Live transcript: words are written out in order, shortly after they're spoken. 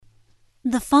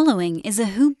The following is a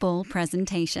Hoop Ball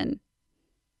presentation.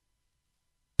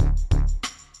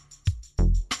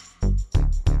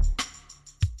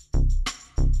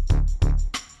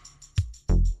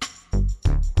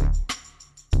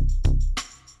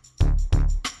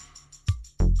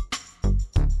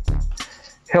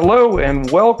 Hello and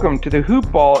welcome to the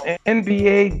Hoop Ball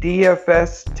NBA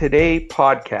DFS Today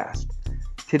podcast.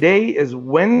 Today is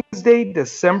Wednesday,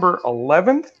 December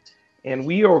 11th, and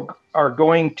we are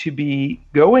going to be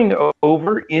going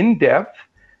over in depth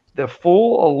the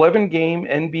full 11-game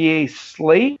NBA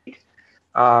slate.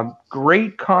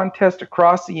 Great contest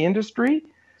across the industry.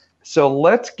 So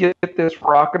let's get this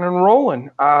rocking and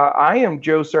rolling. I am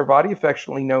Joe Sarvati,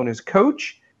 affectionately known as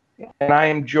Coach, and I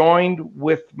am joined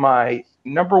with my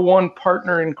number one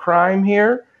partner in crime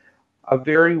here, a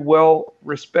very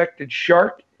well-respected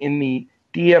shark in the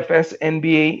DFS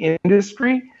NBA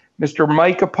industry, Mr.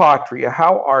 Mike Apotria.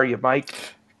 How are you, Mike?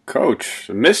 Coach,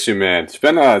 I miss you, man. It's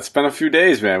been a few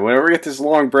days, man. Whenever we get this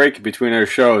long break between our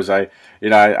shows, I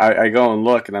go and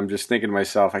look, and I'm just thinking to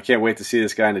myself, I can't wait to see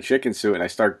this guy in the chicken suit, and I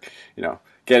start,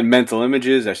 getting mental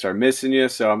images. I start missing you,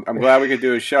 so I'm glad we could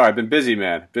do a show. I've been busy,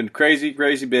 man. Been crazy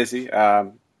busy.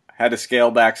 Had to scale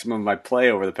back some of my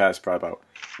play over the past probably about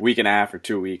week and a half or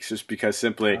 2 weeks, just because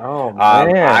simply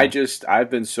I've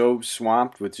been so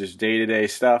swamped with just day-to-day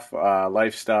stuff,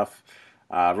 life stuff,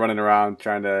 running around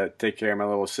trying to take care of my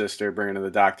little sister, bringing her to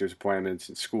the doctor's appointments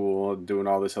and school, and doing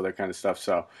all this other kind of stuff.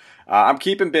 So I'm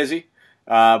keeping busy,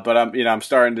 but I'm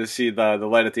starting to see the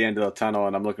light at the end of the tunnel,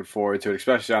 and I'm looking forward to it,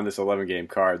 especially on this 11-game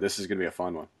card. This is going to be a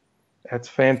fun one. That's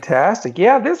fantastic.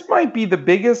 Yeah, this might be the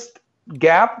biggest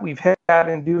gap we've had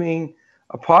in doing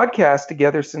a podcast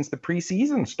together since the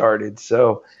preseason started.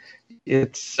 So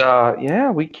it's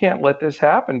we can't let this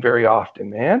happen very often,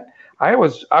 man. I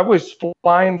was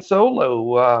flying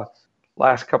solo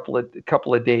last couple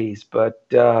of days, but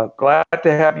glad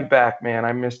to have you back, man.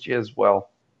 I missed you as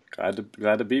well. Glad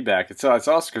to be back. It's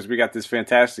also because we got this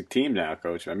fantastic team now,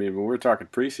 Coach. I mean, when we were talking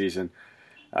preseason,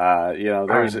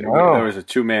 there was a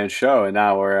 2-man show, and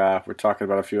now we're talking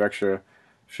about a few extra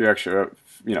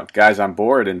guys on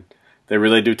board, and they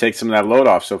really do take some of that load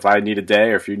off. So if I need a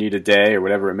day, or if you need a day, or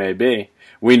whatever it may be,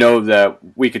 we know that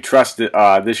we could trust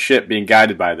this ship being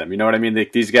guided by them. You know what I mean?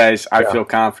 These guys, I feel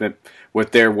confident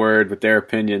with their word, with their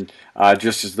opinion,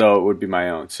 just as though it would be my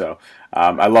own. So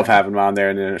I love having them on there.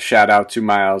 And then a shout out to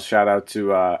Miles, shout out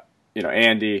to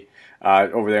Andy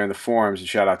over there in the forums, and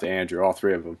shout out to Andrew. All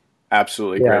three of them,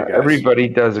 absolutely great guys. Everybody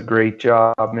does a great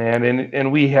job, man,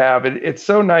 and we have it. It's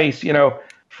so nice,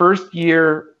 First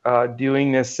year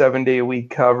doing this 7-day-a-week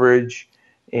coverage,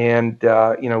 and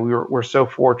we're so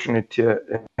fortunate to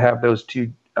have those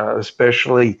two,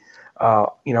 especially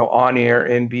on-air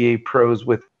NBA pros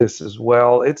with this as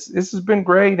well. This has been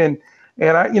great, and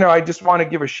I just want to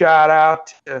give a shout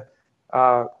out to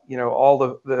all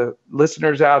the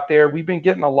listeners out there. We've been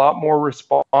getting a lot more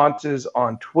responses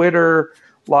on Twitter,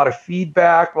 a lot of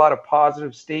feedback, a lot of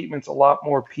positive statements, a lot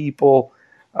more people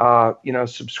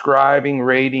subscribing,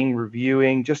 rating,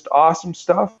 reviewing, just awesome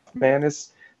stuff, man.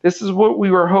 This is what we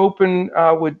were hoping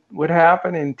would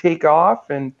happen and take off,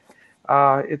 and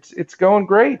it's going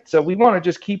great. So we want to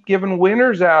just keep giving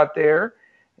winners out there,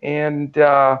 and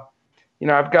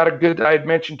I've got I had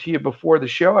mentioned to you before the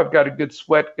show, I've got a good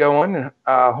sweat going.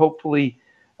 Hopefully,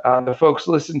 the folks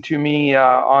listen to me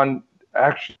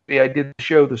actually, I did the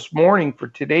show this morning for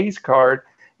today's card,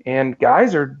 and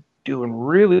guys are doing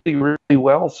really, really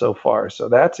well so far. So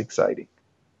that's exciting.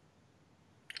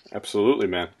 Absolutely,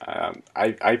 man.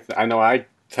 I know I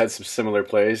had some similar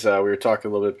plays. We were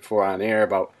talking a little bit before on air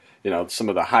about, some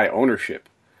of the high ownership.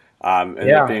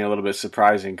 It being a little bit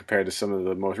surprising compared to some of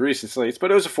the most recent slates. But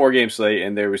it was a 4-game slate,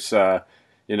 and there was,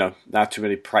 not too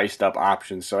many priced up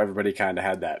options. So everybody kind of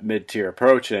had that mid-tier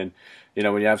approach. And,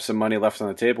 when you have some money left on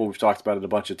the table, we've talked about it a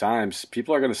bunch of times,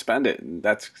 people are going to spend it. And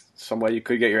that's some way you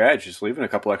could get your edge, just leaving a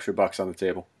couple extra bucks on the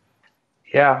table.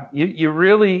 Yeah, you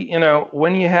really,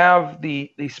 when you have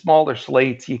the smaller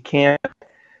slates, you can't,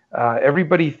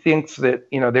 everybody thinks that,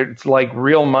 it's like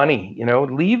real money,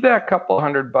 leave that couple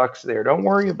 $100 there. Don't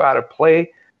worry about it.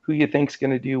 Play who you think's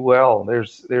going to do well.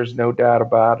 There's no doubt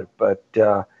about it. But,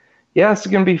 it's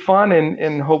going to be fun.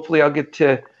 And hopefully I'll get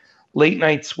to late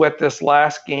night sweat this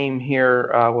last game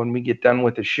here when we get done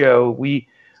with the show. We,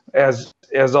 as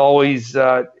always,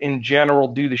 in general,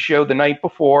 do the show the night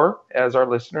before, as our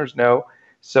listeners know.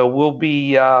 So we'll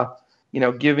be,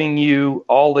 giving you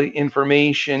all the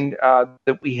information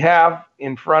that we have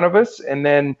in front of us. And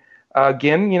then,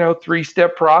 again,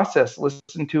 3-step process.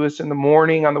 Listen to us in the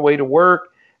morning on the way to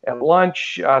work, at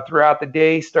lunch, throughout the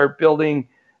day. Start building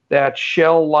that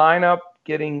shell lineup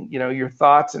getting, your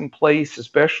thoughts in place,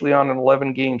 especially on an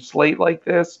 11-game slate like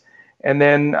this, and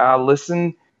then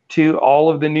listen to all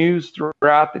of the news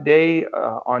throughout the day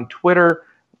on Twitter.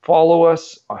 Follow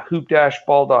us,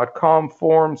 hoop-ball.com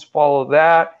forums, follow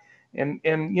that. And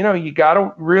you got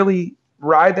to really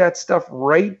ride that stuff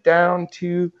right down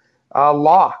to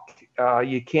lock.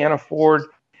 You can't afford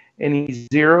any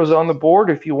zeros on the board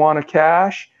if you want to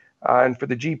cash. And for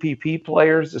the GPP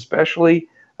players especially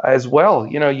as well,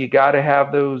 you got to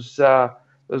have those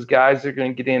guys that are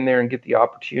going to get in there and get the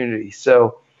opportunity.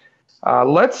 So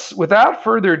without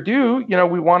further ado,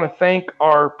 we want to thank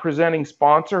our presenting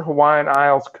sponsor, Hawaiian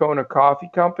Isles Kona Coffee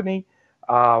Company.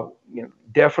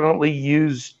 Definitely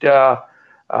used,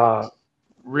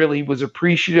 really was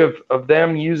appreciative of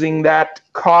them using that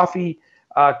coffee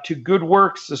to good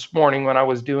works this morning when I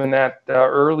was doing that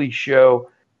early show.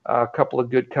 A couple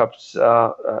of good cups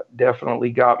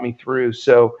definitely got me through.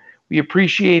 So we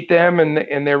appreciate them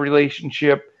and their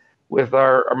relationship with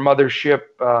our mothership,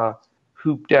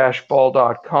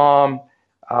 hoop-ball.com.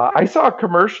 I saw a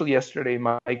commercial yesterday,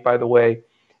 Mike, by the way.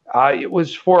 It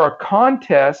was for a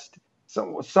contest,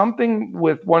 something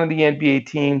with one of the NBA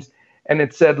teams, and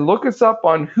it said, look us up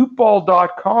on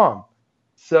hoopball.com.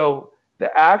 So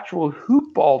the actual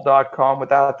hoopball.com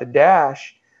without the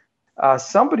dash,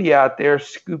 somebody out there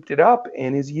scooped it up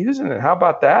and is using it. How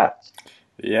about that?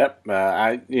 Yep.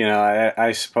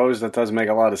 I suppose that does make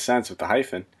a lot of sense with the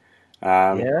hyphen.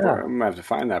 I'm going to have to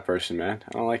find that person, man.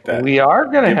 I don't like that. We are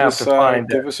going to have to find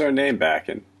it. Give us our name back.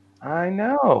 I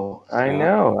know.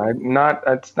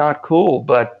 It's not cool.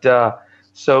 But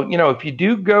so, if you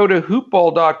do go to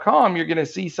hoopball.com, you're going to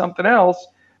see something else.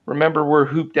 Remember, we're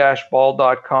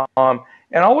hoop-ball.com.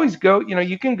 And always go,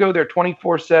 you can go there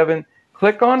 24/7.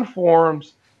 Click on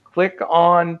forums. Click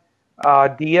on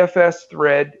DFS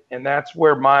thread. And that's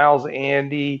where Miles,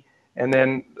 Andy, and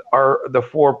then the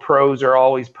four pros are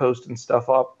always posting stuff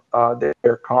up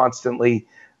there constantly.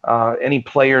 Any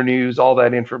player news, all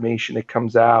that information that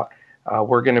comes out,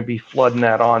 we're going to be flooding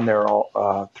that on there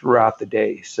all throughout the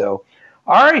day. So,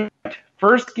 all right,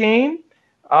 first game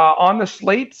on the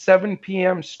slate, 7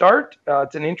 p.m. start.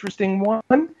 It's an interesting one.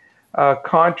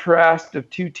 Contrast of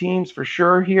two teams for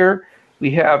sure here. We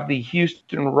have the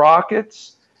Houston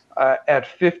Rockets at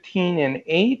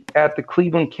 15-8 at the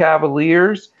Cleveland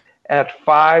Cavaliers at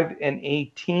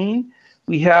 5-18.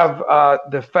 We have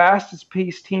the fastest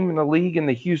paced team in the league in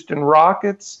the Houston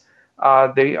Rockets.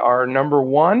 They are number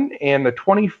 1, and the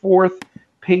 24th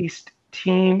paced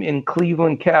team in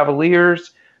Cleveland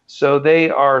Cavaliers. So they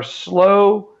are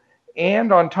slow,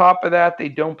 and on top of that, they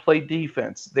don't play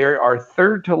defense. They are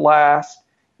third to last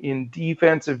in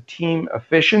defensive team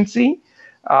efficiency.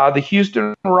 The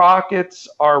Houston Rockets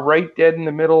are right dead in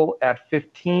the middle at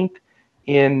 15th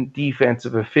in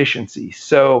defensive efficiency.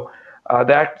 So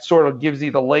that sort of gives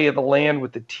you the lay of the land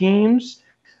with the teams.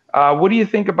 What do you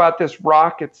think about this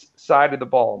Rockets side of the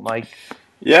ball, Mike?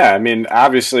 Yeah, I mean,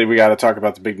 obviously we got to talk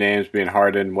about the big names being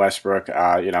Harden, Westbrook.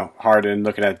 Harden,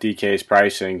 looking at DK's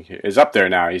pricing, is up there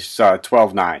now. He's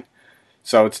 12.9.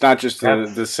 So it's not just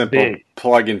the simple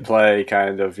plug and play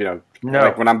kind of,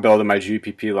 like when I'm building my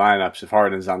GPP lineups, if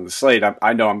Harden's on the slate,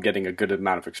 I know I'm getting a good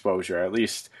amount of exposure, at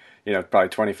least, probably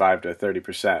 25 to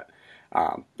 30%.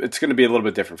 It's going to be a little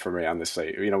bit different for me on this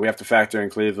slate. We have to factor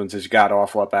in Cleveland's just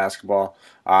god-awful at basketball.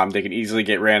 They can easily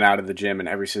get ran out of the gym in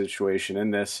every situation in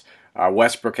this.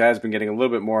 Westbrook has been getting a little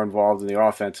bit more involved in the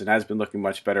offense and has been looking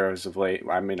much better as of late.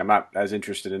 I mean, I'm not as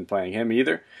interested in playing him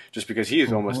either, just because he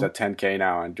is almost at 10K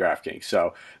now on DraftKings.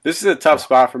 So this is a tough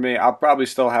spot for me. I'll probably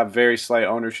still have very slight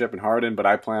ownership in Harden, but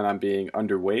I plan on being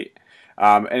underweight.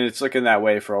 And it's looking that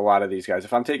way for a lot of these guys.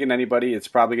 If I'm taking anybody, it's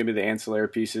probably going to be the ancillary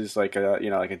pieces like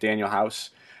a Daniel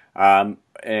House.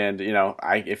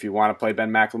 If you want to play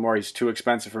Ben McLemore, he's too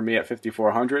expensive for me at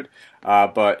 5,400.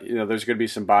 But there's going to be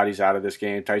some bodies out of this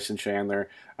game. Tyson Chandler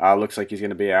looks like he's going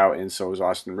to be out, and so is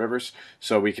Austin Rivers.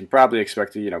 So we can probably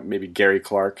expect maybe Gary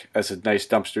Clark as a nice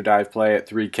dumpster dive play at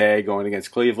 3K going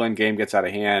against Cleveland. Game gets out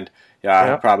of hand.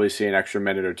 I'll probably see an extra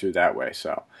minute or two that way.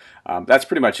 So that's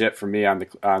pretty much it for me on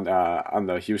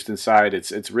the Houston side.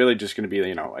 It's really just going to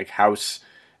be like House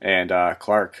and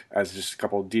Clark as just a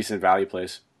couple decent value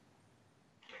plays.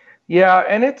 Yeah,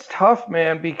 and it's tough,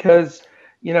 man, because,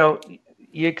 you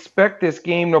expect this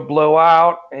game to blow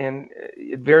out, and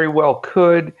it very well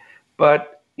could.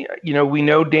 But, we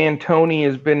know D'Antoni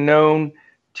has been known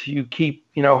to keep,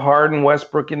 Harden,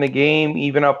 Westbrook in the game,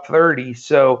 even up 30.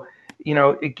 So,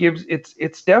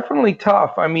 it's definitely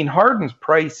tough. I mean, Harden's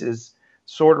price is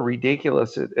sort of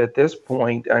ridiculous at this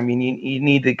point. I mean, you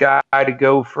need the guy to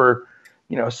go for,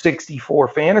 64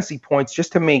 fantasy points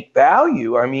just to make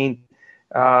value. I mean,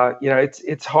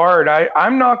 It's hard.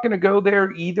 I'm not going to go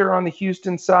there either on the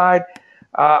Houston side.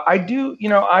 I do,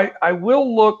 I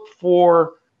will look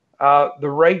for the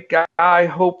right guy,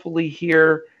 hopefully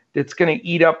here, that's going to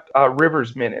eat up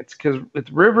Rivers minutes, because with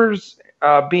Rivers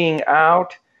being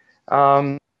out,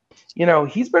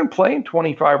 he's been playing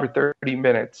 25 or 30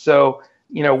 minutes. So,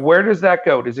 where does that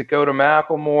go? Does it go to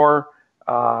McLemore?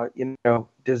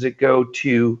 Does it go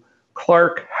to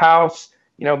Clark House?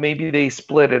 Maybe they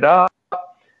split it up.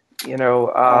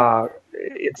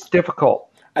 It's difficult.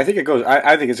 I think it goes.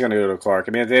 I think it's going to go to Clark.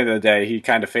 I mean, at the end of the day, he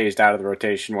kind of phased out of the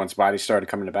rotation once bodies started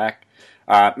coming back.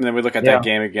 And then we look at that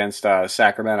game against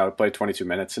Sacramento. He played 22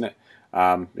 minutes in it.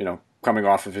 Coming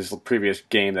off of his previous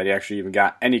game that he actually even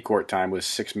got any court time was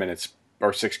 6 minutes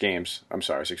or 6 games. I'm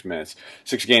sorry, 6 minutes.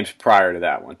 6 games prior to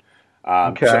that one.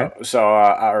 Okay.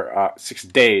 So 6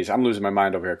 days. I'm losing my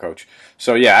mind over here, Coach.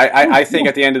 So yeah, I think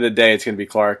at the end of the day, it's going to be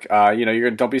Clark.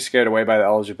 Don't be scared away by the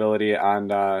eligibility on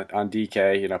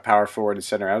DK. Power forward and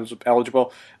center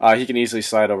eligible. He can easily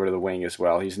slide over to the wing as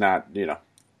well. He's not,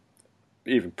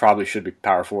 even probably should be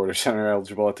power forward or center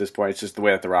eligible at this point. It's just the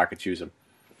way that the Rockets use him.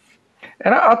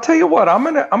 And I'll tell you what, I'm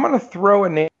gonna throw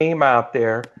a name out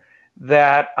there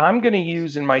that I'm gonna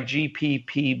use in my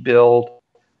GPP build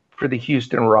for the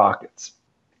Houston Rockets,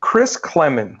 Chris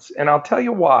Clemons. And I'll tell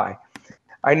you why.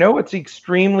 I know it's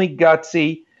extremely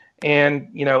gutsy and,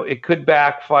 it could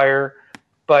backfire.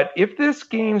 But if this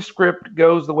game script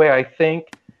goes the way I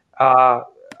think, a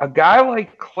guy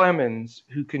like Clemons,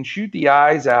 who can shoot the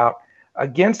eyes out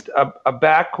against a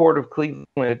backcourt of Cleveland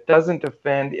that doesn't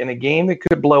defend in a game that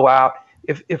could blow out,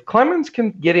 if Clemons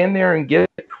can get in there and get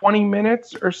 20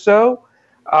 minutes or so,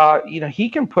 he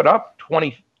can put up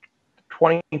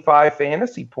 25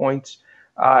 fantasy points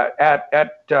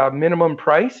at minimum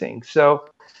pricing. So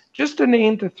just a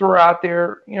name to throw out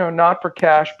there, not for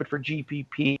cash, but for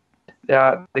GPP,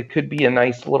 that could be a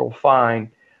nice little find.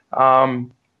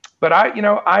 But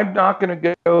I'm not going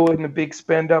to go in the big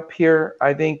spend up here.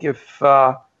 I think if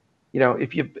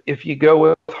you go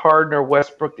with Harden or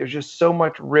Westbrook, there's just so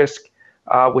much risk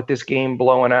with this game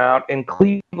blowing out, and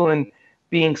Cleveland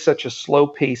being such a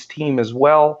slow-paced team as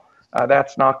well.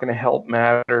 That's not going to help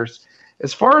matters.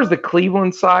 As far as the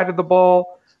Cleveland side of the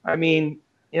ball, I mean,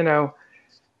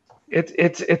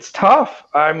 it's tough.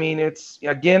 I mean,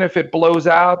 if it blows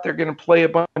out, they're going to play a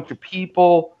bunch of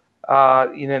people.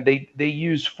 They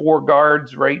use 4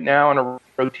 guards right now in a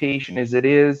rotation as it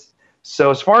is.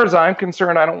 So as far as I'm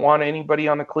concerned, I don't want anybody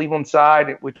on the Cleveland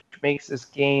side, which makes this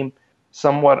game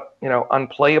somewhat,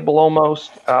 unplayable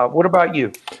almost. What about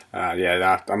you?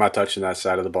 I'm not touching that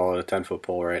side of the ball at a 10-foot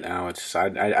pole right now.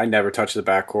 I never touch the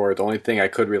backcourt. The only thing I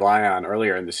could rely on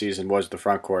earlier in the season was the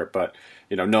front court, but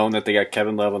knowing that they got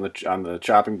Kevin Love on the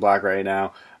chopping block right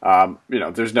now,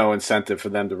 there's no incentive for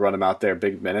them to run him out there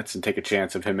big minutes and take a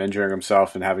chance of him injuring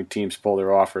himself and having teams pull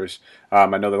their offers. I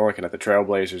know they're looking at the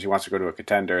Trailblazers. He wants to go to a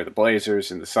contender. The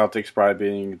Blazers and the Celtics probably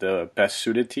being the best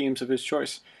suited teams of his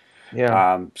choice.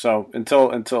 Yeah. So until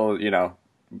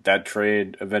that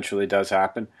trade eventually does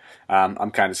happen,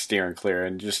 I'm kind of steering clear,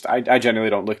 and just I generally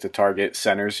don't look to target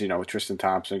centers. With Tristan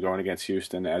Thompson going against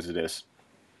Houston as it is.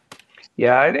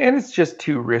 Yeah, and it's just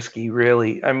too risky,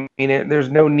 really. I mean, there's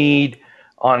no need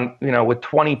on with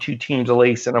 22 teams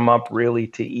lacing them up really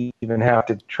to even have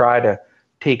to try to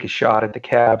take a shot at the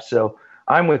Cavs. So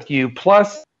I'm with you.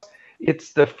 Plus,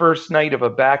 it's the first night of a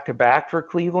back-to-back for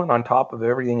Cleveland on top of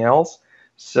everything else.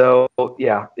 So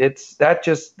yeah, it's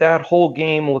that whole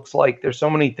game looks like there's so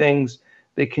many things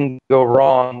that can go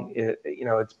wrong.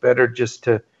 It's better just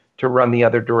to run the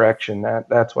other direction.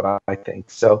 That's what I think.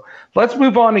 So let's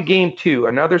move on to game 2,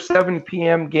 another 7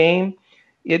 p.m. game.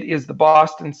 It is the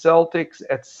Boston Celtics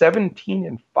at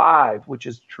 17-5, which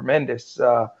is a tremendous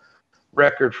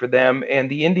record for them,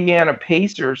 and the Indiana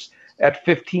Pacers at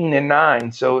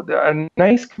 15-9. So a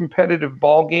nice competitive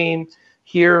ball game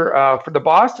here for the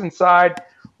Boston side.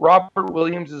 Robert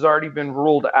Williams has already been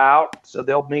ruled out, so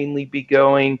they'll mainly be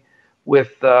going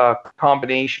with a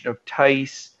combination of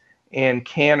Tice and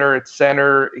Canner at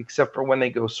center, except for when they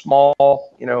go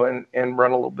small, and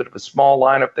run a little bit of a small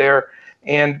lineup there.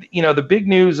 And, the big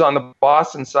news on the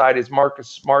Boston side is Marcus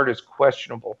Smart is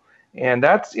questionable. And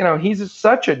that's, he's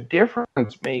such a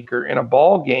difference maker in a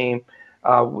ball game,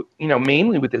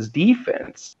 mainly with his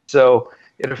defense. So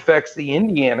it affects the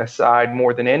Indiana side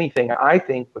more than anything, I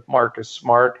think, with Marcus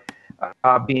Smart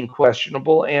being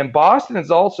questionable. And Boston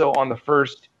is also on the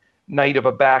first night of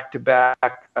a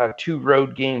back-to-back 2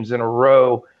 road games in a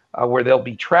row where they'll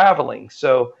be traveling.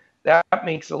 So that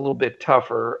makes it a little bit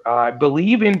tougher. I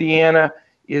believe Indiana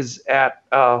is at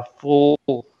full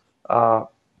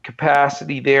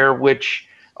capacity there, which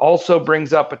also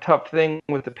brings up a tough thing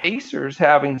with the Pacers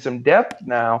having some depth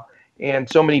now and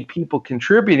so many people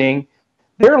contributing.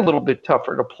 They're a little bit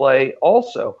tougher to play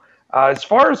also. As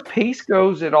far as pace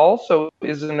goes, it also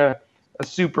isn't a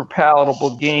super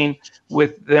palatable game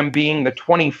with them being the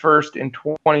 21st and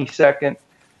 22nd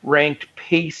ranked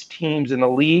pace teams in the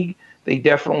league. They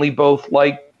definitely both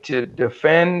like to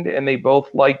defend, and they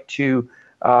both like to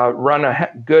run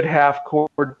a good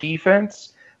half-court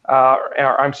defense.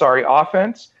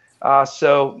 Offense.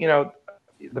 So,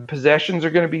 the possessions are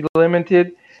going to be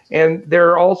limited, and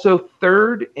they're also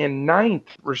 3rd and 9th,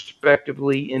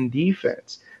 respectively, in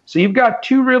defense. So you've got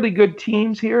two really good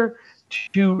teams here,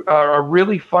 a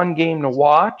really fun game to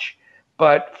watch.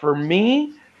 But for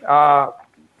me, the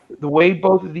way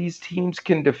both of these teams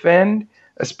can defend,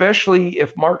 especially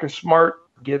if Marcus Smart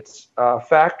gets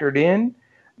factored in,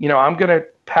 I'm going to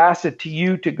pass it to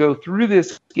you to go through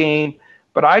this game.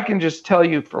 But I can just tell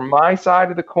you from my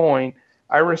side of the coin,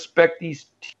 I respect these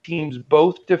teams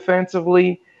both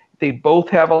defensively. They both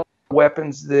have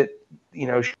weapons that,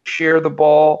 share the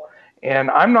ball.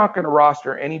 And I'm not going to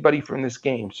roster anybody from this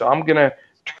game. So I'm going to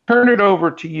turn it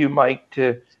over to you, Mike,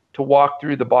 to walk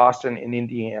through the Boston and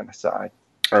Indiana side.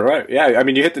 All right. Yeah, I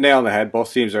mean, you hit the nail on the head.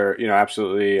 Both teams are,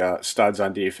 absolutely studs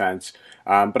on defense.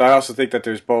 But I also think that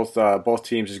there's both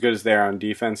teams, as good as they are on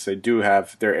defense, they do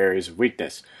have their areas of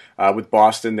weakness. With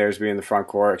Boston, theirs being the front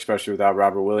court, especially without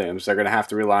Robert Williams, they're going to have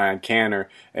to rely on Kanter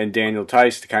and Daniel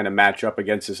Tice to kind of match up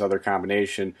against this other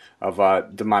combination of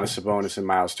Domantas Sabonis and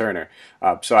Miles Turner.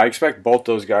 So I expect both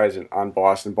those guys on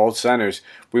Boston, both centers.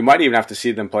 We might even have to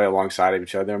see them play alongside of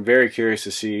each other. I'm very curious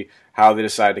to see how they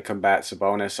decide to combat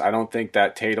Sabonis. I don't think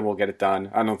that Tatum will get it done.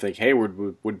 I don't think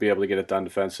Hayward would be able to get it done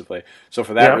defensively. So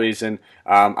for that reason,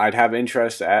 I'd have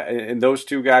interest in those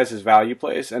two guys as value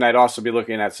plays, and I'd also be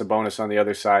looking at Sabonis on the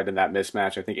other side in that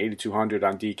mismatch. I think 8,200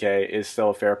 on DK is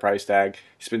still a fair price tag.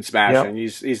 He's been smashing.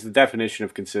 Yep. He's the definition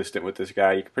of consistent with this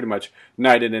guy. You can pretty much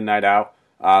night in and night out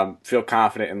feel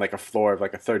confident in like a floor of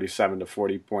like a 37 to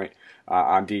 40 point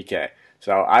on DK.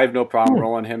 So I have no problem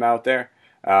rolling him out there.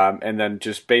 And then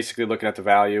just basically looking at the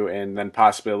value and then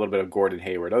possibly a little bit of Gordon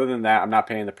Hayward. Other than that, I'm not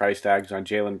paying the price tags on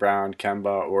Jaylen Brown,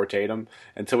 Kemba, or Tatum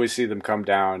until we see them come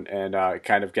down and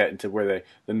kind of get into where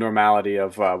the normality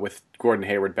of with Gordon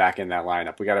Hayward back in that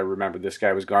lineup. We got to remember this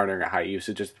guy was garnering a high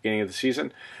usage at the beginning of the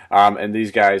season, and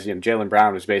these guys, Jaylen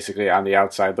Brown was basically on the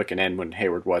outside looking in when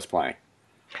Hayward was playing.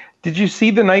 Did you see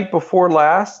the night before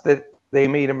last that they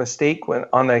made a mistake when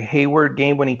on the Hayward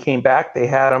game when he came back? They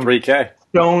had him 3K.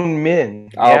 Stone min.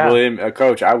 I'll believe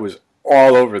Coach. I was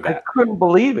all over that. I couldn't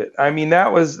believe it. I mean,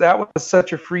 that was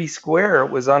such a free square.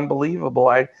 It was unbelievable.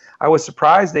 I was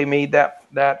surprised they made that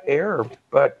error,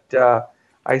 but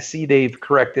I see they've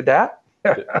corrected that.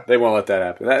 They won't let that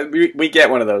happen. We get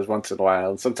one of those once in a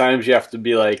while, and sometimes you have to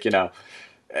be like, you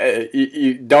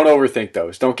don't overthink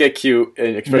those. Don't get cute,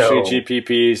 especially in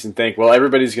GPPs, and think, well,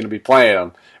 everybody's going to be playing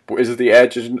them. Is it the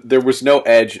edge? There was no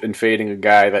edge in fading a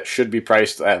guy that should be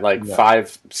priced at like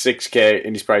 5-6K,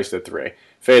 and he's priced at 3.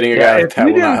 Fading a guy like that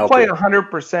will not help. If you didn't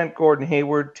play 100% Gordon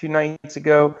Hayward 2 nights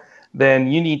ago,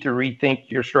 then you need to rethink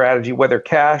your strategy, whether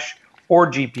cash or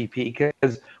GPP,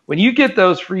 because when you get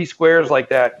those free squares like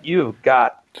that, you've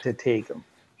got to take them.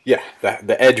 Yeah,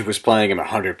 the edge was playing him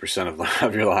 100%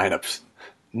 of your lineups.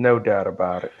 No doubt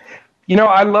about it.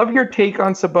 I love your take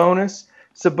on Sabonis.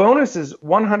 Sabonis is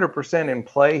 100% in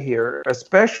play here,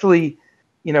 especially,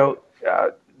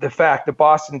 the fact that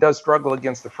Boston does struggle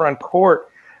against the front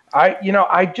court. I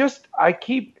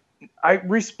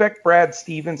respect Brad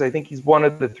Stevens. I think he's one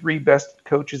of the 3 best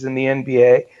coaches in the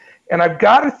NBA. And I've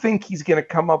got to think he's going to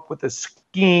come up with a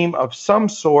scheme of some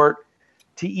sort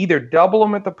to either double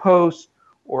him at the post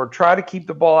or try to keep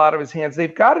the ball out of his hands.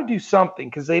 They've got to do something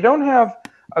because they don't have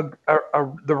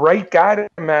the right guy to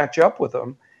match up with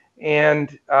him.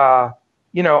 And, I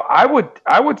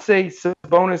would say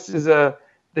Sabonis is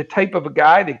the type of a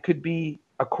guy that could be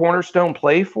a cornerstone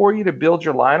play for you to build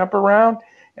your lineup around.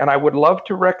 And I would love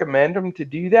to recommend him to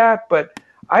do that. But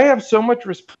I have so much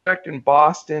respect in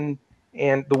Boston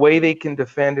and the way they can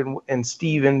defend and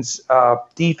Stevens'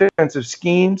 defensive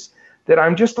schemes that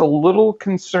I'm just a little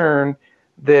concerned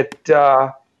that,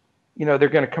 they're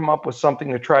going to come up with something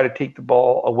to try to take the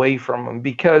ball away from them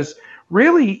because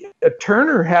really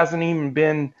Turner hasn't even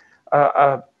been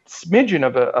a smidgen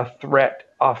of a threat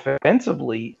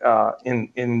offensively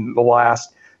in the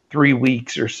last 3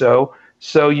 weeks or so.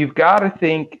 So you've got to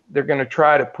think they're going to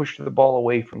try to push the ball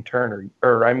away from Turner,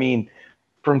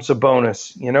 from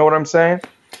Sabonis. You know what I'm saying?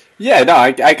 Yeah, no,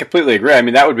 I completely agree. I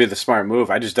mean, that would be the smart move.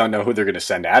 I just don't know who they're going to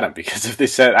send at him because if they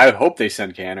said, I hope they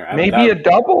send Kanter. Maybe a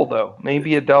double, though.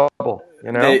 Maybe a double.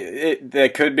 You know,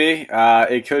 That could be.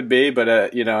 It could be, but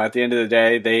at the end of the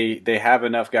day, they have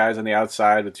enough guys on the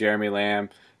outside with Jeremy Lamb,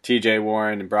 T.J.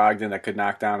 Warren, and Brogdon that could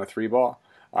knock down a three ball.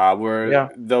 Where yeah.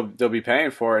 they'll be paying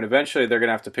for it, and eventually they're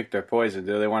gonna have to pick their poison.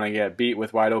 Do they want to get beat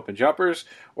with wide open jumpers,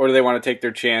 or do they want to take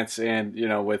their chance and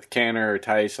with Canner or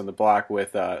Tice on the block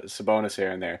with Sabonis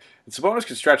here and there? And Sabonis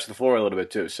can stretch the floor a little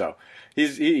bit too, so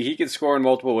he can score in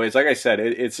multiple ways. Like I said,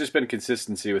 it's just been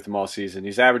consistency with him all season.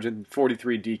 He's averaging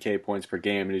 43 DK points per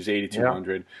game, and he's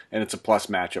 8,200, and it's a plus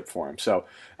matchup for him. So,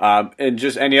 and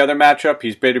just any other matchup,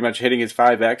 he's pretty much hitting his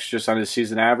 5x just on his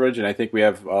season average, and I think we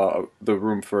have the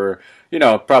room for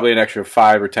probably an extra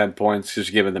 5 or 10 points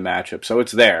just given the matchup. So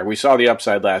it's there. We saw the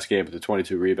upside last game with the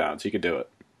 22 rebounds. He could do it.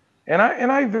 And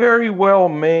I very well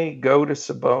may go to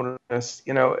Sabonis,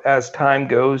 as time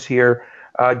goes here,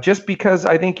 just because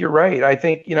I think you're right. I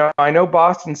think, I know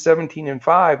Boston's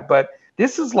 17-5, but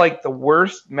this is like the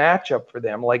worst matchup for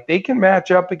them. Like they can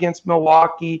match up against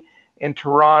Milwaukee and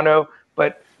Toronto,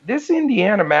 but this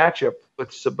Indiana matchup with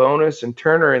Sabonis and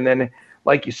Turner, and then,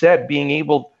 like you said, being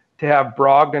able to have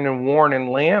Brogdon and Warren and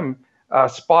Lamb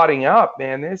spotting up,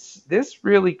 man, this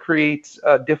really creates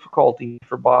difficulty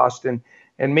for Boston.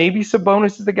 And maybe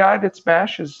Sabonis is the guy that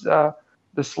smashes the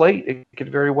slate. It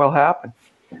could very well happen.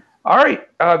 All right,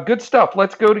 good stuff.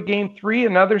 Let's go to Game 3,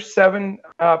 another 7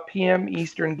 p.m.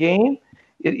 Eastern game.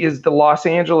 It is the Los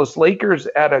Angeles Lakers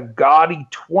at a gaudy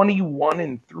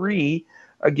 21-3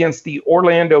 against the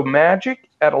Orlando Magic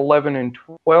at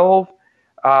 11-12.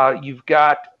 You've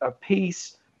got a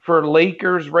pace for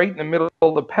Lakers right in the middle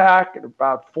of the pack at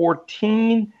about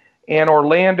 14, and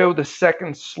Orlando the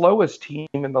second slowest team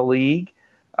in the league.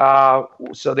 So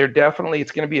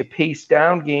it's going to be a pace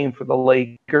down game for the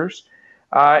Lakers.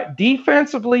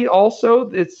 Defensively, also,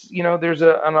 there's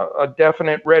a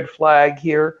definite red flag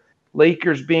here.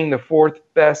 Lakers being the fourth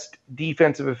best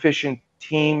defensive efficient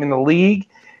team in the league,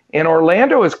 and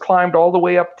Orlando has climbed all the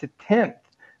way up to 10th.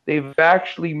 They've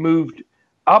actually moved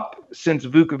up since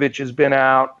Vucevic has been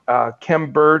out.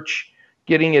 Kem Birch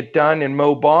getting it done, and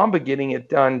Mo Bamba getting it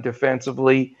done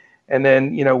defensively. And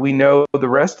then, we know the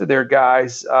rest of their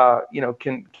guys,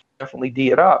 can definitely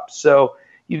D it up. So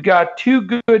you've got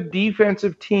two good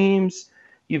defensive teams.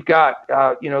 You've got,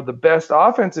 the best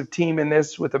offensive team in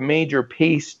this with a major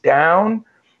pace down.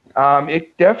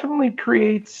 It definitely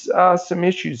creates some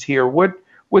issues here.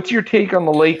 What's your take on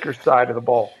the Lakers side of the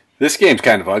ball? This game's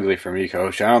kind of ugly for me,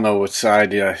 Coach. I don't know what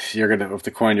side of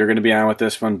the coin you're gonna be on with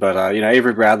this one, but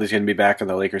Avery Bradley's gonna be back on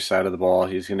the Lakers side of the ball.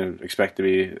 He's gonna expect to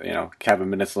be have a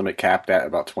minutes limit capped at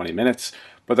about 20 minutes,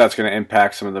 but that's gonna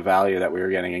impact some of the value that we were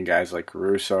getting in guys like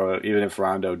Caruso. Even if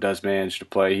Rondo does manage to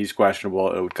play, he's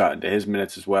questionable. It would cut into his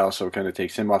minutes as well, so it kind of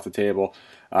takes him off the table.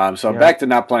 So I'm back to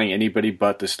not playing anybody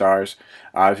but the stars.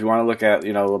 If you want to look at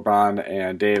LeBron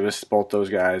and Davis, both those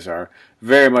guys are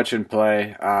very much in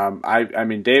play. I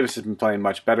mean Davis has been playing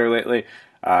much better lately.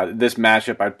 This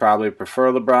matchup I'd probably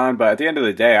prefer LeBron, but at the end of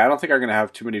the day, I don't think I'm going to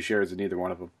have too many shares in either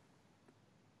one of them.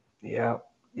 Yeah,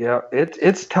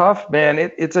 it's tough, man.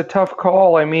 It's a tough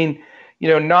call. I mean,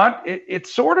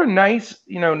 it's sort of nice,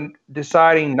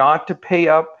 deciding not to pay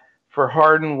up for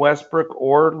Harden, Westbrook,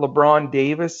 or LeBron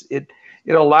Davis.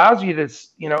 It allows you to,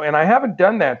 and I haven't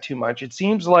done that too much. It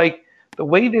seems like the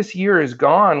way this year has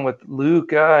gone with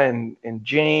Luka and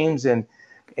James and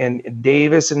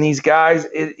Davis and these guys,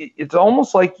 it's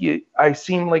almost like I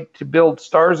seem like to build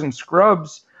stars and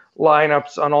scrubs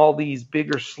lineups on all these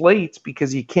bigger slates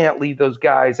because you can't leave those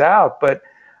guys out. But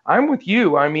I'm with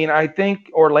you. I mean, I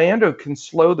think Orlando can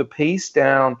slow the pace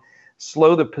down,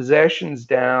 slow the possessions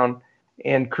down,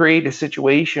 and create a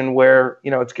situation where,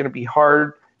 it's going to be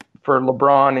hard for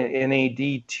LeBron and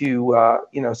AD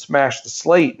to, smash the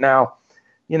slate. Now,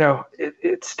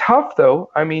 it's tough, though.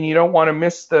 I mean, you don't want to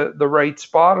miss the right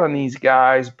spot on these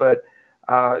guys. But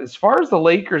as far as the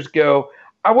Lakers go,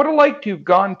 I would have liked to have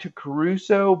gone to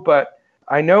Caruso, but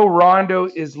I know Rondo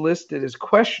is listed as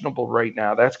questionable right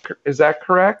now. Is that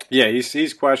correct? Yeah,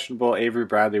 he's questionable. Avery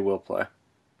Bradley will play.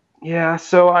 Yeah,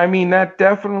 so, I mean, that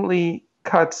definitely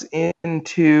cuts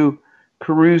into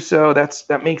Caruso.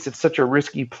 That makes it such a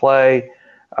risky play.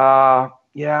 I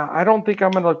don't think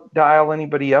I'm going to dial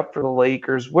anybody up for the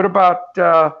Lakers. What about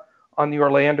on the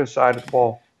Orlando side of the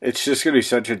ball? It's just going to be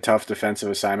such a tough defensive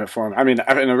assignment for him. I mean,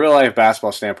 in a real-life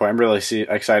basketball standpoint, I'm really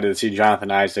excited to see Jonathan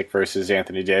Isaac versus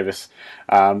Anthony Davis.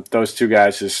 Those two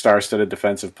guys as star-studded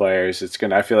defensive players.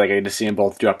 I feel like I get to see them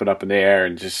both jumping up in the air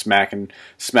and just smacking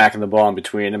the ball in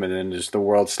between them, and then just the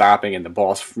world stopping and the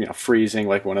ball's freezing,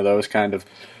 like one of those kind of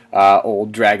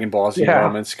old Dragon Ball Z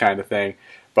moments kind of thing.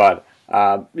 But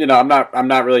I'm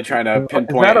not really trying to Is that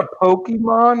pinpoint. a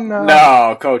Pokemon?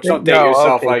 No, coach, don't date No,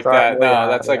 yourself okay, like sorry. that. No, Yeah,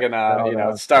 that's like no, it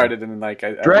no. started in like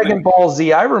I believe. Dragon Ball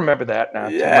Z. I remember that now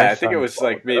too. My Yeah, I think it son was followed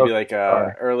like it. maybe Okay, like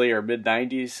sorry. early or mid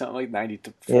 '90s, something like Yeah,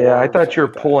 I '94, thought something you were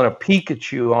like that. pulling a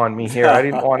Pikachu on me here. I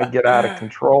didn't want to get out of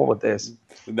control with this.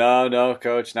 No, no,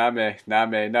 coach, not me,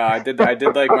 not me. No, I did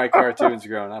like my cartoons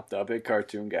growing up, though. Big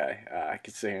cartoon guy. I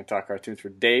could sit here and talk cartoons for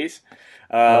days.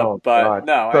 Oh But God.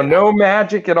 no, So no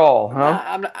magic at all, huh? nah,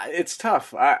 I'm not, it's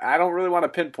tough. I don't really want to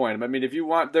pinpoint them. I mean, if you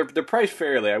want, they're priced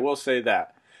fairly. I will say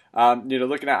that.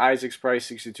 Looking at Isaac's price,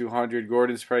 6,200,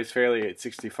 Gordon's price fairly at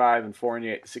 65, and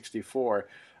Fournier at 64.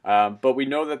 But we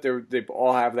know that they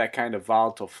all have that kind of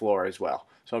volatile floor as well.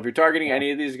 So if you're targeting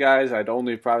any of these guys, I'd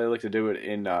only probably look to do it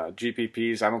in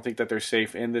GPPs. I don't think that they're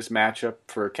safe in this matchup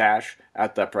for cash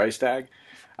at that price tag.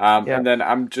 Yeah. And then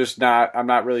I'm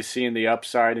not really seeing the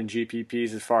upside in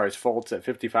GPPs as far as Fultz at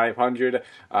 5,500.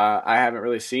 I haven't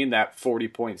really seen that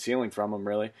 40-point ceiling from him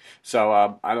really. So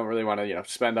I don't really want to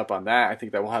spend up on that. I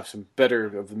think that we'll have some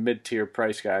better of the mid-tier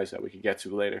price guys that we could get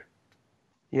to later.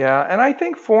 Yeah, and I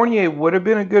think Fournier would have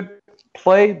been a good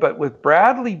play, but with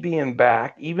Bradley being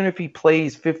back, even if he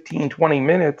plays 15, 20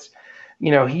 minutes,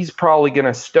 he's probably going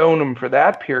to stone him for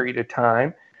that period of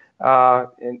time.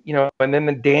 And then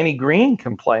the Danny Green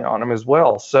can play on him as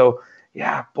well. So,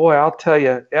 yeah, boy, I'll tell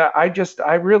you,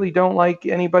 I really don't like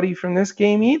anybody from this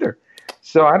game either.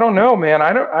 So I don't know, man.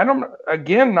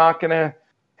 Again, not going to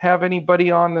have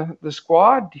anybody on the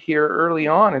squad here early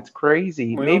on. It's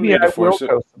crazy. Maybe I will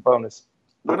coast the bonus.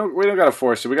 We don't got to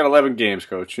force it. We got 11 games,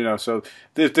 coach. So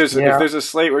if there's a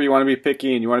slate where you want to be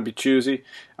picky and you want to be choosy,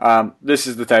 this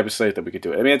is the type of slate that we could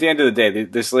do it. I mean, at the end of the day,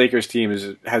 this Lakers team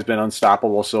has been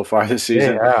unstoppable so far this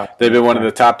season. Yeah. They've been one of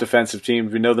the top defensive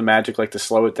teams. We know the Magic like to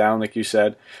slow it down, like you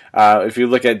said. If you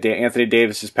look at Anthony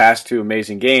Davis's past 2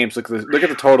 amazing games, look at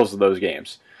the totals of those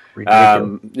games. I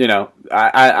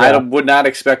would not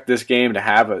expect this game to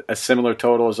have a similar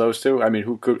total as those two. I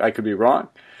mean, I could be wrong.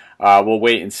 We'll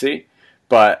wait and see.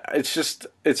 But it's just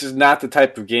not the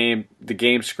type of game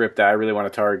script that I really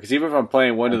want to target. Because even if I'm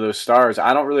playing one of those stars,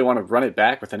 I don't really want to run it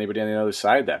back with anybody on the other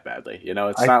side that badly.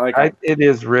 It's not like it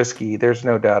is risky. There's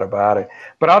no doubt about it.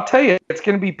 But I'll tell you, it's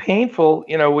going to be painful.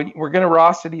 We're going to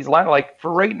roster these line. Like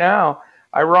for right now,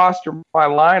 I roster my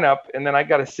lineup, and then I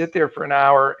got to sit there for an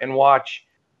hour and watch.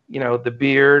 The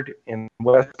Beard and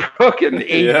Westbrook and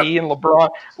AD and LeBron.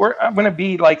 I'm going to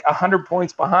be like 100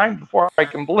 points behind before I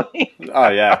can blink. Oh,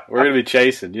 yeah. We're going to be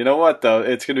chasing. You know what, though?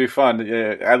 It's going to be fun.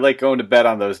 I like going to bed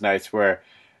on those nights where,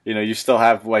 you still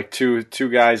have like two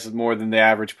guys more than the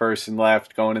average person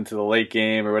left going into the late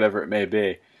game or whatever it may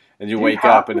be. And you wake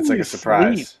up and it's like a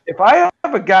surprise. Sleep? If I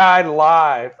have a guy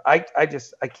live, I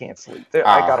can't sleep.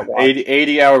 I got to watch.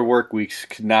 80-hour work weeks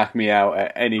could knock me out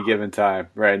at any given time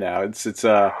right now.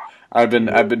 I've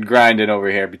been grinding over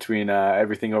here between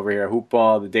everything over here, hoop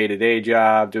ball, the day-to-day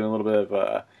job, doing a little bit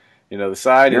of the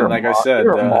side, and like I said,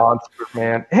 you're a monster,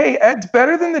 man. Hey, it's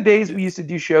better than the days we used to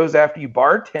do shows after you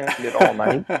bartended all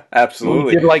night.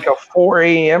 Absolutely, we did like a 4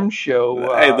 a.m.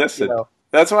 show. Hey, listen.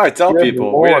 That's why I tell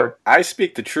people I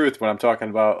speak the truth when I'm talking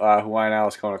about Hawaiian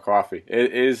Alice Kona coffee.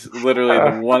 It is literally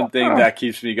the one thing that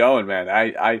keeps me going, man.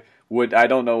 I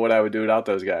don't know what I would do without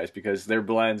those guys because their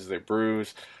blends, their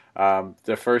brews.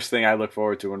 The first thing I look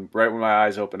forward to right when my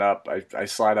eyes open up, I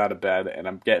slide out of bed and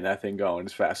I'm getting that thing going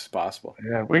as fast as possible.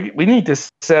 Yeah, we need to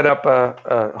set up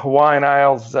a Hawaiian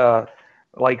Isles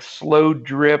like slow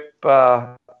drip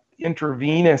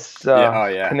intravenous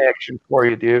connection for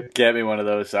you, dude. Get me one of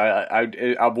those.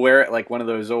 I'll wear it like one of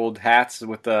those old hats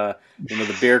with the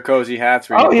the beer cozy hats.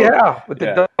 With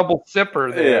the double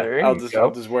sipper there. Yeah,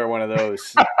 I'll just wear one of those.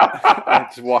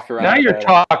 Just walk around. Now you're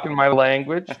talking my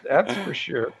language. That's for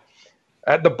sure.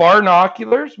 At the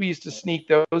Barnoculars, we used to sneak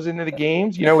those into the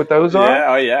games. You know what those are?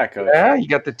 Yeah, oh yeah, coach. Yeah, you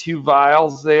got the 2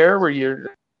 vials there where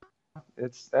you're.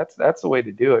 That's the way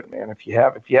to do it, man. If you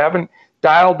haven't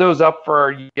dialed those up for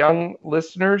our young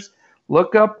listeners,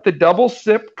 look up the double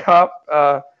sip cup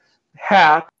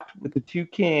hat with the 2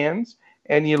 cans,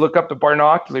 and you look up the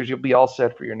Barnoculars. You'll be all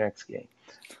set for your next game.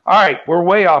 All right, we're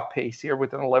way off pace here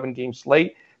with an 11-game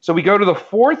slate. So we go to the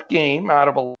 4th game out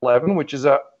of 11, which is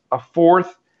a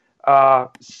 4th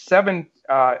 7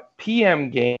 p.m.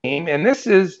 game, and this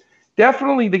is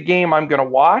definitely the game I'm going to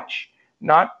watch.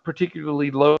 Not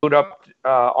particularly load up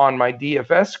on my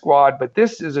DFS squad, but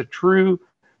this is a true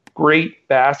great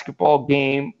basketball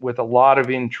game with a lot of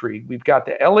intrigue. We've got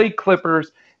the LA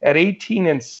Clippers at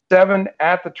 18-7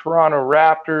 at the Toronto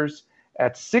Raptors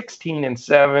at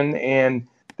 16-7, and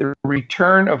the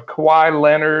return of Kawhi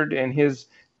Leonard and his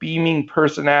beaming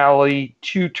personality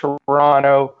to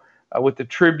Toronto with the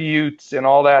tributes and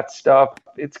all that stuff.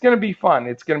 It's going to be fun.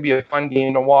 It's going to be a fun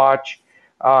game to watch.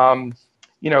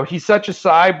 He's such a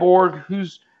cyborg.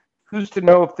 Who's to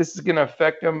know if this is going to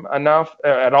affect him enough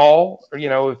at all, or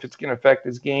if it's going to affect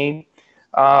his game.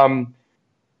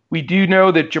 We do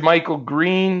know that JaMychal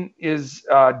Green is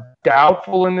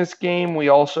doubtful in this game. We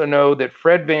also know that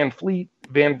Fred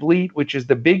VanVleet, which is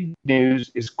the big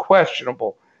news, is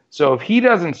questionable. So if he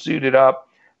doesn't suit it up,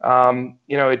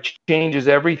 it changes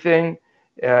everything.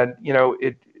 And,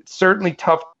 it's certainly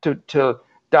tough to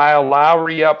dial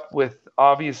Lowry up with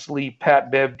obviously Pat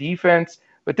Bev defense.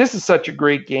 But this is such a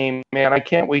great game, man. I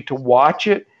can't wait to watch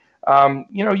it.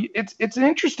 It's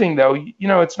interesting, though.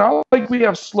 It's not like we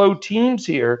have slow teams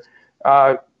here.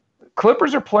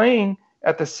 Clippers are playing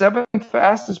at the 7th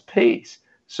fastest pace.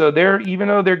 So even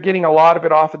though they're getting a lot of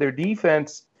it off of their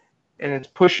defense and it's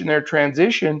pushing their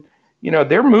transition,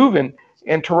 they're moving.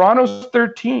 And Toronto's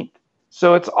 13th.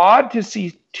 So it's odd to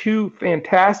see two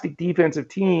fantastic defensive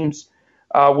teams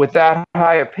with that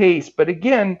high a pace. But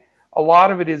again, a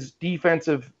lot of it is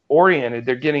defensive oriented.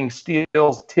 They're getting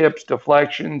steals, tips,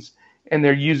 deflections, and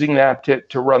they're using that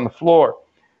to run the floor.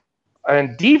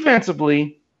 And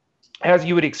defensively, as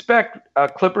you would expect,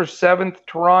 Clippers 7th,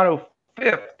 Toronto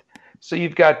 5th. So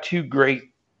you've got two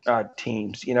great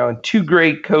teams, and two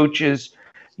great coaches,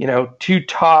 two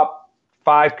top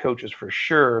 5 coaches for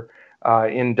sure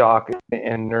in Doc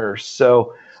and Nurse.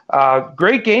 So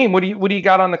great game. What do you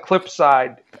got on the Clip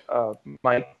side,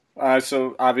 Mike?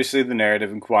 So obviously the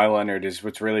narrative in Kawhi Leonard is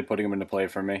what's really putting him into play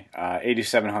for me.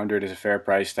 $8,700 is a fair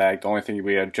price tag. The only thing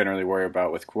we generally worry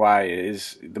about with Kawhi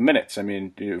is the minutes. I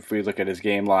mean, if we look at his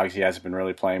game logs, he hasn't been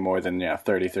really playing more than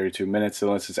 30, 32 minutes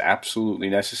unless it's absolutely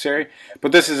necessary.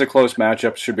 But this is a close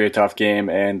matchup. Should be a tough game,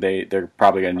 and they're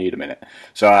probably going to need a minute.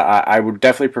 So I would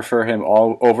definitely prefer him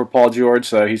all over Paul George.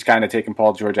 So he's kind of taken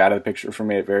Paul George out of the picture for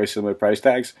me at very similar price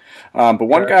tags. But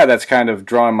one guy that's kind of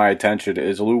drawing my attention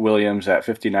is Lou Williams at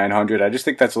 $5,900. I just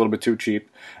think that's a little bit too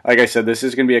cheap. Like I said, this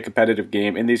is going to be a competitive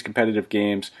game. In these competitive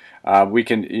games, we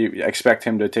can expect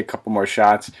him to take a couple more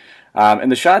shots. And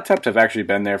the shot attempts have actually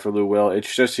been there for Lou Will.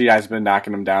 It's just he has been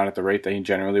knocking them down at the rate that he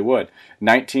generally would.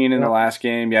 19 in the last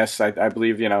game. Yes, I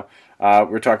believe,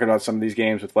 we're talking about some of these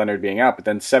games with Leonard being out, but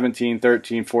then 17,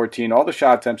 13, 14, all the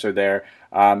shot attempts are there.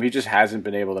 He just hasn't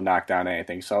been able to knock down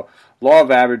anything. So law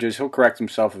of averages, he'll correct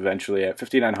himself eventually. At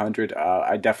 $5,900,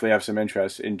 I definitely have some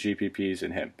interest in GPPs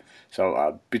in him.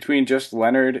 So between just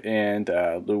Leonard and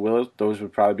Lou Will, those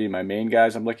would probably be my main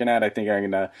guys I'm looking at. I think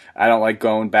I don't like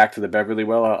going back to the Beverly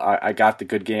Will. I got the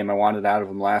good game I wanted out of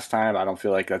him last time. I don't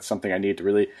feel like that's something I need to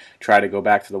really try to go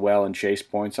back to the well and chase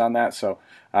points on that. So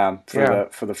for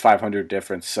the 500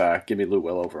 difference, give me Lou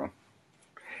Will over him.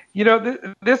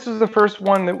 This is the first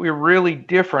one that we're really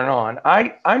different on.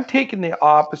 I'm taking the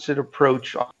opposite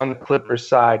approach on the Clippers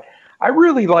side. I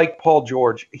really like Paul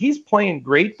George. He's playing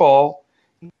great ball.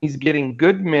 He's getting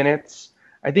good minutes.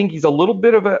 I think he's a little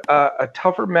bit of a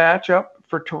tougher matchup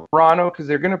for Toronto because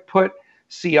they're going to put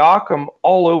Siakam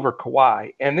all over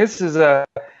Kawhi. And this is a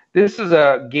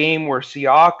game where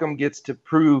Siakam gets to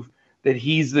prove that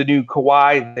he's the new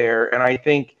Kawhi there. And I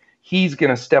think he's going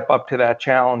to step up to that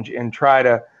challenge and try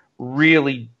to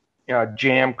really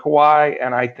jam Kawhi.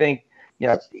 And I think,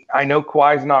 I know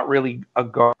Kawhi's not really a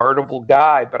guardable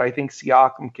guy, but I think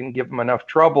Siakam can give him enough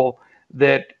trouble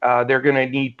that they're going to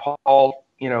need Paul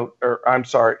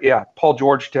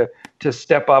George to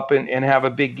step up and have a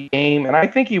big game. And I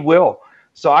think he will.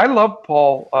 So I love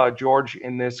Paul George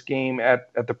in this game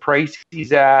at the price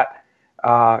he's at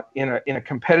in a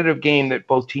competitive game that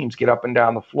both teams get up and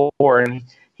down the floor. And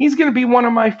he's going to be one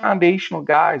of my foundational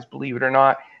guys, believe it or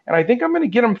not. And I think I'm going to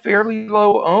get him fairly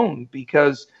low owned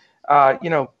because,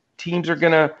 teams are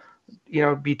going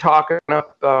to, be talking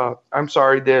up.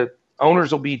 The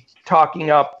owners will be talking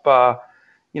up,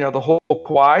 the whole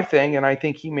Kawhi thing. And I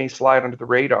think he may slide under the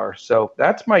radar. So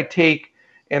that's my take.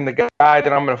 And the guy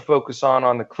that I'm going to focus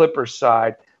on the Clippers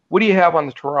side. What do you have on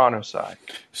the Toronto side?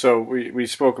 So we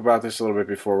spoke about this a little bit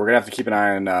before. We're going to have to keep an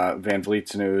eye on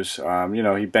VanVleet's news.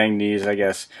 He banged knees, I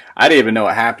guess. I didn't even know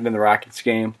what happened in the Rockets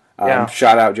game.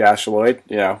 Shout out Josh Lloyd,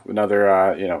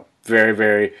 another, very,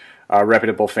 very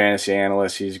reputable fantasy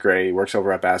analyst. He's great. He works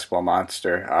over at Basketball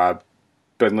Monster.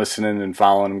 Been listening and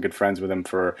following him, good friends with him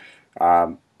for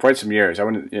quite some years. I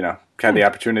wouldn't, had the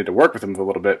opportunity to work with him for a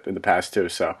little bit in the past too.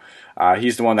 So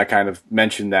he's the one that kind of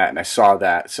mentioned that, and I saw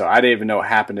that. So I didn't even know what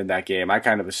happened in that game. I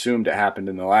kind of assumed it happened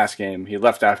in the last game. He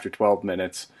left after 12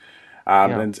 minutes.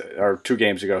 Or 2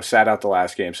 games ago, sat out the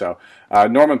last game. So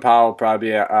Norman Powell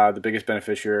probably the biggest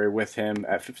beneficiary with him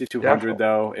at 5,200.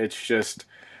 Though it's just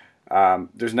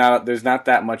there's not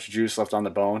that much juice left on the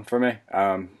bone for me.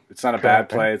 It's not a bad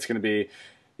play. It's going to be,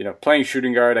 playing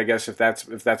shooting guard. I guess if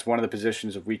that's one of the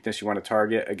positions of weakness you want to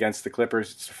target against the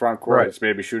Clippers, it's the front court. Right. It's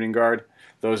maybe shooting guard.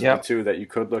 Those are the two that you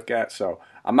could look at. So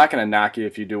I'm not going to knock you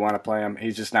if you do want to play him.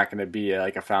 He's just not going to be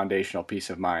like a foundational piece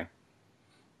of mine.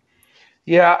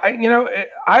 Yeah,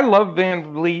 I love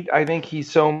VanVleet. I think he's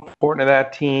so important to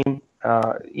that team.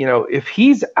 If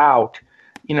he's out,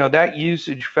 that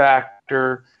usage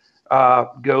factor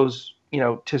goes,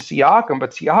 to Siakam,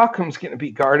 but Siakam's going to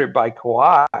be guarded by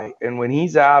Kawhi, and when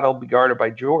he's out, he'll be guarded by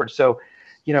George. So,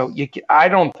 I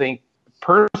don't think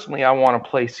personally I want to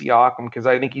play Siakam because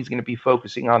I think he's going to be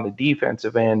focusing on the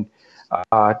defensive end,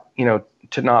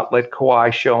 to not let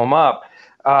Kawhi show him up.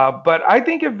 But I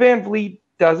think if VanVleet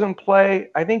doesn't play,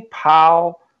 I think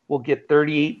Powell will get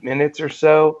 38 minutes or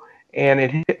so.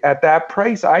 And at that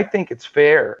price, I think it's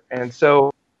fair. And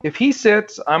so if he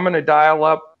sits, I'm going to dial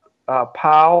up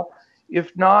Powell.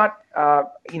 If not, I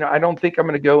don't think I'm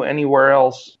going to go anywhere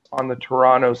else on the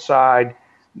Toronto side,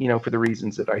 for the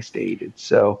reasons that I stated.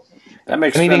 So that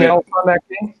makes anything else on that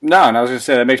game? No, and I was going to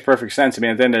say that makes perfect sense. I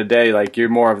mean, at the end of the day, like you're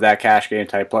more of that cash game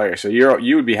type player. So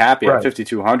you would be happy at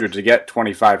 5,200 to get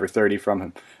 25 or 30 from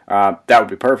him. That would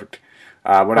be perfect.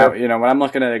 When I'm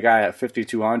looking at a guy at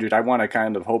 5,200, I want to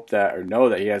kind of hope that or know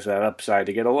that he has that upside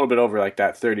to get a little bit over like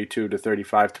that 32 to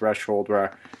 35 threshold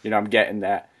where I'm getting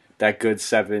that good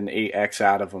 7-8x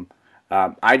out of him.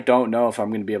 I don't know if I'm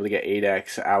going to be able to get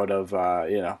 8x out of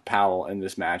Powell in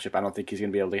this matchup. I don't think he's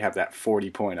going to be able to have that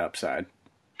 40-point upside.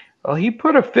 Well, he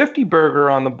put a 50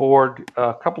 burger on the board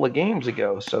a couple of games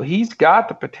ago, so he's got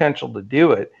the potential to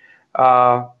do it.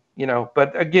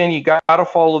 But again, you got to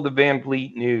follow the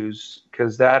VanVleet news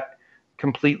because that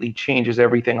completely changes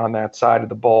everything on that side of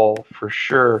the ball for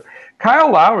sure.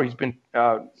 Kyle Lowry's been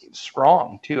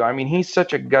strong too. I mean, he's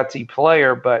such a gutsy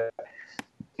player, but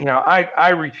I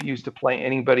refuse to play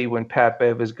anybody when Pat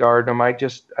Bev is guarding him. I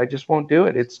just won't do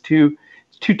it. It's too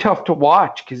tough to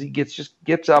watch because he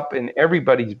gets up in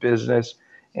everybody's business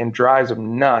and drives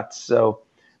them nuts. So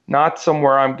not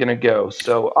somewhere I'm going to go.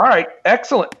 So all right,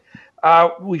 excellent.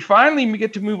 We finally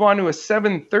get to move on to a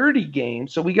 7:30 game.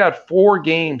 So we got 4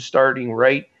 games starting,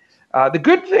 right? The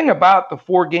good thing about the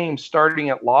 4 games starting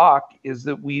at lock is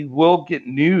that we will get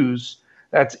news.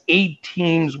 That's 8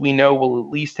 teams we know will at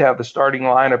least have the starting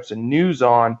lineups and news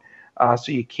on,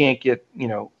 so you can't get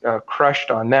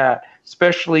crushed on that,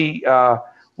 especially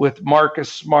with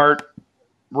Marcus Smart,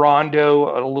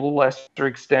 Rondo at a little lesser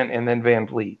extent, and then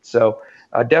VanVleet. So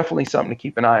definitely something to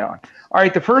keep an eye on. All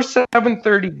right, the first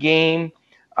 7:30 game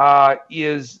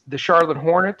is the Charlotte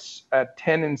Hornets at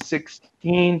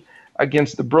 10-16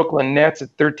 against the Brooklyn Nets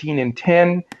at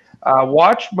 13-10.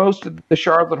 Watched most of the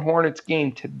Charlotte Hornets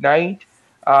game tonight,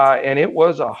 and it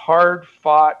was a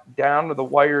hard-fought,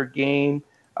 down-to-the-wire game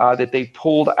that they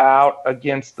pulled out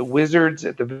against the Wizards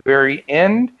at the very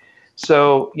end.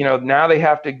 So, now they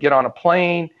have to get on a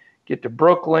plane, get to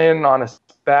Brooklyn on a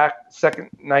second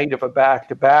night of a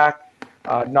back-to-back.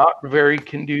 Not very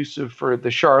conducive for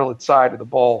the Charlotte side of the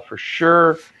ball for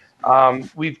sure.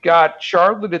 We've got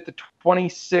Charlotte at the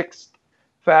 26th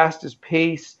fastest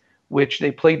pace, which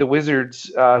they play the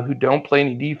Wizards, who don't play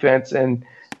any defense, and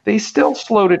they still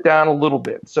slowed it down a little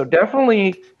bit. So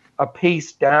definitely a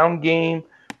pace down game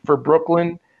for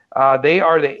Brooklyn. They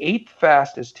are the 8th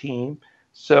fastest team.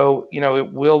 So,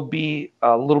 it will be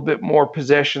a little bit more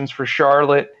possessions for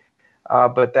Charlotte,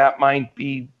 but that might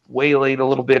be waylaid a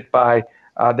little bit by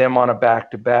them on a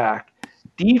back-to-back.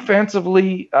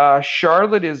 Defensively,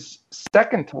 Charlotte is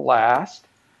second to last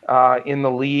in the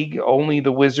league. Only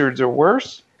the Wizards are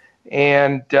worse.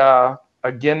 And,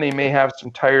 again, they may have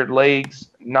some tired legs.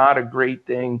 Not a great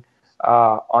thing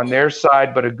on their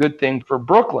side, but a good thing for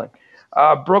Brooklyn.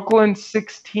 Brooklyn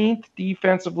 16th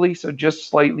defensively, so just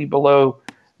slightly below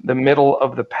the middle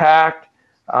of the pack.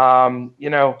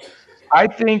 I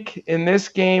think in this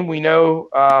game we know,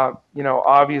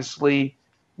 obviously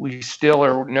we still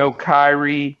are no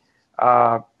Kyrie.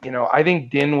 I think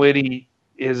Dinwiddie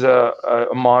is a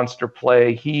monster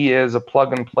play. He is a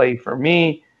plug and play for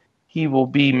me. He will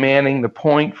be manning the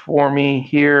point for me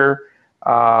here.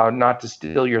 Not to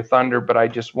steal your thunder, but I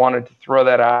just wanted to throw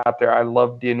that out there. I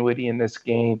love Dinwiddie in this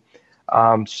game.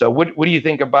 So what do you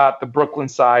think about the Brooklyn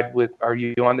side? Are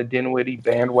you on the Dinwiddie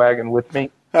bandwagon with me?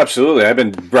 Absolutely. I've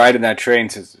been riding that train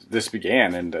since this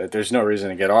began, and there's no reason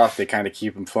to get off. They kind of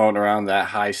keep him floating around that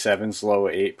high 7s, low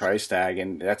 8 price tag,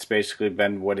 and that's basically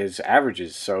been what his average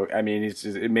is. So, I mean,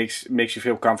 it makes you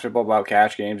feel comfortable about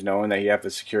cash games, knowing that you have the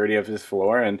security of his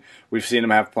floor, and we've seen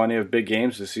him have plenty of big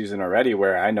games this season already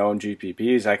where I know in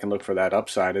GPPs I can look for that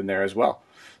upside in there as well.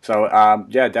 So,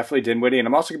 yeah, definitely Dinwiddie, and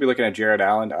I'm also going to be looking at Jared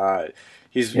Allen.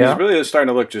 He's really starting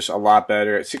to look just a lot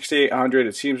better. At 6,800,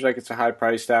 it seems like it's a high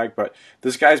price tag, but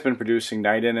this guy's been producing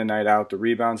night in and night out. The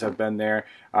rebounds have been there.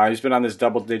 He's been on this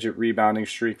double-digit rebounding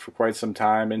streak for quite some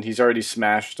time, and he's already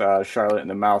smashed Charlotte in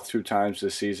the mouth 2 times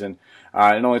this season.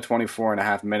 In only 24 and a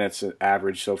half minutes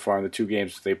average so far in the 2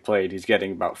 games they played, he's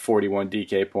getting about 41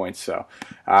 DK points. So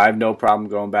I have no problem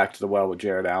going back to the well with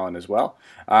Jared Allen as well.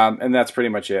 And that's pretty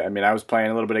much it. I mean, I was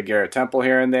playing a little bit of Garrett Temple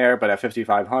here and there, but at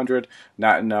 5,500,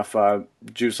 not enough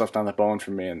juice left on the bone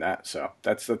for me in that. So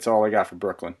that's all I got for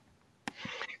Brooklyn.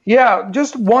 Yeah,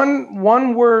 just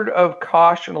one word of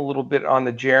caution a little bit on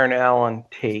the Jared Allen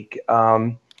take.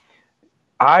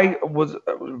 I was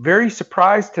very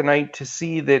surprised tonight to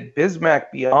see that Bismack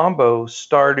Biyombo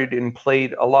started and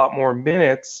played a lot more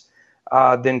minutes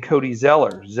than Cody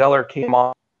Zeller. Zeller came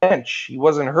off the bench. He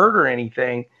wasn't hurt or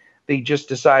anything. They just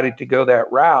decided to go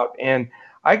that route. And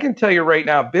I can tell you right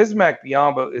now, Bismack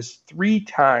Biyombo is 3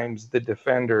 times the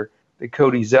defender that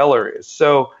Cody Zeller is.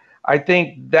 So I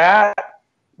think that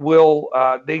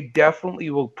they definitely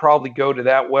will probably go to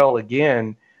that well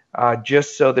again,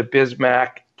 just so that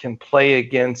Bismack can play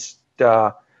against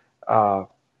Jared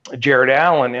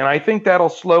Allen. And I think that'll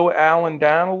slow Allen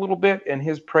down a little bit, and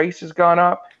his price has gone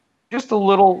up. Just a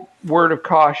little word of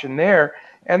caution there.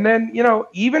 And then,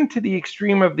 even to the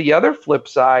extreme of the other flip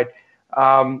side,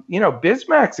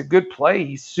 Bismack's a good play.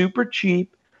 He's super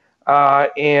cheap.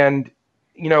 And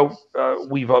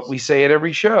we say it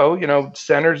every show,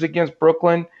 centers against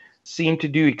Brooklyn seem to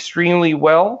do extremely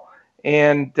well.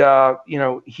 And,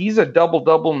 he's a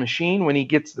double-double machine when he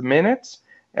gets the minutes.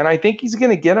 And I think he's going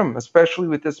to get them, especially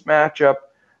with this matchup.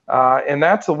 And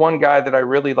that's the one guy that I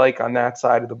really like on that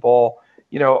side of the ball.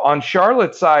 On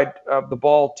Charlotte's side of the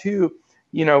ball, too,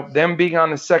 them being on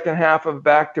the second half of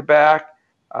back-to-back,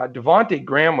 Devontae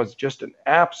Graham was just an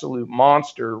absolute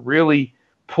monster, really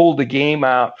pulled the game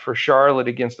out for Charlotte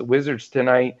against the Wizards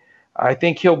tonight. I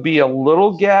think he'll be a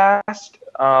little gassed,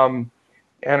 and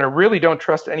I really don't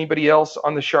trust anybody else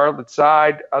on the Charlotte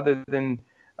side other than,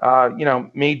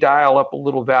 may dial up a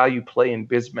little value play in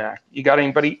Bismack. You got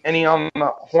any on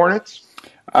the Hornets?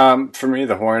 For me,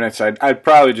 the Hornets, I'd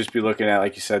probably just be looking at,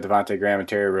 like you said, Devontae Graham and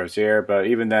Terry Rozier. But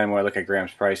even then, when I look at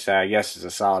Graham's price tag, yes, it's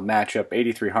a solid matchup.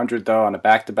 8,300 though on a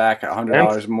back-to-back,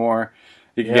 $100 more.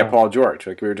 You can get Paul George,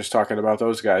 like we were just talking about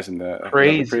those guys in the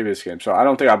previous game. So I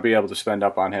don't think I'll be able to spend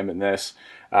up on him in this.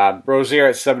 Rozier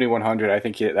at 7,100, I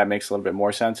think that makes a little bit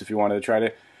more sense if you wanted to try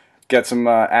to get some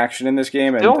action in this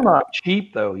game. Still not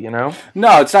cheap, though,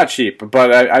 No, it's not cheap.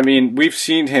 But, I mean, we've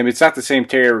seen him. It's not the same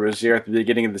Terry Rozier at the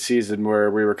beginning of the season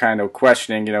where we were kind of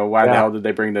questioning, why the hell did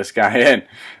they bring this guy in?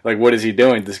 Like, what is he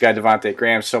doing? This guy Devontae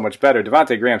Graham's so much better.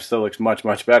 Devontae Graham still looks much,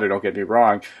 much better, don't get me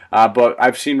wrong. But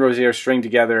I've seen Rozier string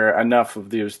together enough of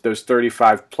those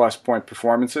 35-plus point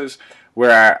performances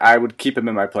where I would keep him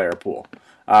in my player pool.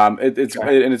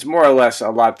 It's more or less a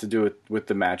lot to do with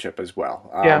the matchup as well.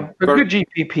 A good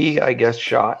GPP, I guess,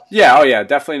 shot. Yeah, oh yeah,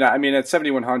 definitely not. I mean, at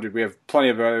 7,100, we have plenty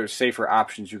of other safer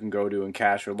options you can go to in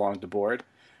cash or along the board.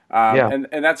 And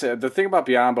that's it. The thing about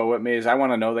Biyombo with me is I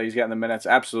want to know that he's getting the minutes.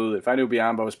 Absolutely. If I knew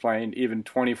Biyombo was playing even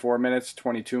 24 minutes,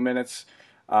 22 minutes,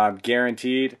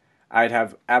 guaranteed, I'd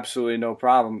have absolutely no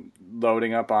problem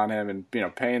loading up on him and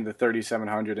paying the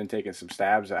 3,700 and taking some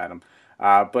stabs at him.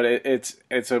 But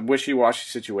it's a wishy-washy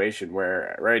situation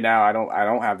where right now I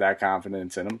don't have that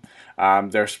confidence in him.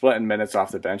 They're splitting minutes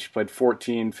off the bench. He played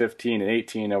 14, 15, and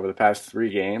 18 over the past 3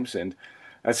 games, and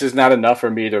that's just not enough for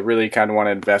me to really kind of want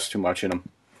to invest too much in him.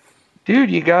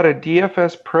 Dude, you got a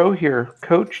DFS pro here,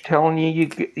 coach, telling you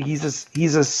he's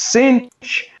a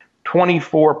cinch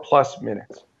 24-plus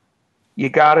minutes. You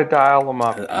got to dial them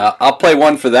up. I'll play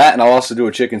one for that, and I'll also do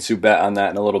a chicken soup bet on that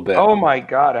in a little bit. Oh, my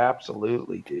God,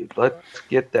 absolutely, dude. Let's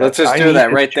get that. Let's just do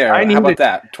that right there. How about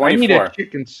that? 24. I need a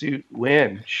chicken soup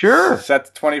win. Sure. Set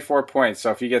to 24 points.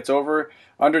 So if he gets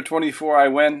under 24, I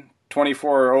win.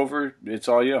 24 or over, it's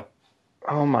all you.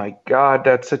 Oh, my God,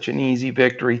 that's such an easy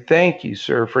victory. Thank you,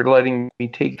 sir, for letting me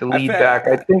take the lead back.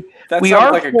 I think we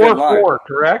are 4-4,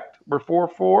 correct? We're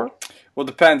 4-4? Well, it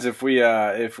depends if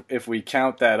we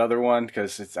count that other one,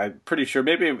 because I'm pretty sure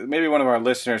maybe one of our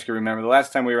listeners can remember the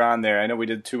last time we were on there. I know we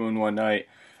did 2 in one night.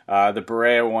 The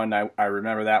Berea one, I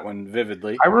remember that one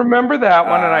vividly. I remember that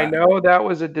one, and I know that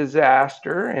was a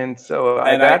disaster. And so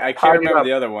I can't remember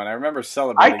the other one. I remember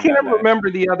celebrating. I can't remember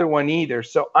the other one either.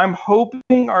 So I'm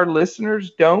hoping our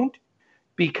listeners don't,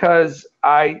 because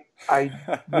I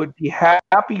would be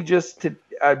happy just to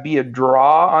be a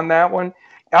draw on that one.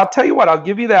 I'll tell you what, I'll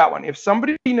give you that one. If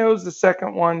somebody knows the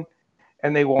second one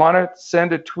and they want to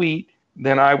send a tweet,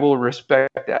 then I will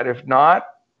respect that. If not,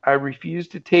 I refuse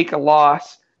to take a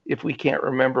loss if we can't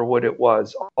remember what it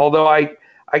was. Although I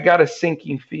got a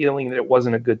sinking feeling that it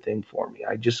wasn't a good thing for me.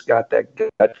 I just got that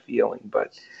gut feeling.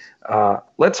 But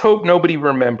let's hope nobody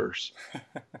remembers.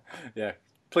 Yeah,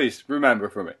 please remember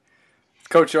for me.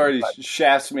 Coach already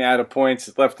shafts me out of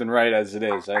points left and right as it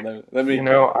is. Let me.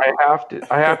 I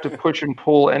have to push and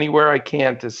pull anywhere I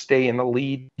can to stay in the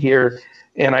lead here,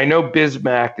 and I know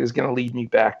Bismack is going to lead me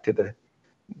back to the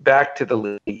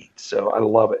lead. So I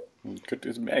love it.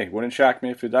 Hey, wouldn't shock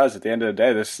me if it does. At the end of the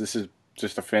day, this is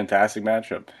just a fantastic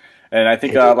matchup. And I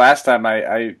think last time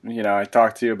I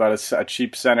talked to you about a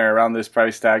cheap center around this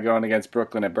price tag going against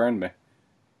Brooklyn. It burned me.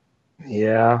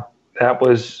 Yeah, that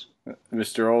was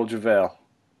Mr. Old JaVale.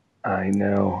 I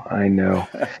know.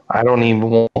 I don't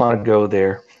even want to go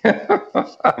there.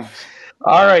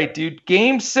 All right, dude.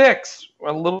 Game 6,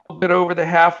 a little bit over the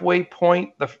halfway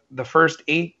point. The first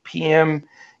 8 p.m.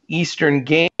 Eastern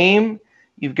game.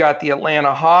 You've got the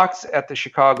Atlanta Hawks at the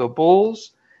Chicago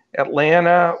Bulls.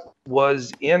 Atlanta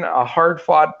was in a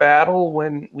hard-fought battle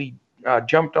when we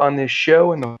jumped on this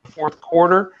show in the fourth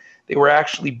quarter. They were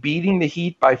actually beating the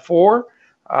Heat by 4.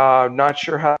 Not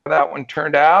sure how that one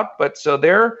turned out, but so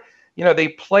they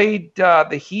played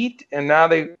the Heat, and now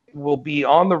they will be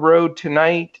on the road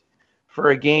tonight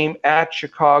for a game at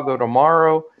Chicago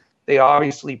tomorrow. They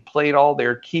obviously played all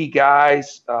their key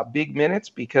guys big minutes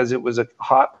because it was a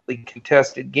hotly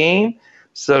contested game.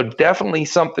 So definitely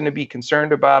something to be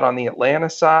concerned about on the Atlanta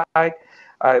side.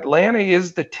 Atlanta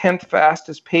is the 10th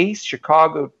fastest pace,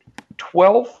 Chicago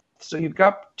 12th. So you've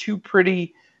got two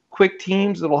pretty quick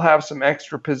teams that'll have some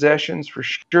extra possessions for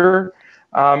sure.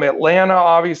 Atlanta,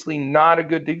 obviously not a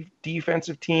good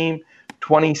defensive team,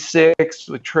 26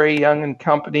 with Trae Young and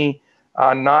company,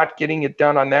 not getting it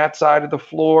done on that side of the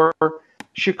floor.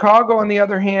 Chicago, on the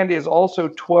other hand, is also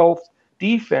 12th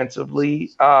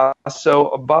defensively, so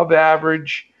above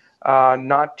average,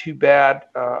 not too bad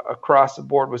across the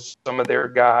board with some of their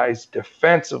guys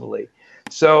defensively.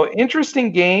 So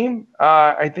interesting game.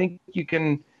 I think you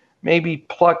can maybe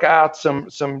pluck out some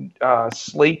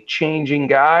slate changing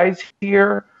guys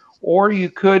here, or you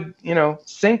could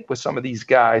sync with some of these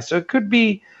guys. So it could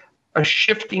be a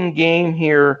shifting game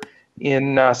here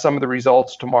in some of the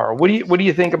results tomorrow. What do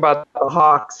you think about the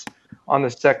Hawks on the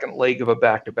second leg of a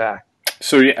back-to-back?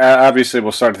 So obviously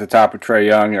we'll start at the top with Trae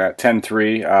Young at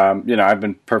 10-3. I've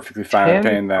been perfectly fine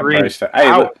paying that price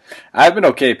tag. I've been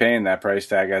okay paying that price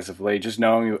tag as of late, just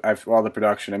knowing all the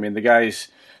production. I mean, the guy's,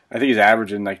 I think he's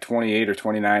averaging like 28 or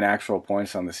 29 actual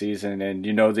points on the season, and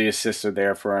the assists are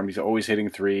there for him. He's always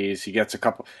hitting threes. He gets a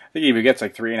couple. I think he even gets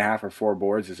like 3.5 or 4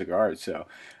 boards as a guard. So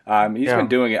he's been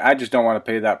doing it. I just don't want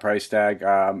to pay that price tag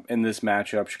in this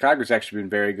matchup. Chicago's actually been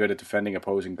very good at defending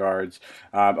opposing guards.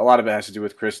 A lot of it has to do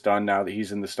with Chris Dunn now that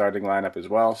he's in the starting lineup as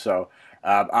well. So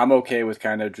I'm okay with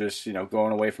kind of just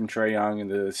going away from Trae Young in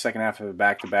the second half of a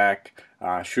back-to-back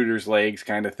shooter's legs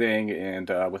kind of thing, and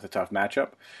with a tough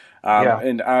matchup.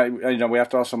 And we have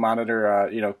to also monitor,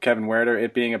 Kevin Huerter,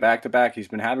 it being a back-to-back. He's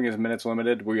been having his minutes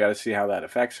limited. We got to see how that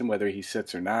affects him, whether he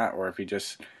sits or not, or if he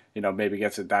just, maybe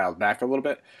gets it dialed back a little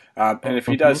bit. And if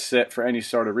he does sit for any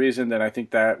sort of reason, then I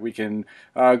think that we can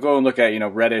go and look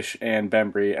at, Reddish and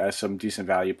Bembry as some decent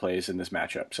value plays in this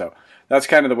matchup. So that's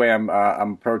kind of the way I'm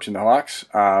approaching the Hawks.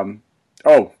 I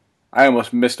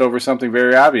almost missed over something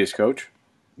very obvious, Coach.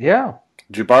 Yeah.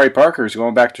 Jabari Parker is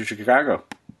going back to Chicago.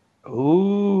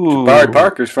 Ooh. Jabari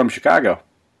Parker's from Chicago.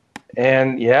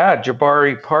 And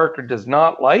Jabari Parker does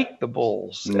not like the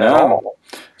Bulls. No.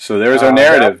 So there's our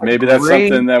narrative. Maybe that's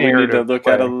something that we need to look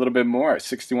at a little bit more.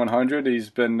 6,100, he's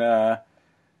been, I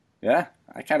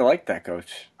kind of like that,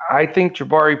 Coach. I think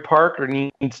Jabari Parker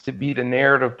needs to be the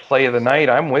narrative play of the night.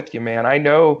 I'm with you, man. I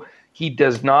know he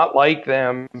does not like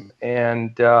them,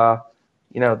 and,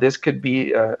 this could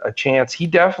be a chance. He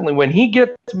definitely, when he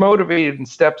gets motivated and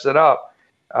steps it up,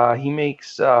 he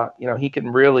makes, he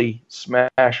can really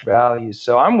smash values.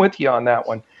 So I'm with you on that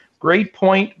one. Great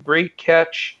point, great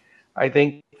catch. I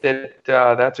think that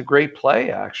that's a great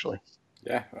play, actually.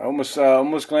 Yeah, I almost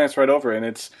glanced right over it. And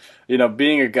it's,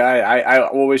 being a guy, I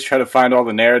always try to find all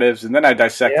the narratives, and then I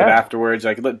dissect it afterwards.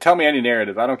 Like, tell me any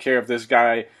narrative. I don't care if this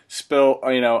guy spilled,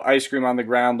 ice cream on the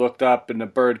ground, looked up, and the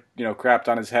bird, crapped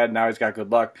on his head, now he's got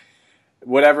good luck.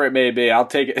 Whatever it may be, I'll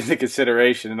take it into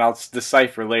consideration, and I'll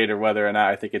decipher later whether or not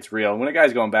I think it's real. And when a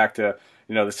guy's going back to,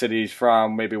 the city he's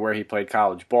from, maybe where he played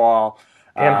college ball.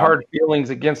 And hard feelings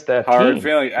against that team. Hard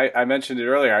feelings. I mentioned it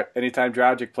earlier. Anytime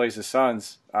Dragic plays the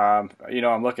Suns, I'm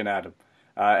looking at him.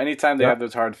 Anytime they have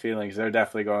those hard feelings, they're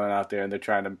definitely going out there and they're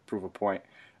trying to prove a point.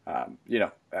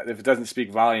 If it doesn't speak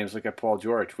volumes, look at Paul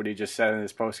George, what he just said in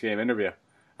his post-game interview.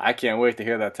 I can't wait to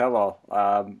hear that tell-all.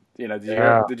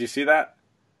 Did you see that?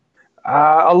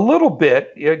 A little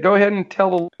bit. Yeah, go ahead and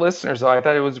tell the listeners. I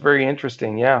thought it was very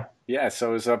interesting. Yeah. Yeah, so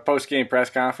it was a post-game press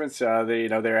conference.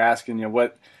 They're asking,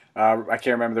 what I can't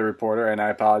remember the reporter, and I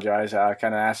apologize. I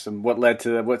kind of asked them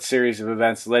what series of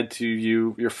events led to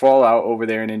your fallout over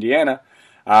there in Indiana,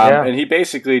 Yeah. and he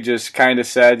basically just kind of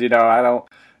said, I don't,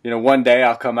 one day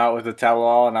I'll come out with a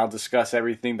tell-all and I'll discuss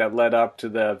everything that led up to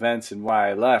the events and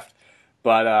why I left.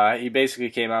 But he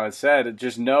basically came out and said,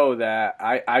 just know that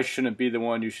I shouldn't be the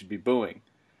one you should be booing.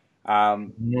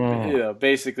 Mm,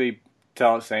 Basically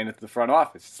saying it to the front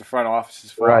office. It's the front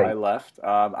office's fault I right. left,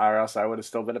 or else I would have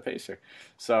still been a Pacer.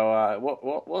 So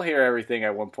we'll hear everything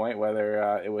at one point,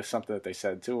 whether it was something that they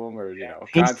said to him, or a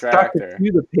He stuck contract, it or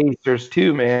to the Pacers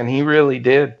too, man. He really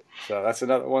did. so that's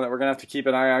another one that we're gonna have to keep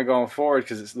an eye on going forward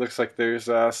because it looks like there's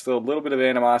still a little bit of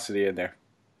animosity in there.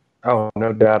 Oh,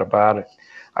 no doubt about it.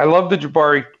 I love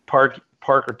the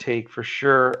Parker take for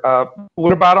sure.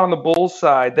 What about on the Bulls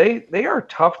side? They are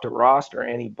tough to roster.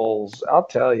 Any Bulls, I'll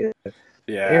tell you,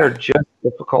 they are Yeah. just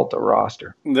difficult to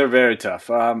roster. They're very tough.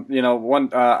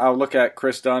 I'll look at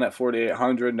Chris Dunn at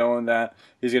 4,800, knowing that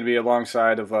he's going to be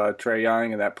alongside of Trae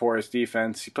Young and that porous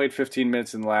defense. He played 15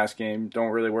 minutes in the last game. Don't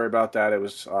really worry about that. It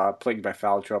was plagued by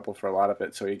foul trouble for a lot of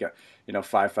it, so he got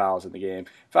 5 fouls in the game.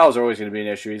 Fouls are always going to be an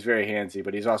issue. He's very handsy,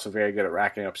 but he's also very good at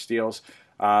racking up steals.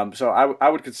 So I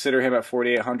would consider him at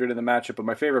 4,800 in the matchup. But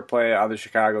my favorite play on the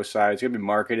Chicago side is going to be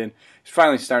Marketing. He's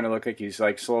finally starting to look like he's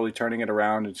like slowly turning it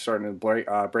around and starting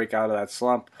to break out of that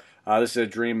slump. This is a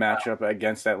dream matchup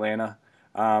against Atlanta.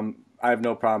 I have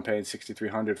no problem paying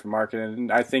 6,300 for Marketing,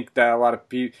 and I think that a lot of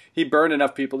he burned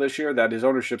enough people this year that his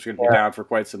ownership's going to be down for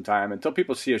quite some time until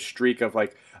people see a streak of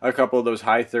like a couple of those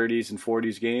high 30s and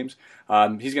 40s games.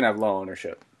 He's going to have low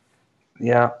ownership.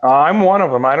 Yeah, I'm one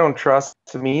of them. I don't trust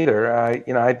him either.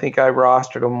 I think I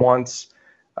rostered him once,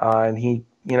 and he,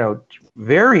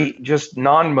 very just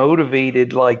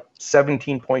non-motivated, like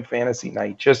 17-point fantasy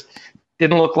night. Just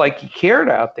didn't look like he cared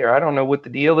out there. I don't know what the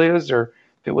deal is, or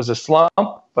if it was a slump,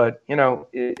 but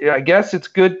I guess it's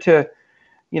good to,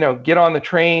 get on the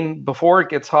train before it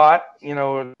gets hot,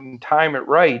 and time it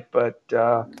right. But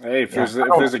hey, if there's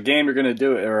a game you're going to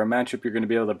do it or a matchup you're going to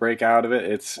be able to break out of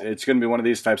it, it's going to be one of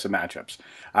these types of matchups.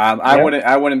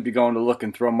 I wouldn't be going to look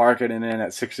and throw Marketing in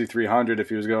at 6,300 if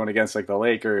he was going against like the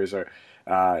Lakers or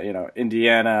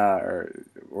Indiana or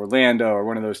Orlando or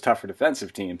one of those tougher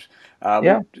defensive teams.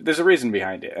 There's a reason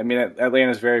behind it. I mean,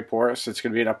 Atlanta's very porous. It's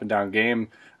going to be an up and down game.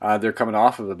 They're coming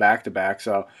off of a back-to-back,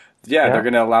 so they're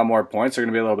going to allow more points. They're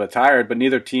going to be a little bit tired, but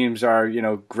neither teams are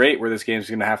great where this game's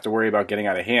going to have to worry about getting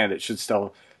out of hand. It should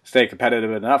still stay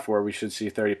competitive enough where we should see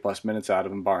 30-plus minutes out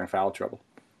of them, barring foul trouble.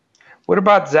 What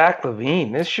about Zach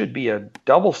LaVine? This should be a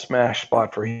double smash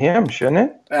spot for him, shouldn't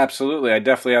it? Absolutely. I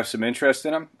definitely have some interest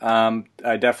in him.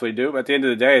 I definitely do. But at the end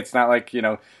of the day, it's not like,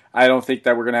 I don't think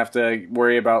that we're going to have to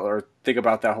worry about or think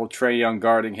about that whole Trae Young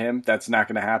guarding him. That's not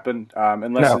going to happen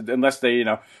unless they,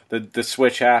 the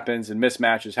switch happens and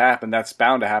mismatches happen. That's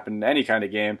bound to happen in any kind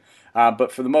of game.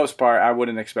 But for the most part, I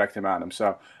wouldn't expect him on him.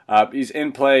 So he's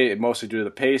in play mostly due to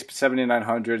the pace. But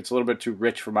 7,900, it's a little bit too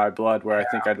rich for my blood. Where I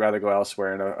think I'd rather go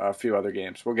elsewhere in a few other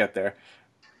games. We'll get there.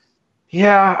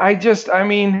 Yeah, I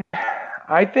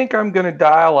think I'm going to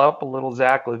dial up a little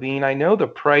Zach LaVine. I know the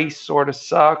price sort of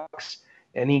sucks,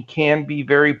 and he can be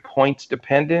very points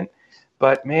dependent.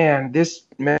 But, man, this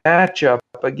matchup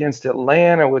against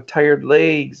Atlanta with tired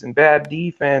legs and bad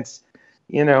defense,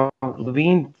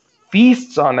 LaVine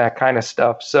feasts on that kind of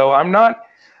stuff. So I'm not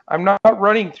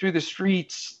running through the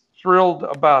streets thrilled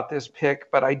about this pick,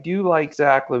 but I do like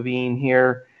Zach LaVine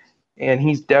here, and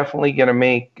he's definitely going to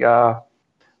make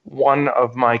one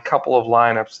of my couple of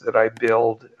lineups that I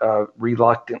build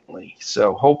reluctantly.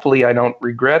 So hopefully I don't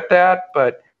regret that,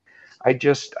 but I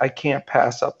can't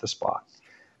pass up the spot.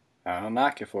 I'll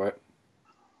knock you for it.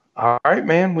 All right,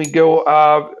 man. We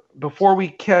go before we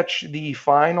catch the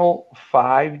final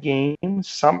 5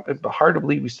 games. Hard to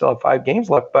believe we still have 5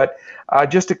 games left, but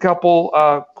just a couple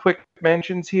quick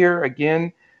mentions here.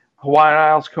 Again, Hawaiian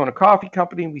Isles Kona Coffee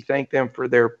Company. We thank them for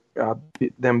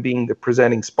them being the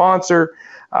presenting sponsor.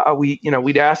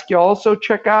 We'd ask you also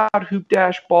check out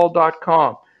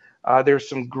hoop-ball.com. There's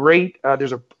some great.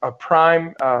 There's a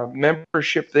Prime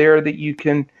membership there that you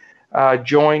can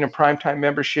join, a Primetime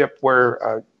membership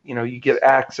where you get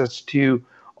access to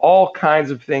all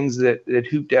kinds of things that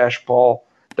hoop-ball.com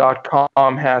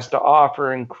has to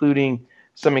offer, including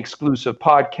some exclusive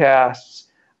podcasts,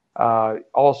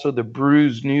 also the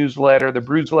Brews newsletter,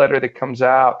 that comes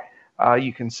out.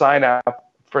 You can sign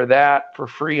up for that for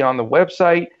free on the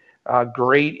website.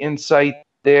 Great insight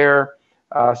there.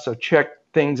 So check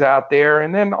things out there.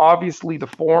 And then obviously the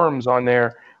forums on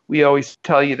there. we always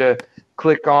tell you to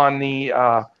click on the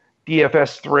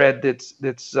DFS thread that's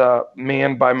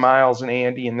manned by Miles and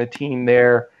Andy and the team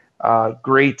there.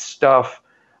 Great stuff.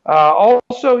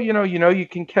 Also, you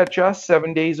can catch us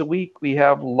 7 days a week. We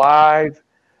have live,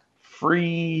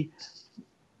 free,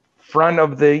 front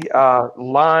of the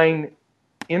line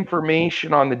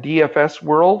information on the DFS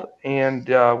world, and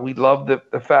we love the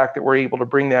fact that we're able to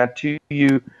bring that to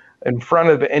you in front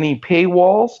of any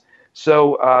paywalls.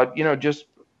 So, just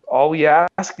all we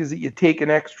ask is that you take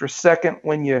an extra second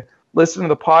when you listen to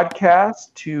the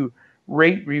podcast to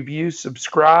rate, review,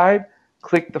 subscribe,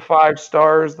 click the 5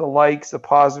 stars, the likes, the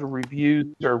positive reviews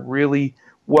are really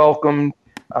welcome.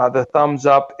 The thumbs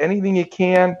up, anything you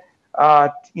can,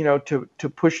 to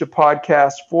push the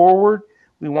podcast forward.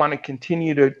 We want to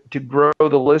continue to grow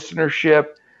the listenership.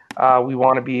 We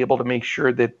want to be able to make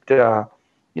sure that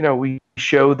we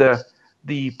show the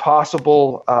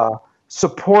possible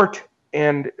support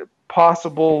and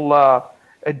possible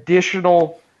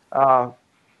additional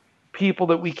people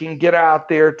that we can get out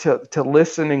there to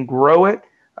listen and grow it.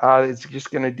 It's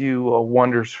just going to do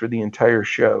wonders for the entire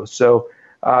show. So,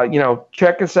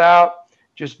 check us out.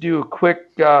 Just do a quick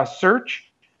search,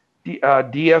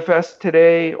 DFS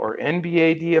Today or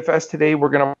NBA DFS Today. We're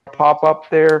going to pop up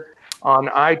there on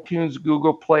iTunes,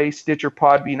 Google Play, Stitcher,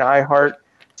 Podbean, iHeart,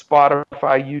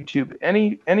 Spotify, YouTube,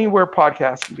 anywhere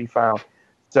podcasts can be found.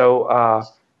 So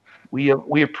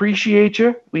we appreciate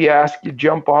you. We ask you to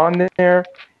jump on there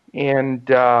and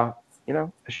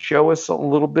show us a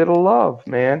little bit of love,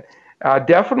 man.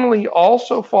 Definitely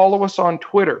also follow us on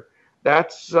Twitter.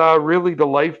 That's really the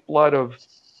lifeblood of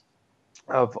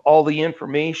all the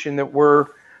information that we're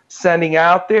sending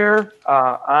out there.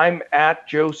 I'm at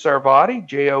Joe Sarvadi,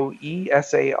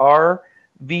 JoeSarvadi.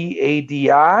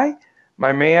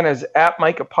 My man is at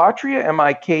Micah Patria,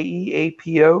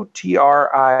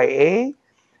 MikeApotria.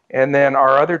 And then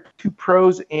our other 2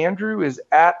 pros, Andrew is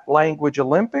at Language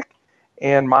Olympic,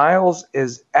 and Miles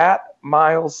is at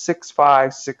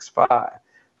Miles6565.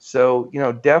 So,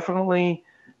 definitely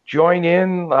join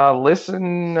in,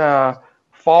 listen,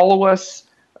 follow us.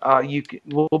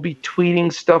 We'll be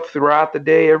tweeting stuff throughout the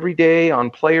day, every day on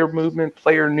player movement,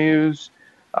 player news,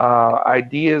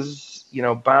 ideas,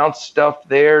 bounce stuff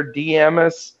there. DM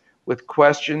us with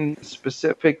questions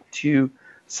specific to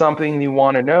something you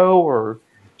want to know, or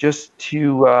just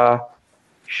to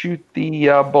shoot the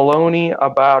baloney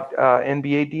about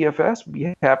NBA DFS. We'd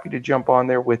be happy to jump on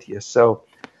there with you. So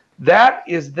that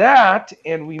is that,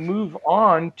 and we move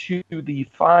on to the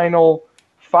final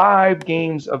 5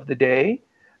 games of the day.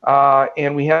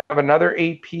 And we have another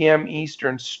 8 p.m.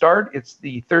 Eastern start. It's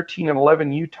the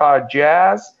 13-11 Utah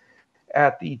Jazz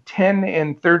at the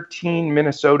 10-13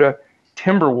 Minnesota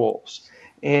Timberwolves.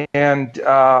 And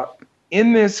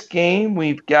in this game,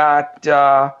 we've got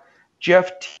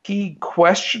Jeff Teague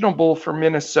questionable for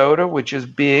Minnesota, which is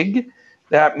big.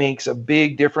 That makes a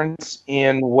big difference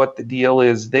in what the deal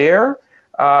is there.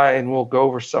 And we'll go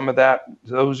over some of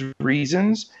those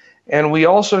reasons. And we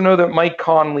also know that Mike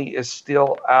Conley is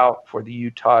still out for the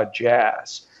Utah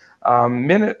Jazz.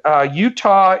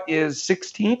 Utah is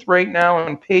 16th right now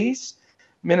in pace.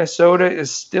 Minnesota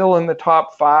is still in the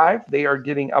top 5. They are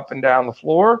getting up and down the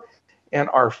floor and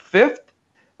are 5th.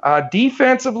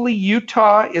 Defensively,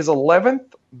 Utah is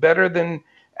 11th, better than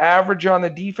average on the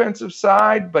defensive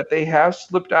side, but they have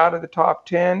slipped out of the top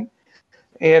 10.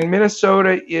 And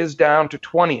Minnesota is down to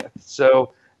 20th.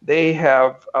 So they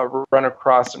have run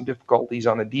across some difficulties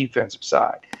on the defensive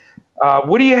side.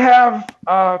 What do you have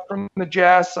from the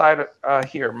Jazz side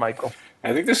here, Michael?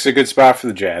 I think this is a good spot for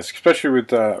the Jazz, especially with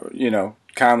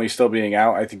Conley still being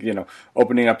out. I think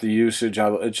opening up the usage,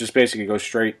 it just basically goes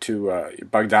straight to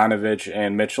Bogdanovich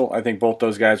and Mitchell. I think both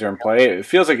those guys are in play. It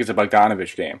feels like it's a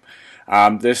Bogdanovich game.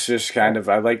 This is kind of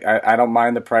I don't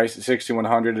mind the price at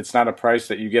 $6,100. It's not a price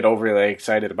that you get overly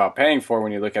excited about paying for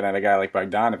when you're looking at a guy like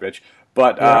Bogdanovich.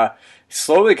 But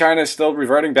slowly kind of still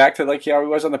reverting back to like how he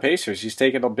was on the Pacers. He's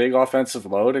taking a big offensive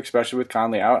load, especially with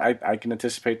Conley out. I can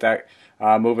anticipate that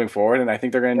moving forward, and I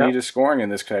think they're going to need his scoring in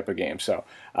this type of game. So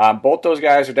both those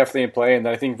guys are definitely in play, and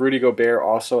then I think Rudy Gobert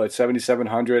also at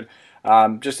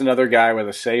 $7,700. Just another guy with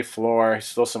a safe floor.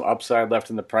 Still some upside left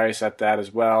in the price at that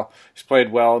as well. He's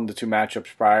played well in the 2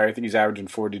 matchups prior. I think he's averaging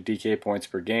 40 DK points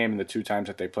per game in the 2 times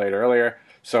that they played earlier.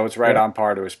 So it's right on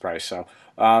par to his price. So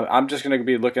I'm just going to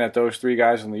be looking at those 3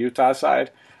 guys on the Utah side.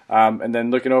 And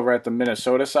then looking over at the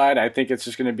Minnesota side, I think it's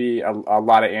just going to be a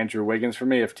lot of Andrew Wiggins for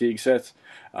me if Teague sits.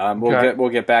 We'll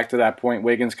get back to that point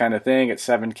Wiggins kind of thing at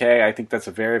 $7K. I think that's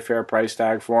a very fair price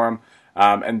tag for him.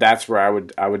 And that's where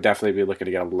I would definitely be looking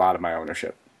to get a lot of my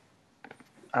ownership.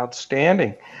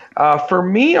 Outstanding. For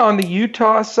me on the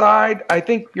Utah side, I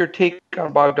think your take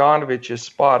on Bogdanovich is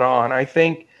spot on. I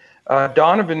think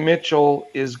Donovan Mitchell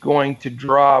is going to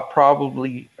draw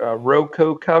probably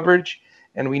Rocco coverage,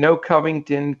 and we know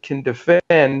Covington can defend.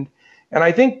 And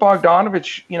I think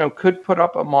Bogdanovich, could put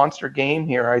up a monster game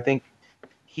here. I think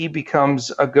he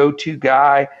becomes a go-to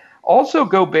guy. Also,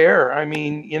 Gobert. I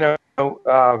mean,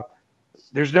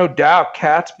 there's no doubt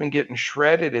Cat's been getting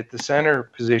shredded at the center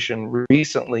position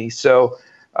recently. So,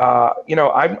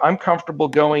 I'm comfortable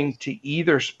going to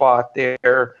either spot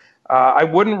there. I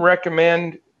wouldn't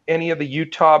recommend any of the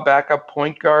Utah backup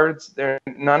point guards.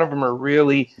 None of them are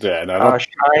really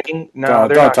shining. No,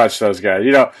 don't touch those guys.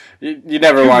 You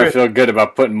never want to feel good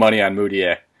about putting money on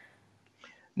Moutier.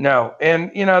 No,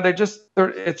 and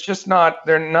it's just not.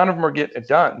 None of them are getting it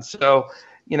done. So,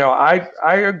 I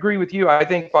agree with you. I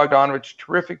think Bogdanovich,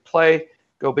 terrific play.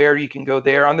 Gobert, you can go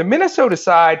there. On the Minnesota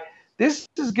side, this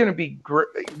is going to be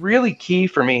really key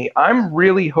for me. I'm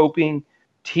really hoping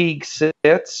Teague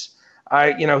sits.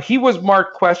 He was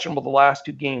marked questionable the last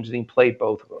 2 games, and he played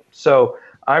both of them. So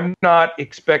I'm not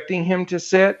expecting him to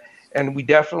sit, and we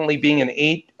definitely, being an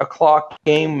 8 o'clock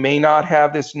game, may not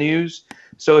have this news.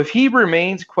 So if he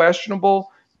remains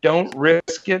questionable, don't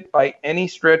risk it by any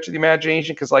stretch of the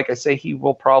imagination because, like I say, he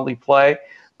will probably play.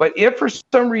 But if for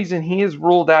some reason he is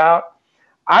ruled out,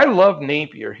 I love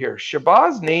Napier here.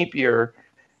 Shabazz Napier,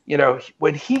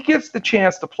 when he gets the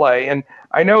chance to play, and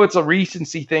I know it's a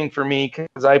recency thing for me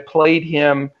because I played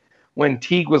him when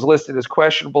Teague was listed as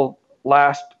questionable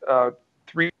last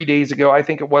 3 days ago. I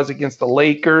think it was against the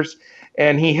Lakers,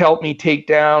 and he helped me take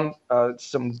down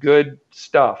some good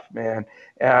stuff, man.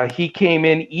 He came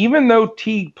in, even though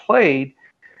Teague played,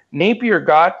 Napier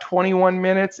got 21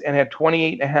 minutes and had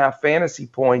 28.5 fantasy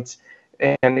points,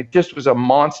 and it just was a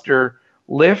monster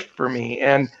lift for me.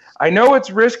 And I know it's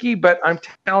risky, but I'm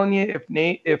telling you,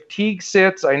 if Teague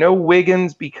sits, I know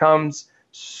Wiggins becomes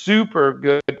super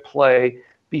good play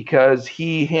because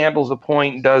he handles the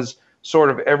point and does sort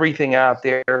of everything out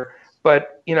there.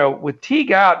 But, with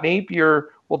Teague out, Napier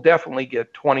will definitely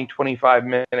get 20, 25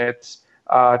 minutes,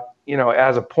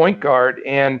 as a point guard.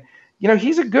 And,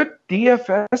 he's a good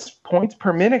DFS points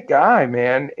per minute guy,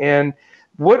 man. And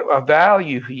what a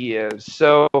value he is.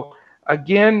 So,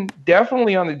 again,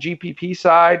 definitely on the GPP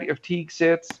side, if Teague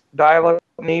sits, dial up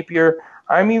Napier.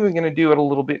 I'm even going to do it a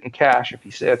little bit in cash if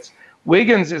he sits.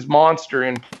 Wiggins is monster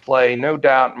in play, no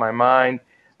doubt in my mind.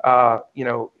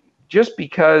 Just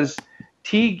because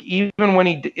Teague, even when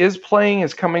he is playing,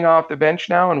 is coming off the bench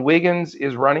now, and Wiggins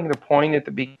is running the point at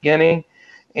the beginning.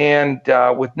 And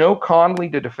with no Conley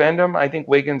to defend him, I think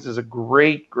Wiggins is a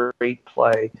great, great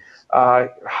play.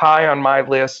 High on my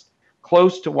list,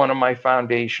 close to one of my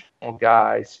foundational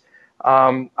guys.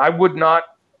 I would not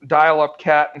dial up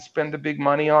Cat and spend the big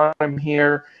money on him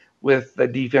here with the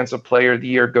Defensive Player of the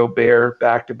Year, Gobert,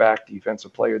 back-to-back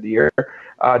Defensive Player of the Year.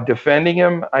 Defending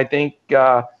him, I think,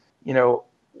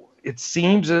 it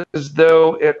seems as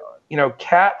though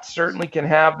Cat certainly can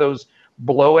have those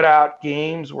blow-it-out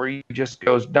games where he just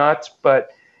goes nuts,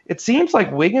 but it seems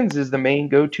like Wiggins is the main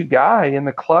go-to guy in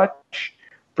the clutch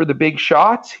for the big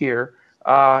shots here.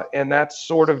 And that's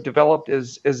sort of developed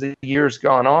as the years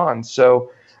gone on.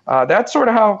 So that's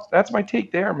my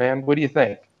take there, man. What do you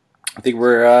think? I think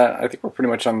we're pretty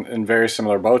much in very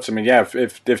similar boats. I mean, yeah,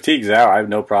 if Teague's out, I have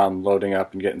no problem loading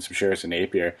up and getting some shares in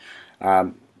Napier.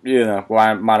 I'm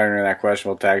monitoring that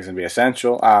questionable tag's going to be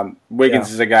essential.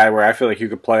 Wiggins is a guy where I feel like you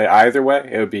could play either way.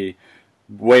 It would be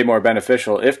way more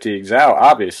beneficial if Teague's out,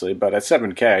 obviously, but at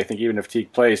 7K, I think even if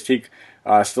Teague plays, Teague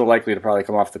still likely to probably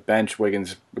come off the bench.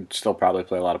 Wiggins would still probably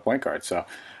play a lot of point guards. So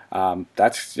I'm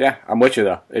with you,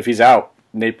 though. If he's out,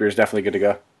 Napier's definitely good to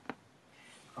go.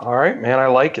 All right, man, I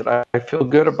like it. I feel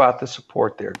good about the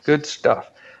support there. Good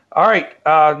stuff. All right,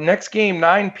 next game,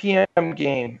 9 p.m.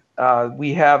 game.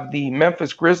 We have the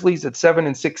Memphis Grizzlies at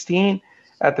 7-16,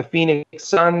 at the Phoenix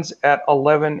Suns at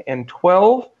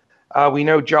 11-12. We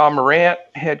know Ja Morant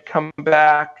had come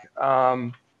back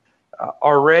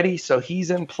already, so he's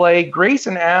in play.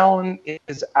 Grayson Allen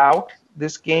is out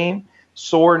this game,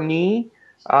 sore knee.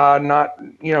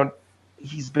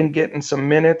 He's been getting some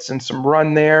minutes and some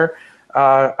run there.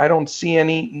 I don't see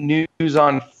any news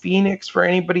on Phoenix for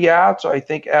anybody out, so I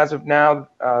think as of now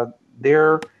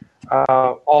they're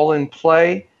all in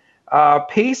play.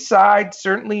 Pace side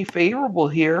certainly favorable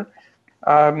here.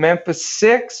 Memphis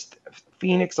 6th,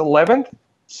 Phoenix 11th.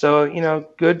 So,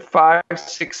 good 5,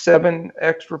 6, 7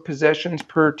 extra possessions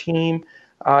per team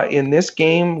in this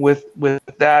game, with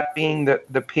that being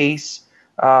the pace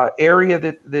area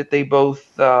that they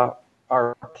both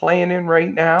are playing in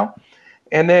right now.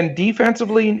 And then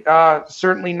defensively,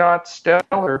 certainly not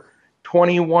stellar.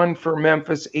 21 for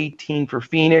Memphis, 18 for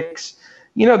Phoenix.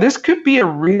 This could be a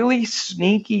really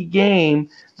sneaky game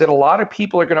that a lot of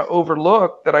people are going to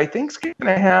overlook that I think is going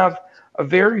to have a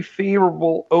very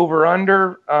favorable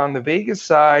over-under on the Vegas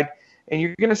side, and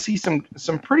you're going to see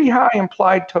some pretty high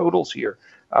implied totals here.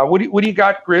 What do you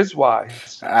got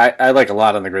Grizz-wise? I like a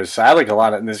lot on the Grizz. I like a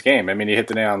lot in this game. I mean, you hit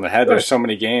the nail on the head. There's so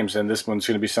many games, and this one's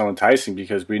going to be so enticing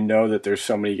because we know that there's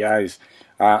so many guys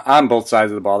on both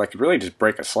sides of the ball that could really just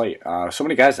break a slate. So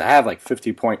many guys that have like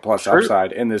 50-point plus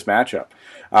upside in this matchup.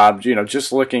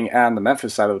 Just looking at the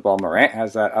Memphis side of the ball, Morant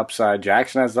has that upside.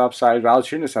 Jackson has the upside.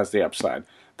 Valanciunas has the upside.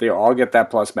 They all get that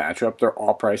plus matchup. They're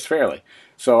all priced fairly.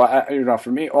 So,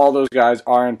 for me, all those guys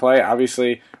are in play.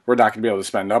 Obviously, we're not going to be able to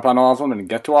spend up on all of them and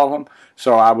get to all of them.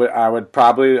 So I would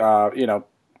probably,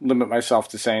 limit myself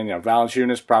to saying,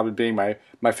 Valanciunas probably being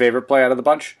my favorite play out of the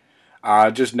bunch.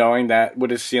 Just knowing that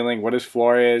what his ceiling, what his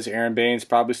floor is. Aaron Baines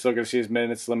probably still going to see his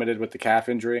minutes limited with the calf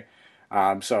injury.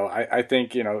 So I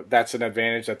think, that's an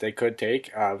advantage that they could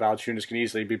take. Valanciunas can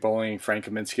easily be bullying Frank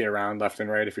Kaminsky around left and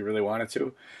right if he really wanted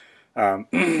to.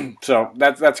 So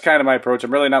that's kind of my approach.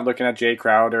 I'm really not looking at Jay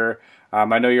Crowder.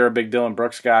 I know you're a big Dylan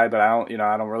Brooks guy, but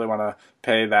I don't really want to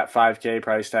pay that $5K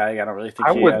price tag. I don't really think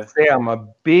I would say I'm a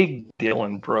big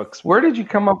Dylan Brooks. Where did you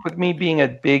come up with me being a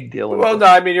big Dylan? Well, Brooks? No,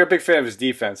 I mean you're a big fan of his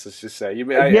defense. Let's just say.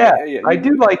 I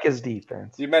do like his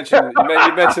defense. You mentioned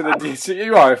the defense.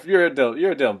 You're a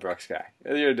Dylan Brooks guy.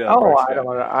 You're a Dylan Brooks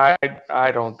guy.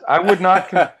 I don't. I would not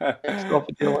consider myself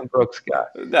a Dylan Brooks guy.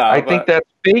 No, I think that's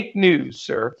fake news,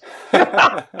 sir.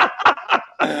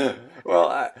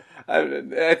 Well,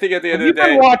 I think at the end of the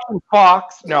day, you've been watching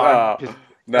Fox. No,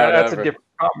 that's never. a different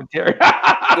commentary.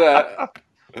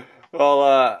 Well,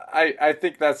 I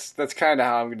think that's kind of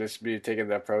how I'm going to be taking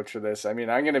the approach for this. I mean,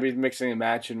 I'm going to be mixing and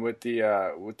matching with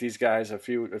these guys a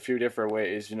few different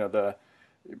ways. The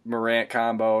Morant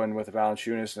combo and with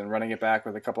Valanciunas, and running it back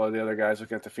with a couple of the other guys.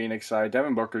 Looking at the Phoenix side,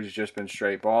 Devin Booker's just been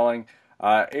straight balling.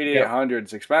 8,800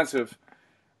 is expensive.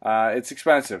 It's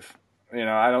expensive.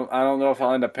 I don't know if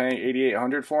I'll end up paying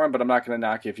 8,800 for him, but I'm not going to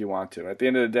knock you if you want to. At the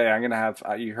end of the day, I'm going to have.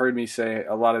 You heard me say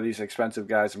a lot of these expensive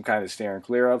guys I'm kind of steering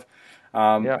clear of.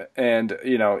 And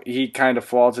he kind of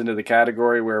falls into the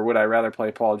category where would I rather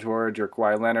play Paul George or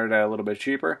Kawhi Leonard at a little bit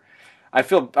cheaper? I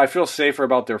feel safer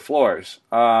about their floors.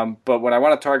 But when I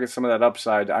want to target some of that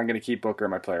upside, I'm going to keep Booker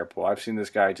in my player pool. I've seen this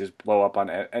guy just blow up on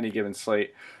any given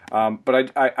slate.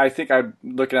 But I think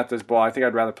looking at this ball, I think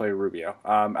I'd rather play Rubio.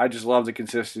 I just love the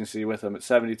consistency with him at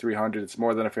 7,300. It's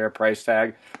more than a fair price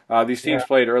tag. These teams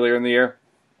played earlier in the year.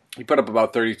 He put up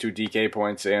about 32 DK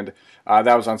points, and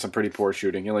that was on some pretty poor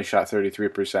shooting. He only shot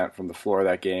 33% from the floor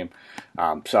that game.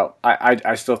 So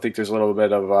I still think there's a little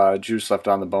bit of juice left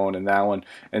on the bone in that one.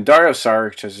 And Dario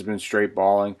Saric has been straight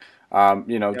balling.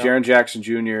 Jaren Jackson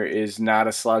Jr. is not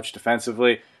a slouch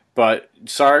defensively, but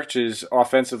Saric is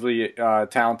offensively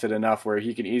talented enough where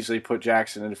he can easily put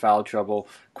Jackson into foul trouble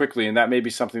quickly, and that may be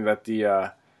something that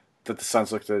the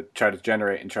Suns look to try to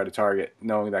generate and try to target,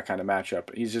 knowing that kind of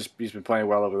matchup. He's been playing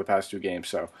well over the past two games.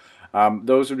 So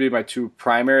those would be my two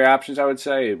primary options, I would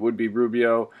say. It would be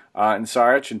Rubio and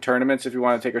Saric in tournaments. If you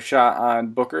want to take a shot on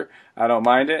Booker, I don't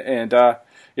mind it. And,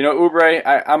 Oubre,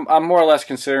 I'm more or less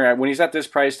considering, when he's at this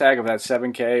price tag of that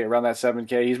 7K, around that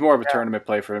 7K, he's more of a tournament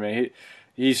play for me.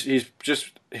 He's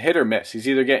just hit or miss. He's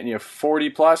either getting you 40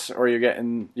 plus or you're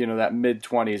getting, that mid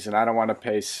 20s, and I don't want to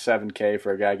pay 7K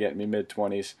for a guy getting me mid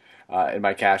 20s in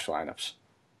my cash lineups.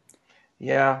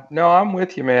 Yeah, no, I'm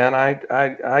with you, man.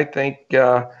 I think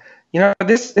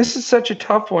this is such a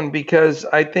tough one because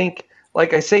I think,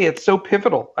 like I say, it's so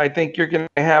pivotal. I think you're going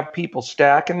to have people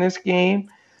stacking this game,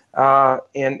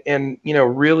 and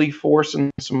really forcing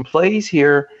some plays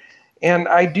here. And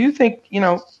I do think,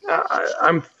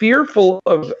 I'm fearful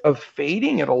of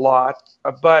fading it a lot,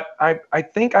 but I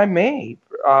think I may.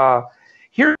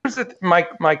 Here's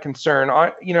my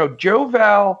concern. Joe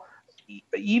Val,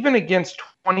 even against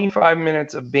 25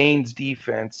 minutes of Baines'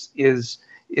 defense, is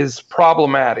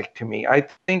problematic to me. I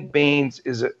think Baines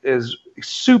is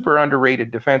super underrated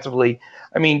defensively.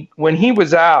 I mean, when he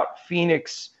was out,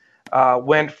 Phoenix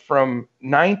went from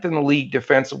 9th in the league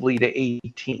defensively to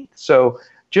 18th. So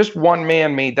just one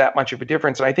man made that much of a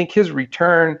difference. And I think his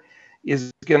return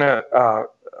is going to,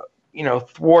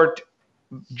 thwart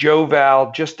Joe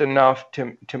Val just enough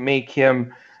to make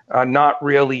him not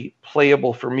really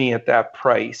playable for me at that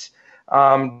price.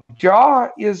 Ja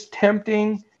is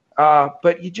tempting,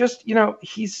 but you just,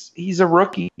 he's a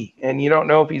rookie, and you don't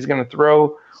know if he's going to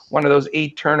throw one of those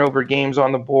 8 turnover games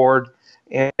on the board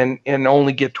and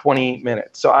only get 28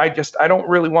 minutes. So I don't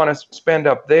really want to spend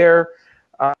up there.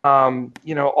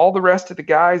 All the rest of the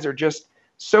guys are just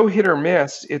so hit or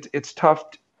miss. It's tough,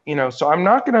 so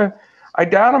I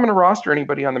doubt I'm going to roster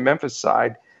anybody on the Memphis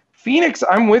side. Phoenix,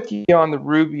 I'm with you on the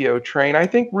Rubio train. I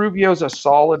think Rubio's a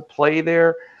solid play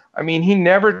there. I mean, he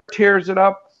never tears it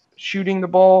up shooting the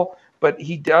ball, but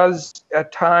he does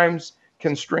at times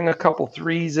can string a couple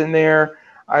threes in there.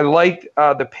 I like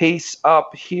the pace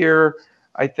up here.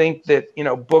 I think that,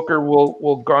 Booker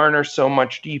will garner so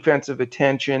much defensive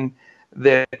attention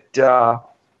that,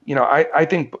 I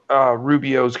think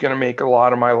Rubio is going to make a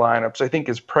lot of my lineups. I think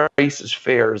his price is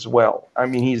fair as well. I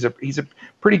mean, he's a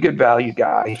pretty good value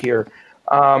guy here.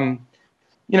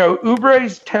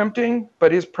 Oubre's tempting,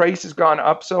 but his price has gone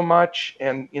up so much.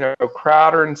 And,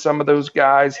 Crowder and some of those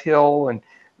guys, Hill and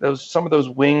some of those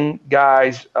wing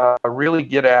guys really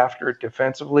get after it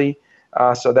defensively.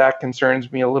 So that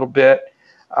concerns me a little bit.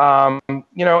 And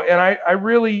I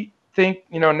really think,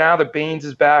 now that Baines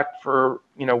is back for,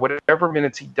 whatever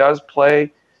minutes he does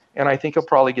play, and I think he'll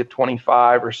probably get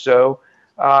 25 or so.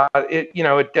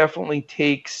 It definitely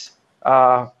takes,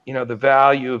 the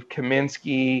value of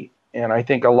Kaminsky, and I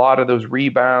think a lot of those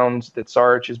rebounds that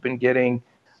Sarge has been getting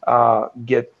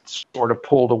get sort of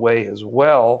pulled away as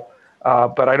well.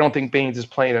 But I don't think Baines is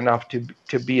playing enough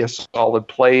to be a solid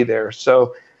play there.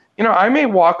 So, I may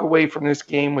walk away from this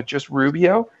game with just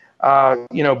Rubio.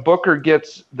 Booker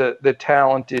gets the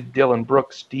talented Dylan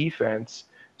Brooks defense.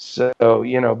 So,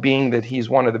 being that he's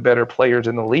one of the better players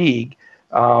in the league,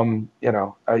 you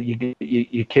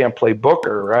can't play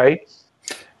Booker, right?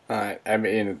 I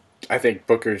mean, I think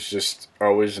Booker's just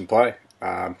always in play.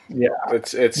 Yeah,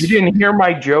 it's. You didn't hear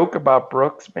my joke about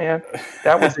Brooks, man?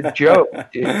 That was a joke,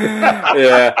 dude.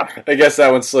 Yeah, I guess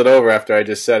that one slid over after I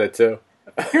just said it too.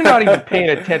 You're not even paying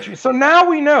attention. So now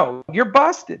we know you're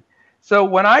busted. So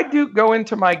when I do go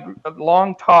into my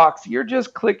long talks, you're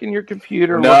just clicking your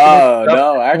computer.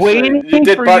 No, actually, you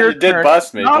did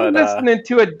bust me. I'm listening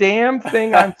to a damn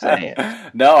thing I'm saying.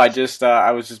 No, I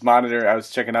was just monitoring. I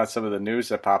was checking out some of the news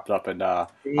that popped up, and I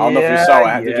don't know if you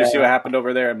saw it. Did you see what happened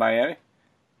over there in Miami?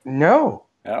 No.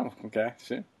 Oh, okay.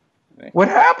 See. What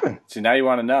happened? See, now you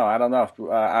want to know. I don't know.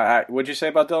 What'd you say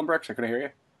about Dylan Brooks? I couldn't hear you.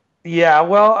 Yeah,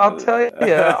 well, I'll tell you.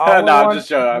 No, I'm just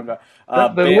joking.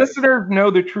 The listeners know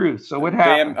the truth. So what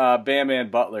happened? Bam and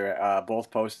Butler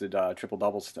both posted triple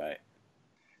doubles tonight.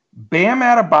 Bam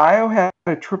Adebayo had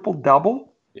a triple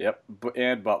double. Yep,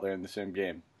 and Butler in the same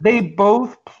game. They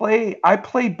both play. I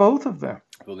played both of them.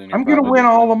 I'm going to win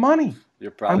all the money.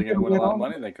 You're probably going to win a lot of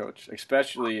money then, Coach.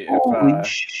 Especially if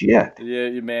shit. Yeah,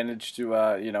 you managed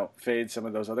to fade some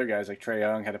of those other guys like Trae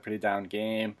Young had a pretty down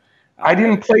game. I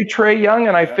didn't play Trae Young,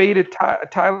 and I faded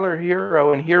Tyler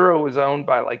Hero, and Hero was owned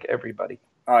by like everybody.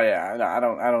 Oh yeah,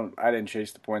 no, I didn't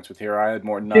chase the points with Hero. I had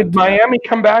more than none. Did Miami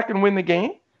come back and win the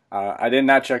game? I did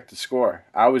not check the score.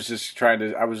 I was just trying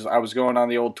to. I was going on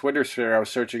the old Twitter sphere. I was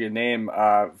searching a name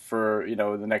for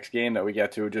the next game that we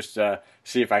get to, just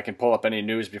see if I can pull up any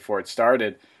news before it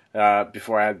started.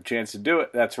 Before I had the chance to do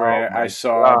it, that's where I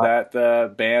saw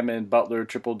that Bam and Butler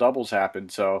triple doubles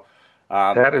happened. So.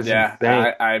 That is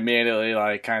insane. I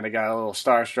immediately kind of got a little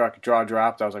starstruck, jaw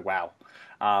dropped. I was like, wow.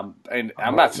 And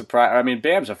I'm not surprised. I mean,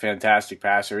 Bam's a fantastic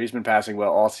passer. He's been passing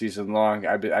well all season long.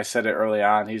 I said it early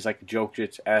on. He's like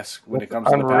Jokic-esque when it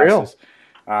comes to the passes.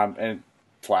 And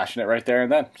flashing it right there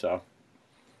and then. So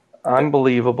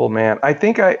unbelievable, man. I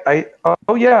think I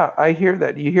hear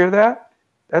that. Do you hear that?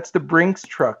 That's the Brinks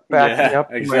truck backing up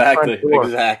to my front door.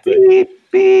 Exactly.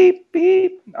 Beep, beep,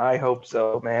 beep. I hope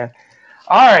so, man.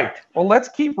 All right. Well, let's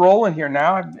keep rolling here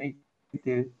now. I need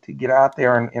to get out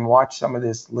there and watch some of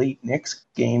this late Knicks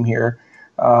game here.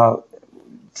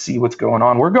 See what's going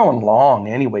on. We're going long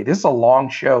anyway. This is a long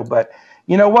show, but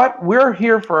you know what? We're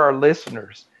here for our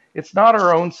listeners. It's not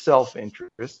our own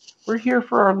self-interest. We're here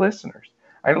for our listeners.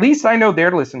 At least I know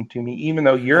they're listening to me, even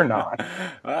though you're not.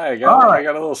 I got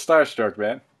a little starstruck,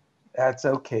 man. That's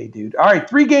okay, dude. All right,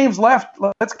 3 games left.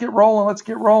 Let's get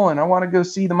rolling. I want to go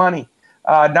see the money.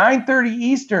 9:30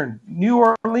 Eastern,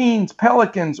 New Orleans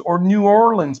Pelicans or New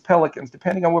Orleans Pelicans,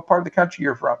 depending on what part of the country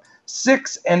you're from.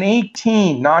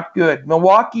 6-18, not good.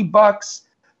 Milwaukee Bucks,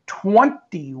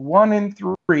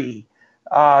 21-3.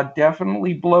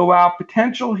 Definitely blowout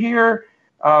potential here.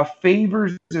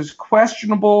 Favors is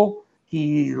questionable.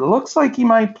 He looks like he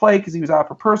might play because he was out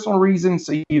for personal reasons.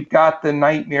 So you've got the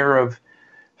nightmare of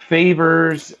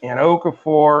Favors and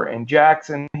Okafor and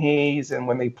Jackson Hayes, and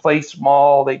when they play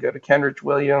small, they go to Kenrich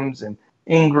Williams and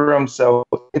Ingram. So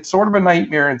it's sort of a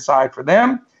nightmare inside for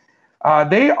them.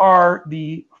 They are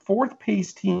the 4th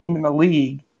pace team in the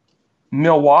league.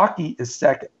 Milwaukee is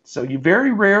 2nd. So you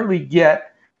very rarely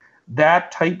get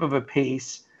that type of a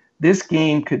pace. this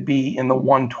game could be in the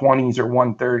 120s or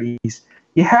 130s.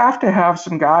 You have to have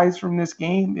some guys from this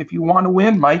game if you want to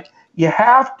win, Mike. You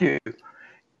have to.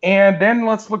 And then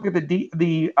let's look at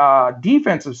the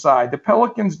defensive side. The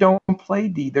Pelicans don't play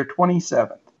D. They're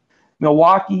 27th.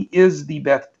 Milwaukee is the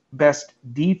best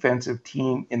defensive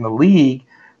team in the league,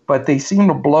 but they seem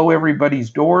to blow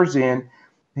everybody's doors in.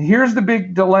 Here's the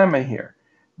big dilemma here.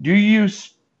 Do you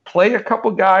play a couple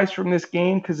guys from this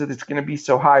game because it's going to be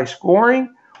so high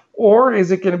scoring, or is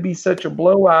it going to be such a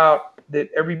blowout that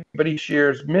everybody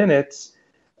shares minutes?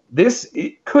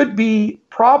 It could be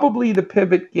probably the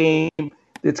pivot game.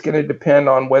 It's going to depend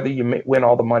on whether you win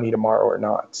all the money tomorrow or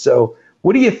not. So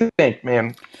what do you think,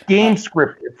 man? Game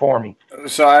script it for me.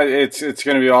 So it's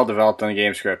going to be all developed on the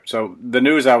game script. So the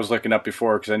news I was looking up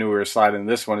before, because I knew we were sliding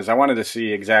this one, is I wanted to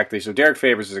see exactly. So Derek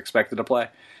Favors is expected to play.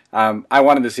 I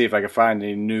wanted to see if I could find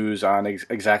any news on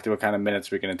exactly what kind of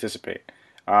minutes we can anticipate.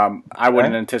 I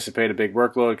wouldn't anticipate a big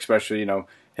workload, especially,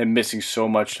 him missing so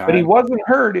much time. But he wasn't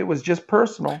hurt. It was just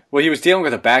personal. Well, he was dealing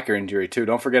with a back injury, too.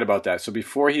 Don't forget about that. So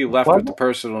before he left with the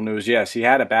personal news, yes, he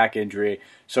had a back injury.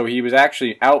 So he was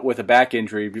actually out with a back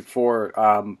injury before,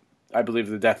 I believe,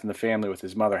 the death in the family with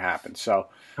his mother happened. So,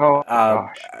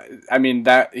 I mean,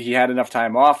 that he had enough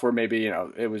time off where maybe,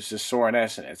 it was just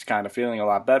soreness and it's kind of feeling a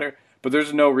lot better. But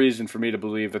there's no reason for me to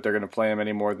believe that they're going to play him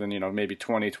any more than, maybe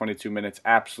 20, 22 minutes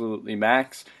absolutely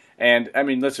max. And, I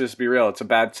mean, let's just be real. It's a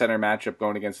bad center matchup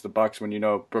going against the Bucks when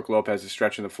Brook Lopez is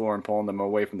stretching the floor and pulling them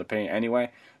away from the paint anyway.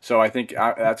 So I think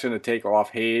that's going to take off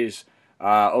Hayes,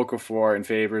 Okafor, and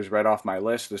Favors right off my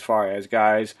list as far as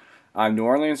guys on New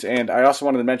Orleans. And I also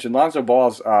wanted to mention Lonzo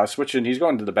Ball's switching. He's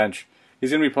going to the bench.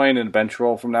 He's going to be playing in the bench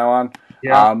role from now on.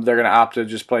 Yeah. They're going to opt to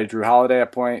just play Drew Holiday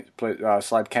at point,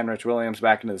 slide Kenrich Williams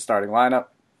back into the starting lineup.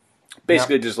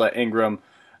 Basically just let Ingram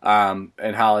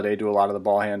and Holiday do a lot of the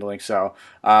ball handling. So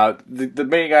the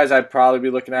main guys I'd probably be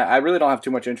looking at, I really don't have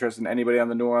too much interest in anybody on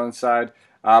the New Orleans side.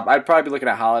 I'd probably be looking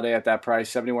at Holiday at that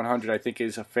price. $7,100 I think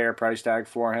is a fair price tag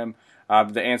for him.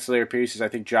 The ancillary pieces, I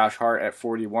think Josh Hart at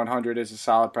 $4,100 is a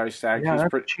solid price tag. Yeah,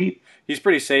 that's cheap. He's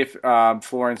pretty safe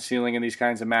floor and ceiling in these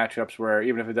kinds of matchups where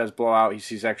even if it does blow out, he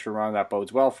sees extra run. That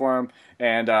bodes well for him.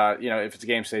 And, if the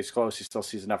game stays close, he still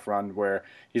sees enough run where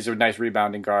he's a nice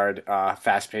rebounding guard,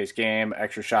 fast-paced game,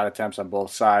 extra shot attempts on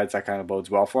both sides. That kind of bodes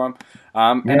well for him.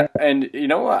 And you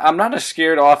know what? I'm not as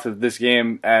scared off of this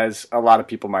game as a lot of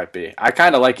people might be. I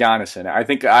kind of like Giannis in it. I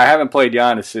think I haven't played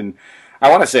Giannis in, I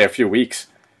want to say, a few weeks.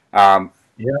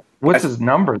 What's his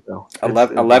number though?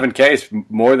 11K is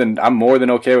I'm more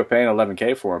than okay with paying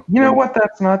 11K for him. You know what?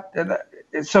 That's not.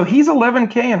 So he's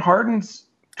 11K and Harden's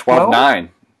 12.9.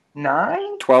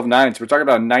 9? 12.9. So we're talking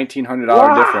about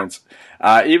 $1,900 difference.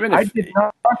 Even if I did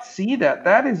not see that.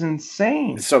 That is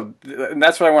insane. So and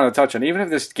that's what I want to touch on. Even if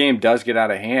this game does get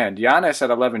out of hand, Giannis at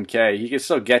 11K, he can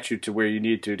still get you to where you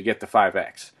need to get the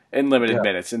 5X in limited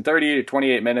minutes. In 30 to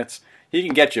 28 minutes, he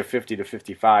can get you 50 to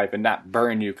 55 and not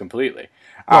burn you completely.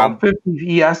 50,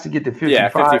 he has to get to 55. Yeah,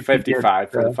 55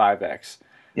 for the 5X.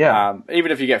 Yeah. Even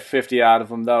if you get 50 out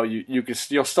of him, though, you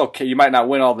might not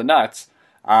win all the nuts,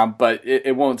 but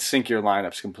it won't sink your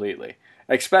lineups completely.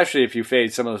 Especially if you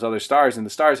fade some of those other stars, and the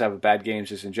stars have bad games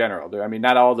just in general. I mean,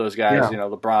 not all those guys,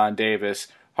 LeBron, Davis,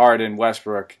 Harden,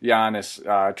 Westbrook, Giannis,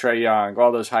 Trae Young,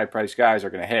 all those high-priced guys are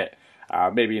going to hit.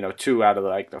 Maybe 2 out of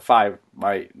the 5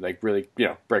 might really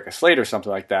break a slate or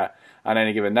something like that on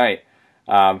any given night.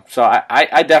 So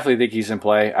I definitely think he's in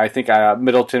play. I think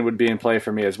Middleton would be in play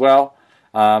for me as well.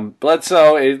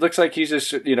 Bledsoe, it looks like he's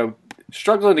just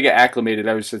struggling to get acclimated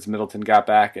ever since Middleton got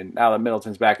back, and now that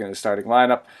Middleton's back in the starting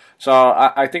lineup. So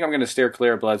I think I'm going to steer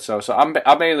clear of Bledsoe. So I'm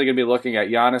mainly going to be looking at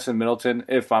Giannis and Middleton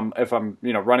if I'm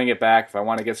running it back. If I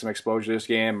want to get some exposure to this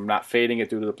game, I'm not fading it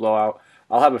due to the blowout.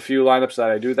 I'll have a few lineups that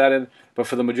I do that in, but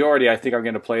for the majority, I think I'm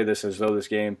going to play this as though this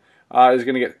game is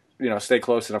going to get stay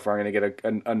close enough where I'm going to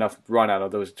get enough run out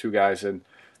of those two guys and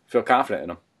feel confident in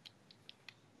them.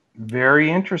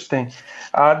 Very interesting.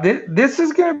 This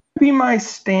is going to be my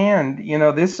stand.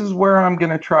 This is where I'm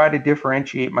going to try to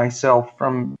differentiate myself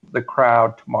from the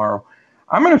crowd tomorrow.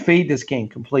 I'm going to fade this game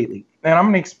completely, and I'm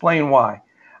going to explain why.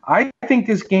 I think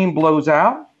this game blows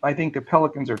out. I think the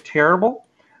Pelicans are terrible.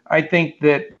 I think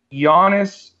that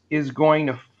Giannis is going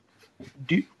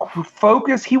to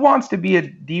focus. He wants to be a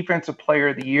Defensive Player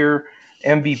of the Year,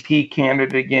 MVP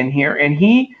candidate again here, and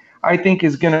he, I think,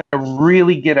 is going to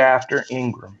really get after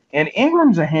Ingram. And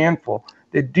Ingram's a handful.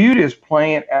 The dude is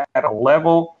playing at a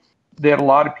level that a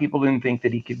lot of people didn't think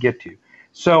that he could get to.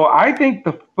 So I think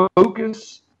the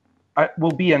focus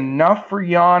will be enough for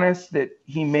Giannis that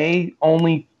he may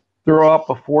only throw up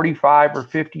a 45 or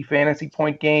 50 fantasy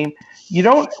point game. You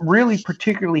don't really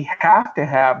particularly have to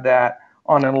have that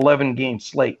on an 11 game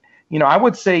slate. I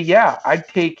would say, yeah, I'd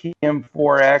take him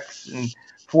 4x and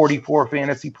 44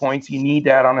 fantasy points. You need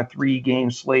that on a 3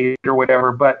 game slate or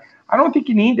whatever, but I don't think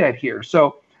you need that here.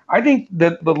 So I think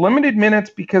that the limited minutes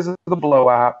because of the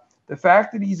blowout, the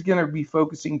fact that he's going to be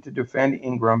focusing to defend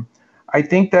Ingram, I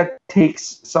think that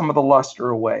takes some of the luster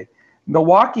away.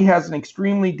 Milwaukee has an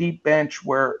extremely deep bench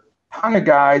where a ton of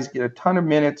guys get a ton of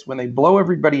minutes when they blow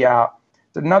everybody out.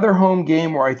 It's another home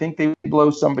game where I think they blow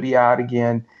somebody out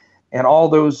again, and all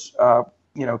those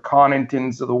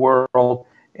Connaughtons of the world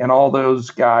and all those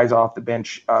guys off the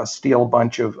bench steal a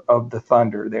bunch of the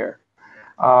thunder there.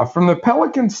 From the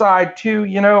Pelican side too,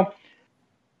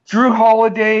 Drew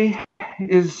Holiday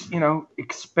is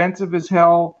expensive as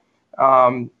hell,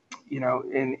 and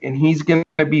he's going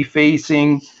to be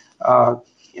facing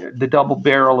the double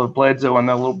barrel of Bledsoe and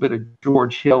a little bit of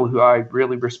George Hill, who I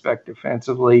really respect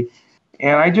defensively.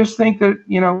 And I just think that,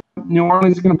 New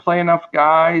Orleans is going to play enough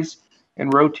guys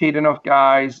and rotate enough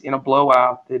guys in a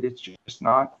blowout that it's just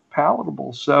not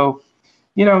palatable. So,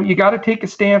 you got to take a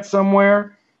stance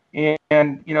somewhere. And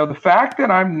the fact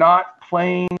that I'm not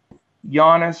playing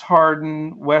Giannis,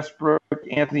 Harden, Westbrook,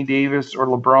 Anthony Davis, or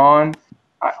LeBron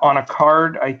on a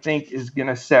card, I think is going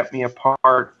to set me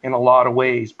apart in a lot of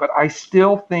ways. But I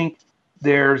still think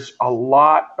there's a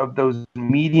lot of those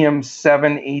medium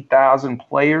 7,000-8,000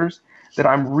 players that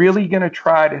I'm really going to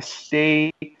try to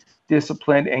stay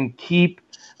disciplined and keep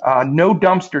no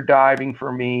dumpster diving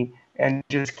for me, and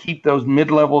just keep those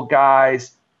mid-level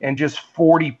guys and just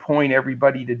 40-point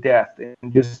everybody to death,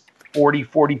 and just 40,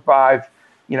 45,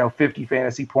 50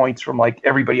 fantasy points from like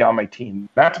everybody on my team.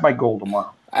 That's my goal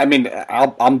tomorrow. I mean,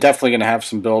 I'm definitely going to have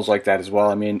some bills like that as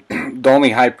well. I mean, the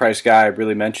only high-priced guy I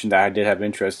really mentioned that I did have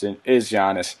interest in is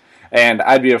Giannis. And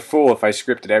I'd be a fool if I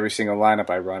scripted every single lineup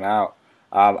I run out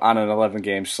on an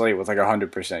 11-game slate with like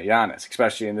 100% Giannis,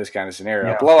 especially in this kind of scenario.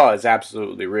 Yeah. Blowout is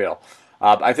absolutely real.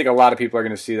 I think a lot of people are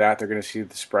going to see that. They're going to see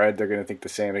the spread. They're going to think the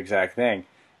same exact thing.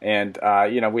 And,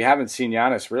 we haven't seen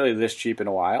Giannis really this cheap in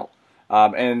a while.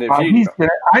 And if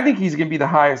I think he's going to be the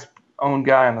highest owned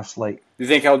guy on the slate. You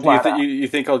think you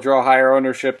think he'll draw higher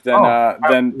ownership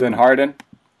than Harden?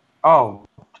 Oh,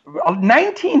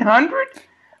 1,900?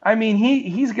 I mean,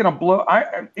 he's going to blow.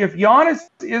 If Giannis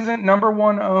isn't number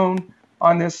one owned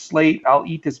on this slate, I'll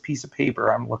eat this piece of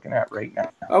paper I'm looking at right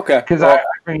now. Okay. Because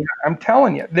I'm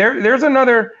telling you, there's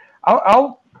another.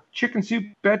 I'll chicken soup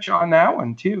bet you on that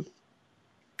one too.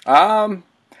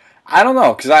 I don't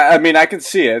know, because I can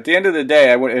see it. At the end of the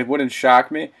day, it wouldn't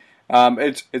shock me.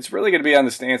 It's really going to be on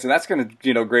the stance, and that's going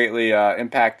to greatly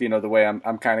impact the way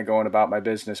I'm kind of going about my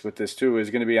business with this too. Is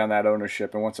going to be on that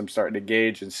ownership, and once I'm starting to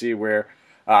gauge and see where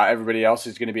everybody else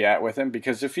is going to be at with him,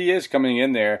 because if he is coming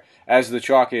in there as the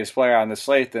chalkiest player on the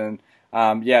slate, then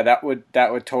that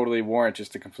would totally warrant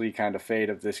just a complete kind of fade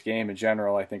of this game in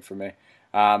general. I think for me,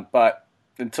 but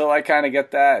until I kind of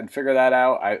get that and figure that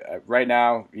out, right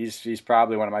now he's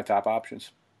probably one of my top options.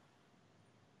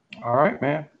 All right,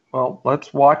 man. Well,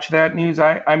 let's watch that news.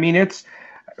 I mean,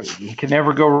 you can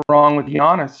never go wrong with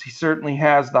Giannis. He certainly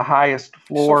has the highest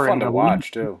floor. So fun to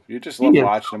watch too. You just love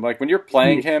watching him. Like when you're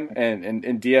playing him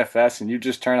in DFS and you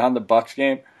just turn on the Bucks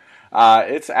game,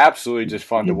 it's absolutely just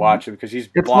fun to watch him because he's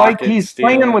blocking, like he's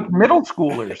stealing. Playing with middle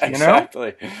schoolers.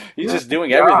 Exactly. He's just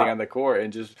doing everything on the court,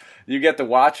 and just you get to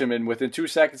watch him. And within 2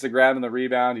 seconds of grabbing the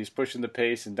rebound, he's pushing the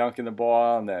pace and dunking the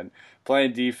ball, and then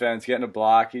playing defense, getting a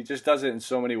block. He just does it in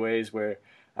so many ways where.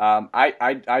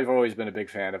 I've always been a big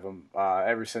fan of him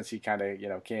ever since he kind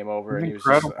of came over, and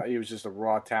he was just a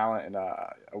raw talent and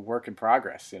a work in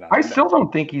progress. I still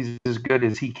don't think he's as good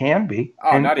as he can be.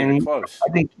 Oh, not even close.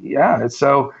 I think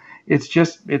so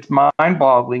it's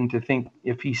mind-boggling to think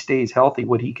if he stays healthy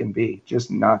what he can be. Just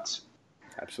nuts.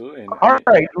 Absolutely. All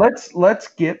right, let's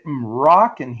get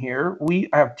rocking here. We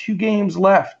have 2 games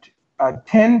left. A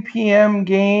 10 p.m.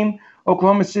 game,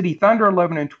 Oklahoma City Thunder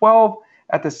 11-12.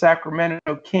 At the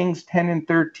Sacramento Kings,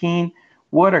 10-13.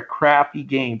 What a crappy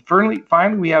game. Finally,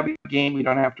 we have a game we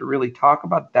don't have to really talk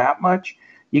about that much.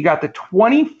 You got the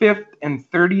 25th and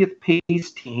 30th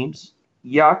pace teams.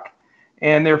 Yuck.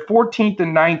 And they're 14th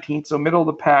and 19th, so middle of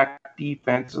the pack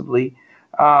defensively.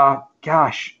 Right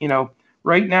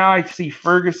now I see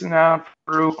Ferguson out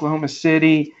for Oklahoma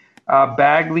City.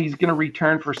 Bagley's going to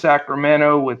return for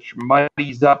Sacramento, which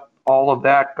muddies up all of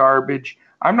that garbage.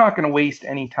 I'm not going to waste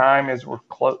any time as we're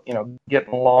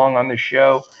getting along on the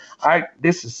show.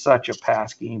 This is such a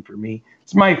pass game for me.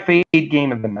 It's my fade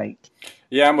game of the night.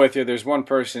 Yeah, I'm with you. There's one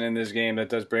person in this game that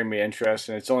does bring me interest,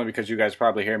 and it's only because you guys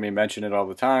probably hear me mention it all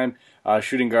the time.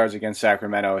 Shooting guards against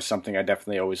Sacramento is something I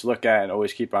definitely always look at and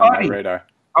always keep on my Buddy. radar.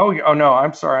 Oh no,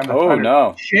 I'm sorry. I'm the Oh, Thunder.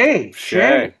 no. Shea.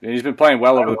 He's been playing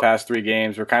well over the past 3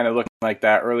 games. We're kind of looking like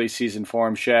that early season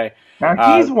form, Shea.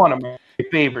 Now he's one of my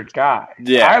favorite guys.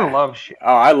 Yeah. I love Shea.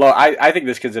 Oh, I think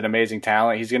this kid's an amazing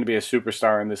talent. He's going to be a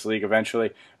superstar in this league eventually.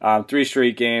 3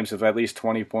 straight games of at least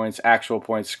 20 points, actual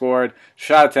points scored.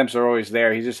 Shot attempts are always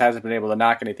there. He just hasn't been able to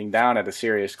knock anything down at a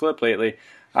serious clip lately.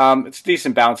 It's a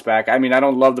decent bounce back. I mean, I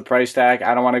don't love the price tag.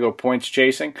 I don't want to go points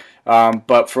chasing.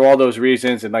 But for all those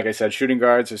reasons, and like I said, shooting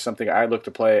guards is something I look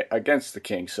to play against the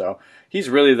Kings. So he's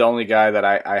really the only guy that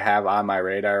I have on my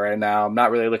radar right now. I'm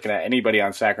not really looking at anybody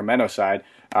on Sacramento's side.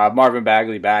 Marvin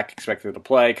Bagley back, expected to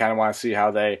play. Kind of want to see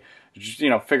how they,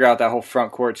 figure out that whole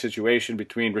front court situation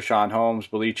between Richaun Holmes,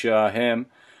 Bjelica, him.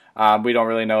 We don't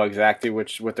really know exactly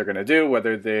what they're going to do,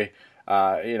 whether they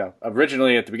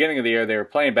originally at the beginning of the year they were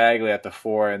playing Bagley at the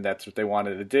 4, and that's what they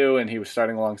wanted to do, and he was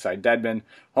starting alongside Dedmon.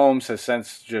 Holmes has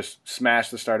since just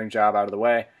smashed the starting job out of the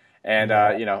way, and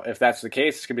if that's the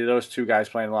case, it's gonna be those two guys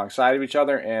playing alongside of each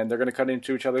other, and they're gonna cut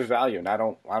into each other's value, and I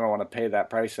don't want to pay that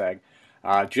price tag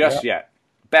yet.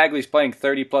 Bagley's playing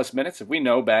 30 plus minutes. If we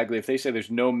know Bagley, if they say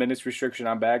there's no minutes restriction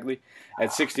on Bagley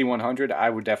at 6,100, I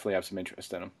would definitely have some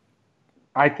interest in him.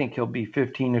 I think he'll be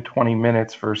 15 to 20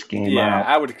 minutes first game. Yeah,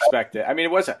 I would expect it. I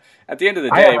mean, at the end of the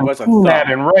day, it was a thought. thought. That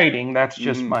in writing, that's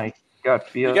just my gut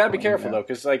feel. You got to be careful though,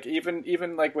 because like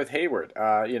even like with Hayward,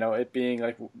 it being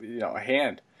like a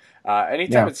hand.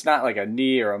 Anytime it's not like a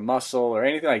knee or a muscle or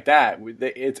anything like that,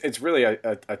 it's really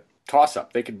a toss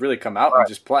up. They could really come out and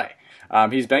just play.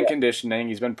 He's been conditioning,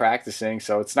 he's been practicing,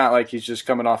 so it's not like he's just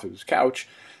coming off of his couch.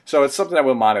 So it's something that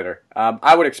we'll monitor.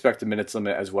 I would expect a minutes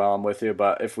limit as well. I'm with you,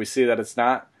 but if we see that it's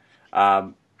not,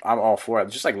 I'm all for it.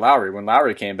 Just like Lowry, when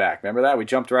Lowry came back, remember that? We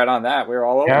jumped right on that. We were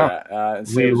all over that. And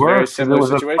so it was a very similar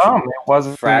situation. It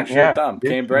wasn't fractured thumb.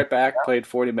 Came right back, played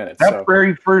 40 minutes. That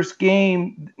very first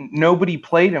game, nobody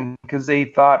played him because they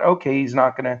thought, okay, he's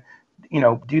not going to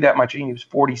do that much. He was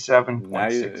 47.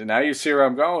 Now you see where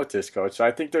I'm going with this, Coach. So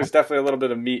I think there's definitely a little bit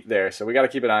of meat there. So we got to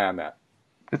keep an eye on that.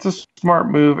 It's a smart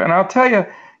move. And I'll tell you,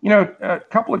 a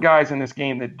couple of guys in this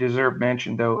game that deserve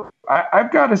mention, though.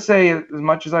 I've got to say, as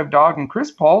much as I've dogged him, Chris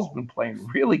Paul's been playing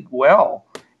really well.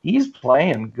 He's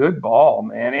playing good ball,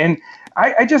 man. And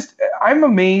I'm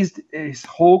amazed at his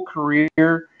whole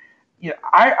career.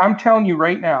 I'm telling you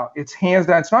right now, it's hands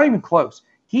down. It's not even close.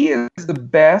 He is the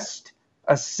best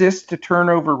assist to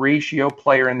turnover ratio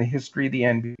player in the history of the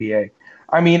NBA.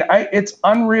 I mean, it's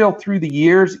unreal through the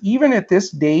years. Even at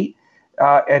this date,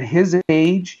 at his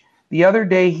age, the other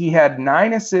day he had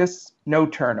 9 assists, no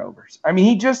turnovers. I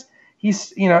mean,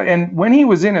 he's and when he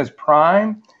was in his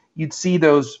prime, you'd see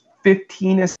those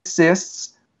 15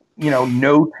 assists,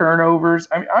 no turnovers.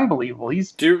 I mean, unbelievable.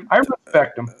 I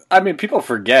respect him. I mean, people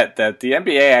forget that the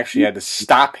NBA actually had to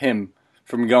stop him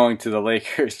from going to the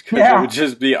Lakers because it would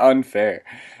just be unfair.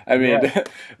 I mean,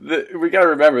 we got to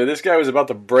remember, this guy was about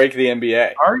to break the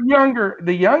NBA.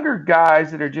 The younger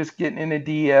guys that are just getting into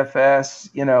DFS,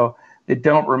 that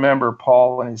don't remember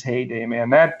Paul in his heyday,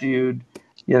 man, that dude,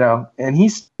 and he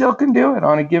still can do it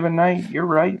on a given night. You're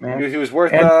right, man. He was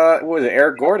worth, what was it,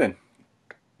 Eric Gordon?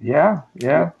 Yeah.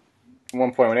 At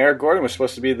one point when Eric Gordon was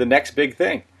supposed to be the next big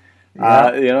thing.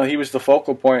 Yeah. He was the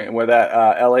focal point where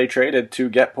that LA traded to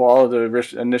get Paul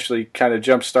to initially kind of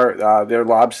jumpstart their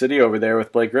Lob City over there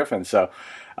with Blake Griffin. So,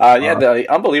 the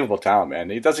unbelievable talent, man.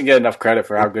 He doesn't get enough credit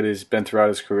for how good he's been throughout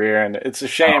his career, and it's a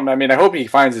shame. I mean, I hope he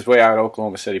finds his way out of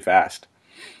Oklahoma City fast.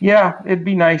 Yeah, it'd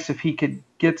be nice if he could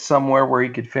get somewhere where he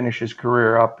could finish his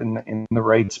career up in the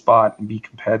right spot and be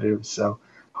competitive. So,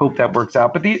 hope that works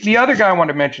out. But the other guy I want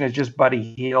to mention is just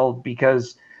Buddy Hield,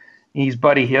 because he's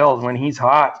Buddy Hield. When he's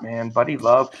hot, man, Buddy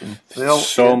Love can still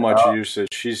so much usage.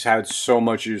 She's had so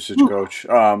much usage, Coach.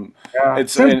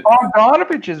 Since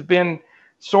Bogdanovich has been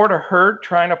sort of hurt,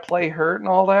 trying to play hurt and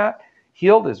all that,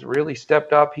 Hield has really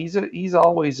stepped up. He's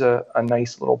always a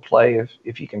nice little play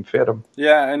if you can fit him.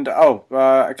 Yeah, and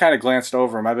I kind of glanced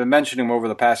over him. I've been mentioning him over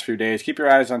the past few days. Keep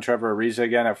your eyes on Trevor Ariza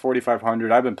again at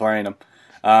 4,500. I've been playing him.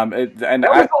 That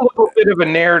was a little bit of a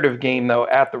narrative game, though,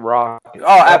 at the Rockets.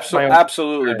 Oh,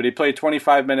 absolutely. But he played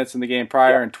 25 minutes in the game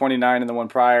prior and 29 in the one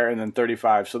prior and then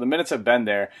 35. So the minutes have been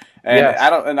there.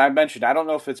 And I mentioned, I don't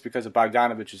know if it's because of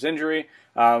Bogdanovich's injury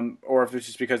or if it's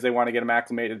just because they want to get him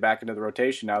acclimated back into the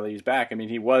rotation now that he's back. I mean,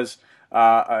 he was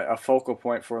a focal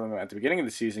point for them at the beginning of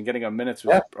the season. Getting him minutes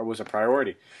was a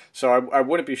priority. So I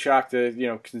wouldn't be shocked to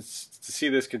see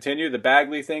this continue. The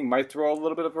Bagley thing might throw a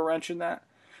little bit of a wrench in that.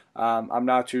 I'm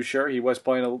not too sure. He was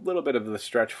playing a little bit of the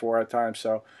stretch 4 at times,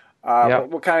 so Yep.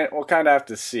 We'll kind of have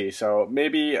to see. So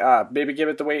maybe give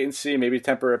it the wait and see. Maybe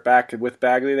temper it back with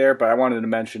Bagley there. But I wanted to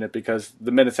mention it because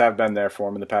the minutes have been there for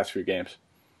him in the past few games.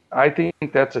 I think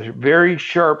that's a very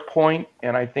sharp point,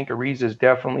 and I think Ariza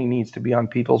definitely needs to be on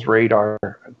people's radar.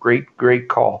 Great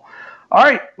call. All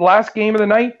right, last game of the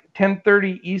night,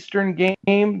 10:30 Eastern game.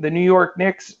 The New York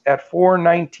Knicks at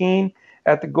 4-19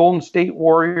 at the Golden State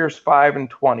Warriors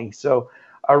 5-20. So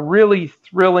a really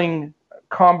thrilling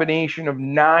combination of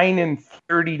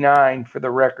 9-39 for the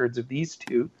records of these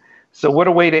two. So what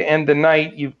a way to end the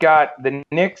night. You've got the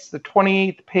Knicks, the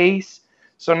 28th pace.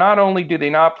 So not only do they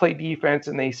not play defense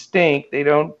and they stink, they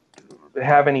don't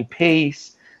have any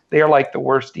pace. They are like the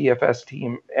worst DFS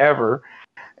team ever.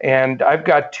 And I've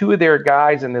got two of their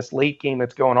guys in this late game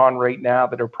that's going on right now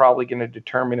that are probably going to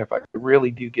determine if I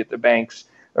really do get the Brinks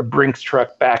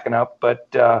truck backing up. But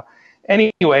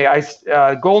anyway,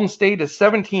 Golden State is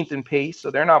 17th in pace, so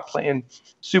they're not playing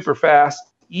super fast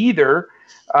either.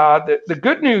 The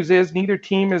good news is neither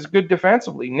team is good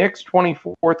defensively. Knicks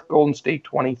 24th, Golden State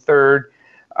 23rd.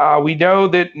 We know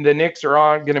that the Knicks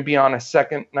are going to be on a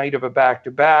second night of a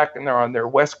back-to-back, and they're on their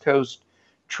West Coast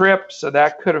trip, so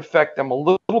that could affect them a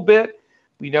little bit.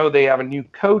 We know they have a new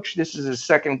coach. This is his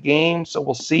second game, so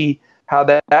we'll see how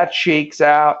that shakes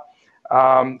out.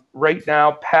 Right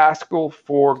now, Pascal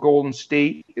for Golden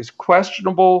State is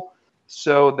questionable,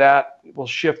 so that will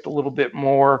shift a little bit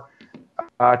more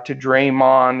to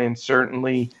Draymond and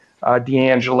certainly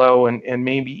D'Angelo and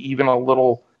maybe even a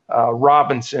little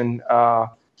Robinson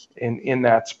in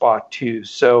that spot too.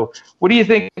 So what do you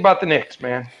think about the Knicks,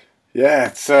 man? Yeah,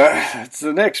 it's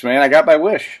the Knicks, man. I got my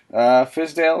wish.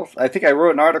 Fizdale, I think I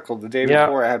wrote an article the day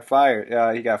before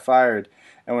he got fired.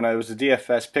 And when I was a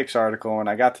DFS picks article, and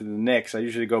I got to the Knicks, I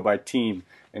usually go by team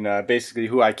and basically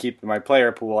who I keep in my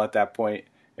player pool at that point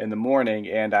in the morning.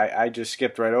 And I just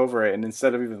skipped right over it. And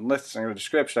instead of even listening to the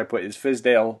description, I put, is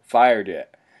Fizdale fired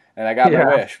yet? And I got my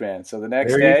wish, man. So the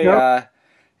next day,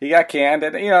 he got canned.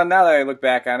 And, now that I look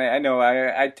back on it, I know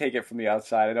I take it from the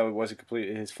outside. I know it wasn't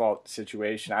completely his fault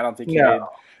situation. I don't think he made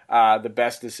the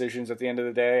best decisions at the end of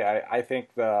the day. I think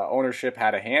the ownership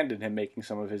had a hand in him making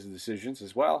some of his decisions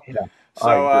as well. Yeah.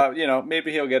 So,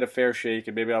 maybe he'll get a fair shake,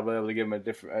 and maybe I'll be able to give him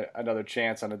another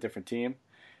chance on a different team.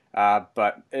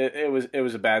 But it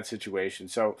was a bad situation.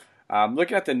 So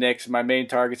looking at the Knicks, my main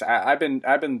targets, I've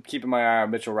been keeping my eye on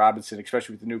Mitchell Robinson,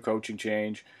 especially with the new coaching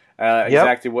change.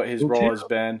 Exactly what his role has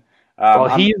been.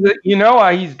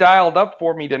 He's dialed up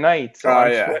for me tonight. So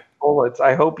I'm sweating bullets.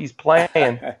 I hope he's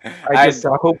playing. I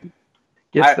hope he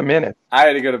gets the minutes. I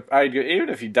had to go even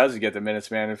if he doesn't get the minutes,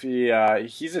 man. If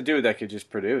he's a dude that could just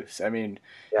produce. I mean,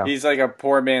 he's like a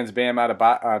poor man's Bam out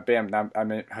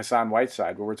of Hassan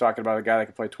Whiteside, where we're talking about a guy that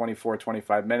could play 24,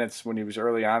 25 minutes when he was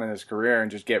early on in his career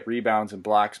and just get rebounds and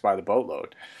blocks by the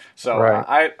boatload. So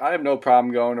I have no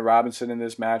problem going to Robinson in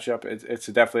this matchup. It's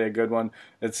definitely a good one.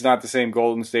 It's not the same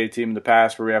Golden State team in the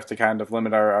past where we have to kind of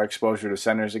limit our exposure to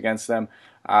centers against them.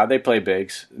 They play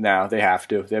bigs now. They have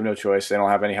to. They have no choice. They don't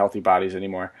have any healthy bodies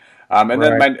anymore.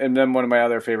 Then one of my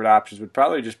other favorite options would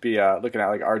probably just be looking at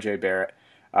like R.J. Barrett,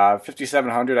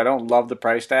 5,700. I don't love the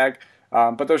price tag,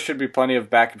 but there should be plenty of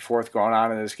back and forth going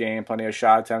on in this game. Plenty of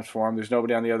shot attempts for him. There's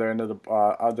nobody on the other end of the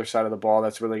other side of the ball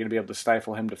that's really going to be able to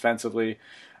stifle him defensively.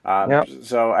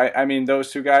 So I mean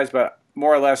those two guys, but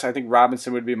more or less I think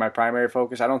Robinson would be my primary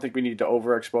focus. I don't think we need to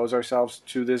overexpose ourselves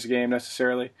to this game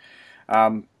necessarily.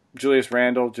 Julius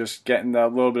Randle just getting a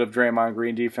little bit of Draymond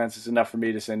Green defense is enough for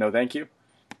me to say no thank you.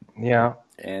 Yeah.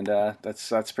 And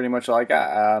that's pretty much all I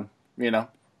got.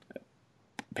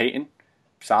 Peyton,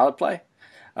 solid play.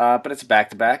 But it's a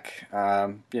back-to-back.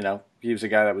 He was a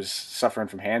guy that was suffering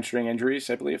from hamstring injuries,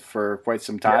 I believe, for quite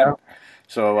some time. Yeah.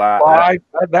 So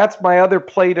that's my other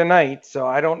play tonight, so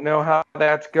I don't know how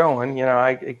that's going.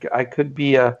 I could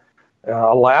be a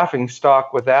laughing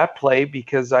stock with that play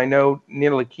because I know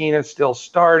Ntilikina is still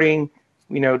starting.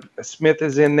 We know Smith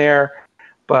is in there,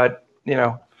 but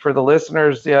for the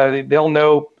listeners, they'll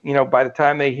know. By the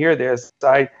time they hear this,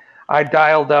 I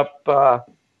dialed up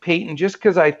Peyton just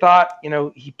because I thought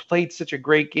he played such a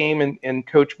great game in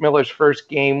Coach Miller's first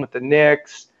game with the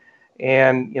Knicks,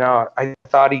 and I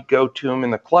thought he'd go to him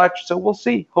in the clutch. So we'll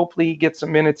see. Hopefully he gets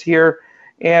some minutes here.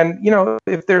 And,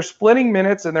 if they're splitting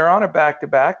minutes and they're on a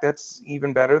back-to-back, that's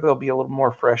even better. They'll be a little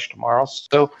more fresh tomorrow.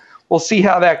 So we'll see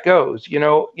how that goes.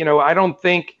 I don't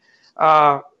think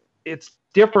it's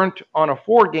different on a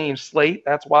 4-game slate.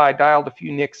 That's why I dialed a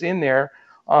few Knicks in there.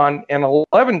 On an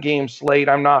 11-game slate,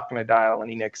 I'm not going to dial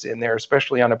any Knicks in there,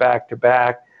 especially on a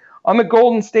back-to-back. On the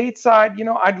Golden State side,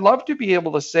 I'd love to be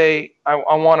able to say I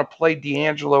want to play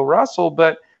D'Angelo Russell,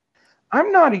 but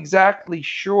I'm not exactly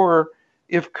sure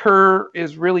if Kerr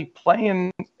is really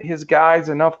playing his guys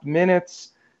enough minutes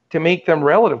to make them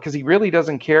relative, because he really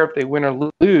doesn't care if they win or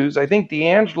lose. I think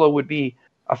DeAngelo would be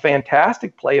a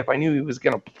fantastic play if I knew he was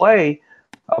going to play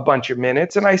a bunch of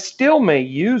minutes, and I still may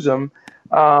use him.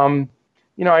 I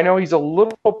know he's a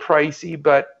little pricey,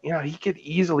 but he could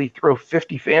easily throw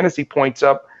 50 fantasy points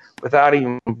up without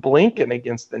even blinking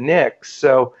against the Knicks.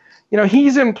 So,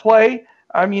 he's in play.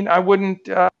 I mean, I wouldn't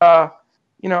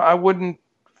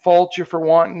fault you for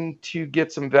wanting to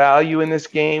get some value in this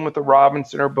game with a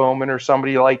Robinson or Bowman or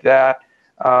somebody like that.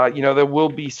 There will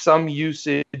be some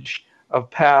usage of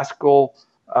Pascal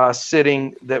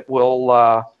sitting that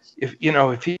will,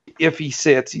 if he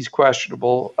sits, he's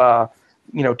questionable,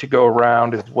 to go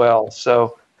around as well.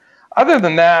 So other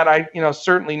than that,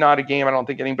 certainly not a game I don't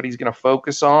think anybody's going to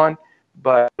focus on.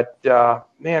 But,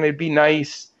 man, it'd be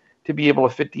nice to be able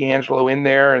to fit DeAngelo in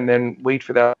there and then wait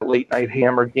for that late-night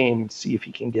hammer game and see if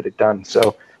he can get it done.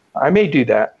 So I may do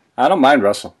that. I don't mind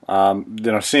Russell.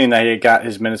 Seeing that he got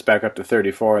his minutes back up to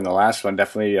 34 in the last one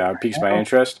definitely piques my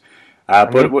interest.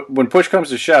 But when push comes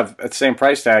to shove, at the same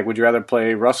price tag, would you rather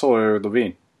play Russell or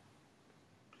LaVine?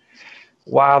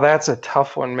 Wow, that's a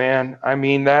tough one, man. I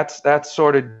mean, that's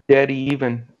sort of dead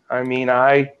even. I mean,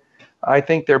 I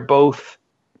think they're both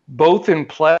in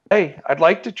play. I'd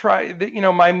like to try,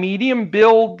 my medium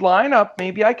build lineup.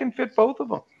 Maybe I can fit both of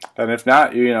them. And if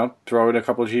not, throw in a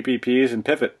couple of GPPs and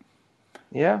pivot.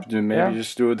 Yeah. Maybe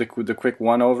just do the quick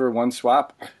one over, one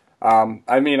swap.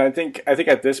 I think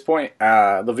at this point,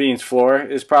 LaVine's floor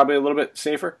is probably a little bit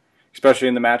safer, especially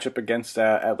in the matchup against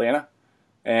Atlanta.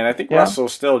 And I think Russell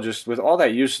still, just with all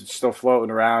that usage still floating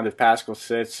around, if Pascal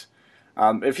sits,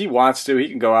 if he wants to, he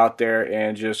can go out there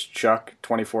and just chuck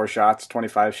 24 shots,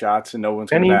 25 shots, and no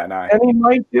one's going to bat an eye. And he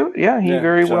might do it. Yeah, he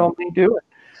very well may do it.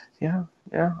 Yeah.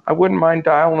 I wouldn't mind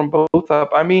dialing them both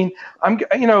up. I mean,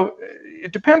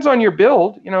 it depends on your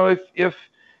build. If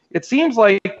it seems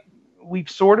like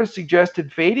we've sort of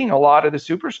suggested fading a lot of the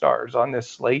superstars on this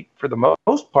slate for the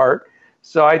most part.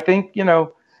 So I think,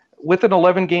 with an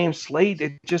 11-game slate,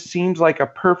 it just seems like a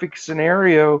perfect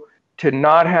scenario to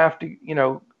not have to,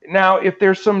 now if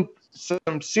there's some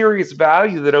serious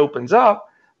value that opens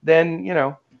up, then,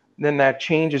 then that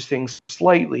changes things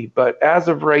slightly. But as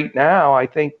of right now, I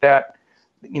think that,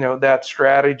 that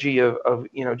strategy of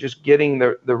just getting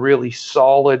the really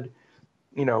solid,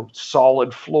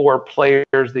 solid floor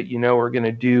players that are going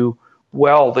to do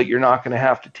well, that you're not going to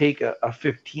have to take a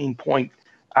 15-point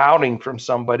outing from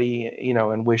somebody,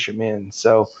 and wish him in.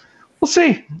 So we'll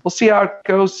see. We'll see how it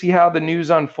goes, see how the news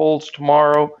unfolds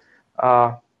tomorrow.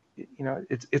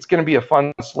 It's going to be a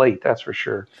fun slate, that's for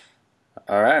sure.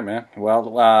 All right, man.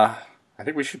 Well, I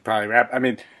think we should probably wrap. I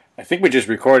mean, I think we just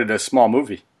recorded a small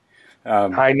movie.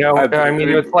 I know.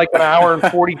 It's like an hour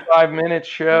and 45 minute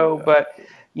show, but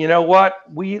you know what?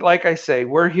 Like I say,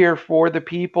 we're here for the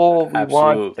people.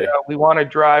 We want to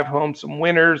drive home some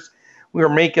winners. We were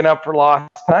making up for lost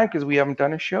time because we haven't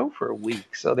done a show for a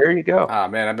week. So there you go. Ah,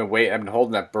 man, I've been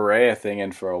holding that Berea thing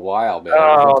in for a while, man.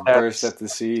 Burst at the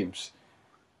seams.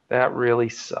 That really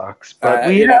sucks. But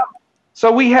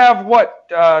we have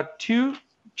what, 2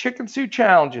 chicken suit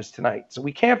challenges tonight. So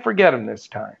we can't forget them this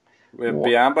time. With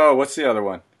Biombo, what's the other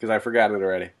one? Because I forgot it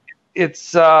already.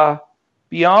 It's Biombo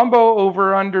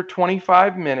over under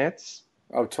 25 minutes.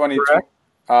 Oh, 20.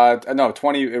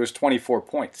 20. It was 24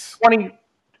 points.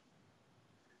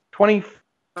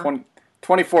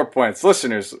 24 points.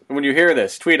 Listeners, when you hear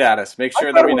this, tweet at us. Make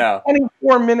sure that we know.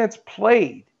 24 minutes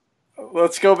played.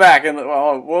 Let's go back and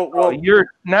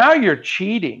you're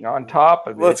cheating on top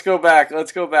of it. Let's go back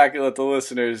and let the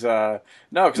listeners know.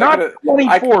 Not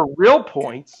 24 real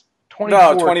points.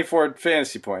 24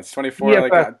 fantasy points. 24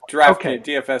 DFS.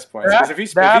 DFS points. Because if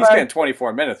he's getting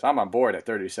 24 minutes, I'm on board at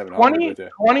 3,700.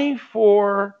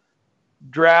 24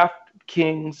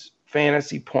 DraftKings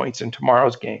fantasy points in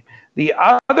tomorrow's game. The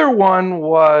other one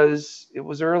was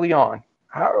early on.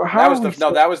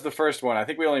 That was the first one. I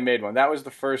think we only made one. That was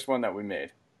the first one that we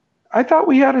made. I thought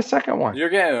we had a second one. You're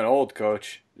getting old,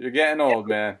 Coach. You're getting old,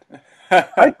 man.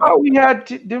 I thought we had.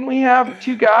 Didn't we have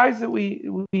 2 guys that we?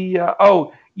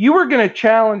 You were going to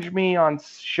challenge me on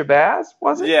Shabazz,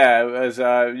 was it? Yeah, it was.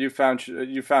 You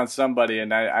found somebody,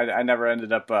 and I never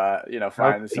ended up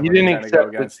finding somebody. You didn't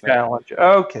accept the challenge. Them.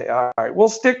 Okay, all right. We'll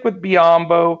stick with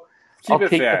Biombo. I'll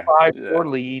take the 5-4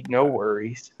 lead. No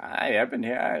worries. I've been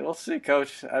here. We'll see,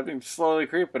 Coach. I've been slowly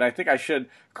creeping. I think I should.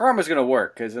 Karma's going to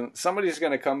work because somebody's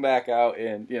going to come back out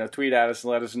and tweet at us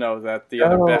and let us know that the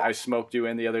other bet I smoked you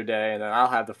in the other day, and then I'll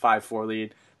have the 5-4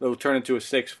 lead. It'll turn into a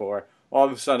 6-4. All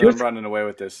of a sudden, I'm running away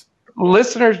with this.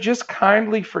 Listeners, just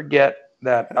kindly forget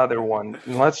that other one.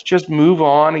 And let's just move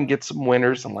on and get some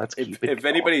winners, and let's keep it If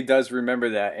going. anybody does remember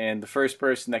that, and the first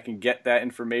person that can get that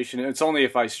information, and it's only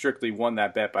if I strictly won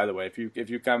that bet, by the way. If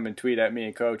you come and tweet at me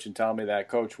and Coach and tell me that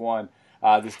Coach won,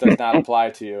 this does not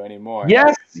apply to you anymore.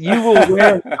 Yes, you will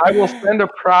win. I will send a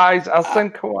prize. I'll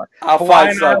send I'll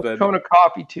find something. Kona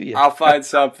coffee to you. I'll find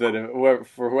something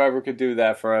for whoever could do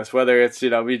that for us. Whether it's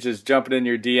we just jumping in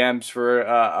your DMs for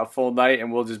a full night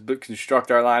and we'll just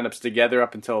construct our lineups together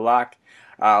up until lock,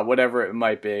 whatever it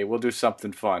might be. We'll do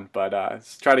something fun, but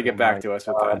try to get back to us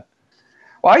with that.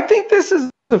 Well, I think this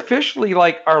is officially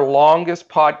like our longest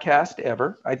podcast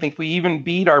ever. I think we even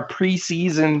beat our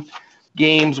preseason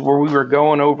games where we were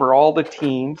going over all the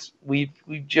teams. We've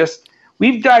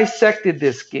dissected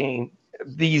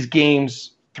these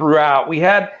games throughout. We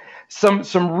had some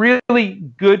really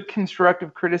good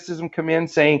constructive criticism come in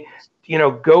saying,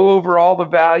 go over all the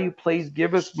value plays,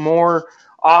 give us more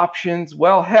options.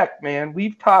 Well, heck, man,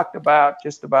 we've talked about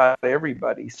just about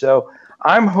everybody. So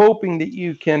I'm hoping that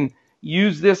you can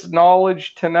use this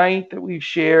knowledge tonight that we've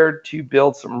shared to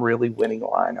build some really winning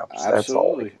lineups.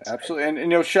 Absolutely.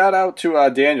 And shout out to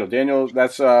Daniel. Daniel,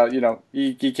 that's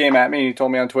he came at me and he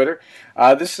told me on Twitter,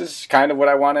 this is kind of what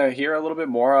I want to hear a little bit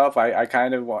more of. I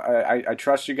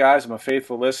trust you guys. I'm a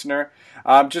faithful listener.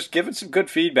 Just giving some good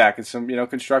feedback and some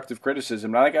constructive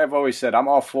criticism. Like I've always said, I'm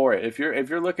all for it. If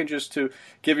you're looking just to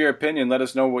give your opinion, let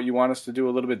us know what you want us to do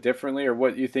a little bit differently, or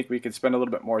what you think we could spend a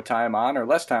little bit more time on or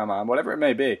less time on, whatever it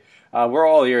may be. We're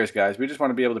all ears, guys. We just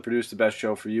want to be able to produce the best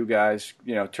show for you guys,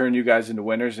 turn you guys into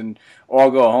winners and all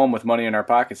go home with money in our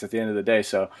pockets at the end of the day.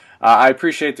 So I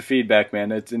appreciate the feedback,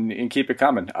 man, and keep it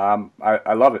coming.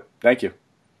 I love it. Thank you.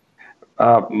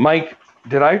 Mike,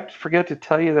 did I forget to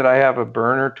tell you that I have a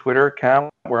burner Twitter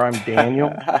account where I'm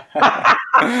Daniel?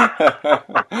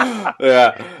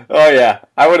 Yeah. Oh, yeah.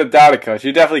 I would have doubted, Coach.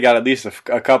 You definitely got at least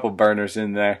a couple burners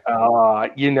in there.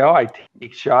 I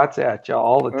take shots at you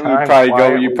all the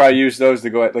time. You probably use those to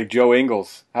go at like Joe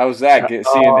Ingles. How's that?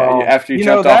 After you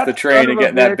jumped off the train and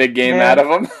getting that big game out of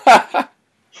him?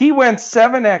 He went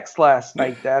 7X last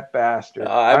night, that bastard.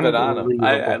 I've been on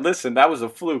him. Listen, that was a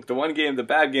fluke. The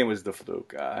bad game was the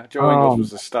fluke. Joe Ingles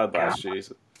was a stud last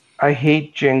season. I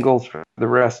hate Jingles for the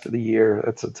rest of the year.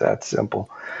 It's that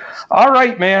simple. All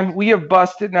right, man. We have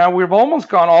busted now. We've almost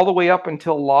gone all the way up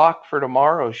until lock for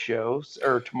tomorrow's shows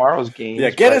or tomorrow's games. Yeah,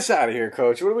 get us out of here,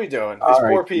 Coach. What are we doing? These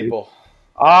poor people.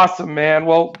 Awesome, man.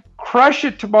 Well, crush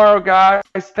it tomorrow, guys.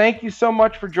 Thank you so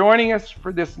much for joining us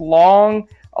for this long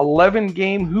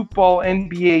 11-game Hoopball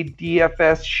NBA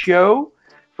DFS show.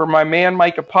 For my man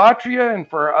Mike Apotria and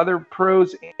for our other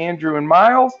pros, Andrew and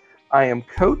Miles, I am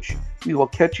Coach. We will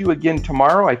catch you again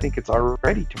tomorrow. I think it's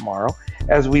already tomorrow,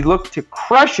 as we look to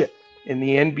crush it in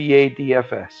the NBA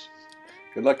DFS.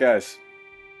 Good luck, guys.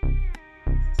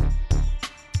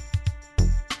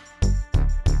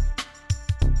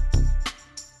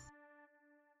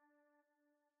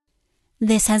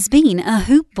 This has been a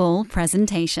Hoop Ball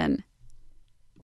presentation.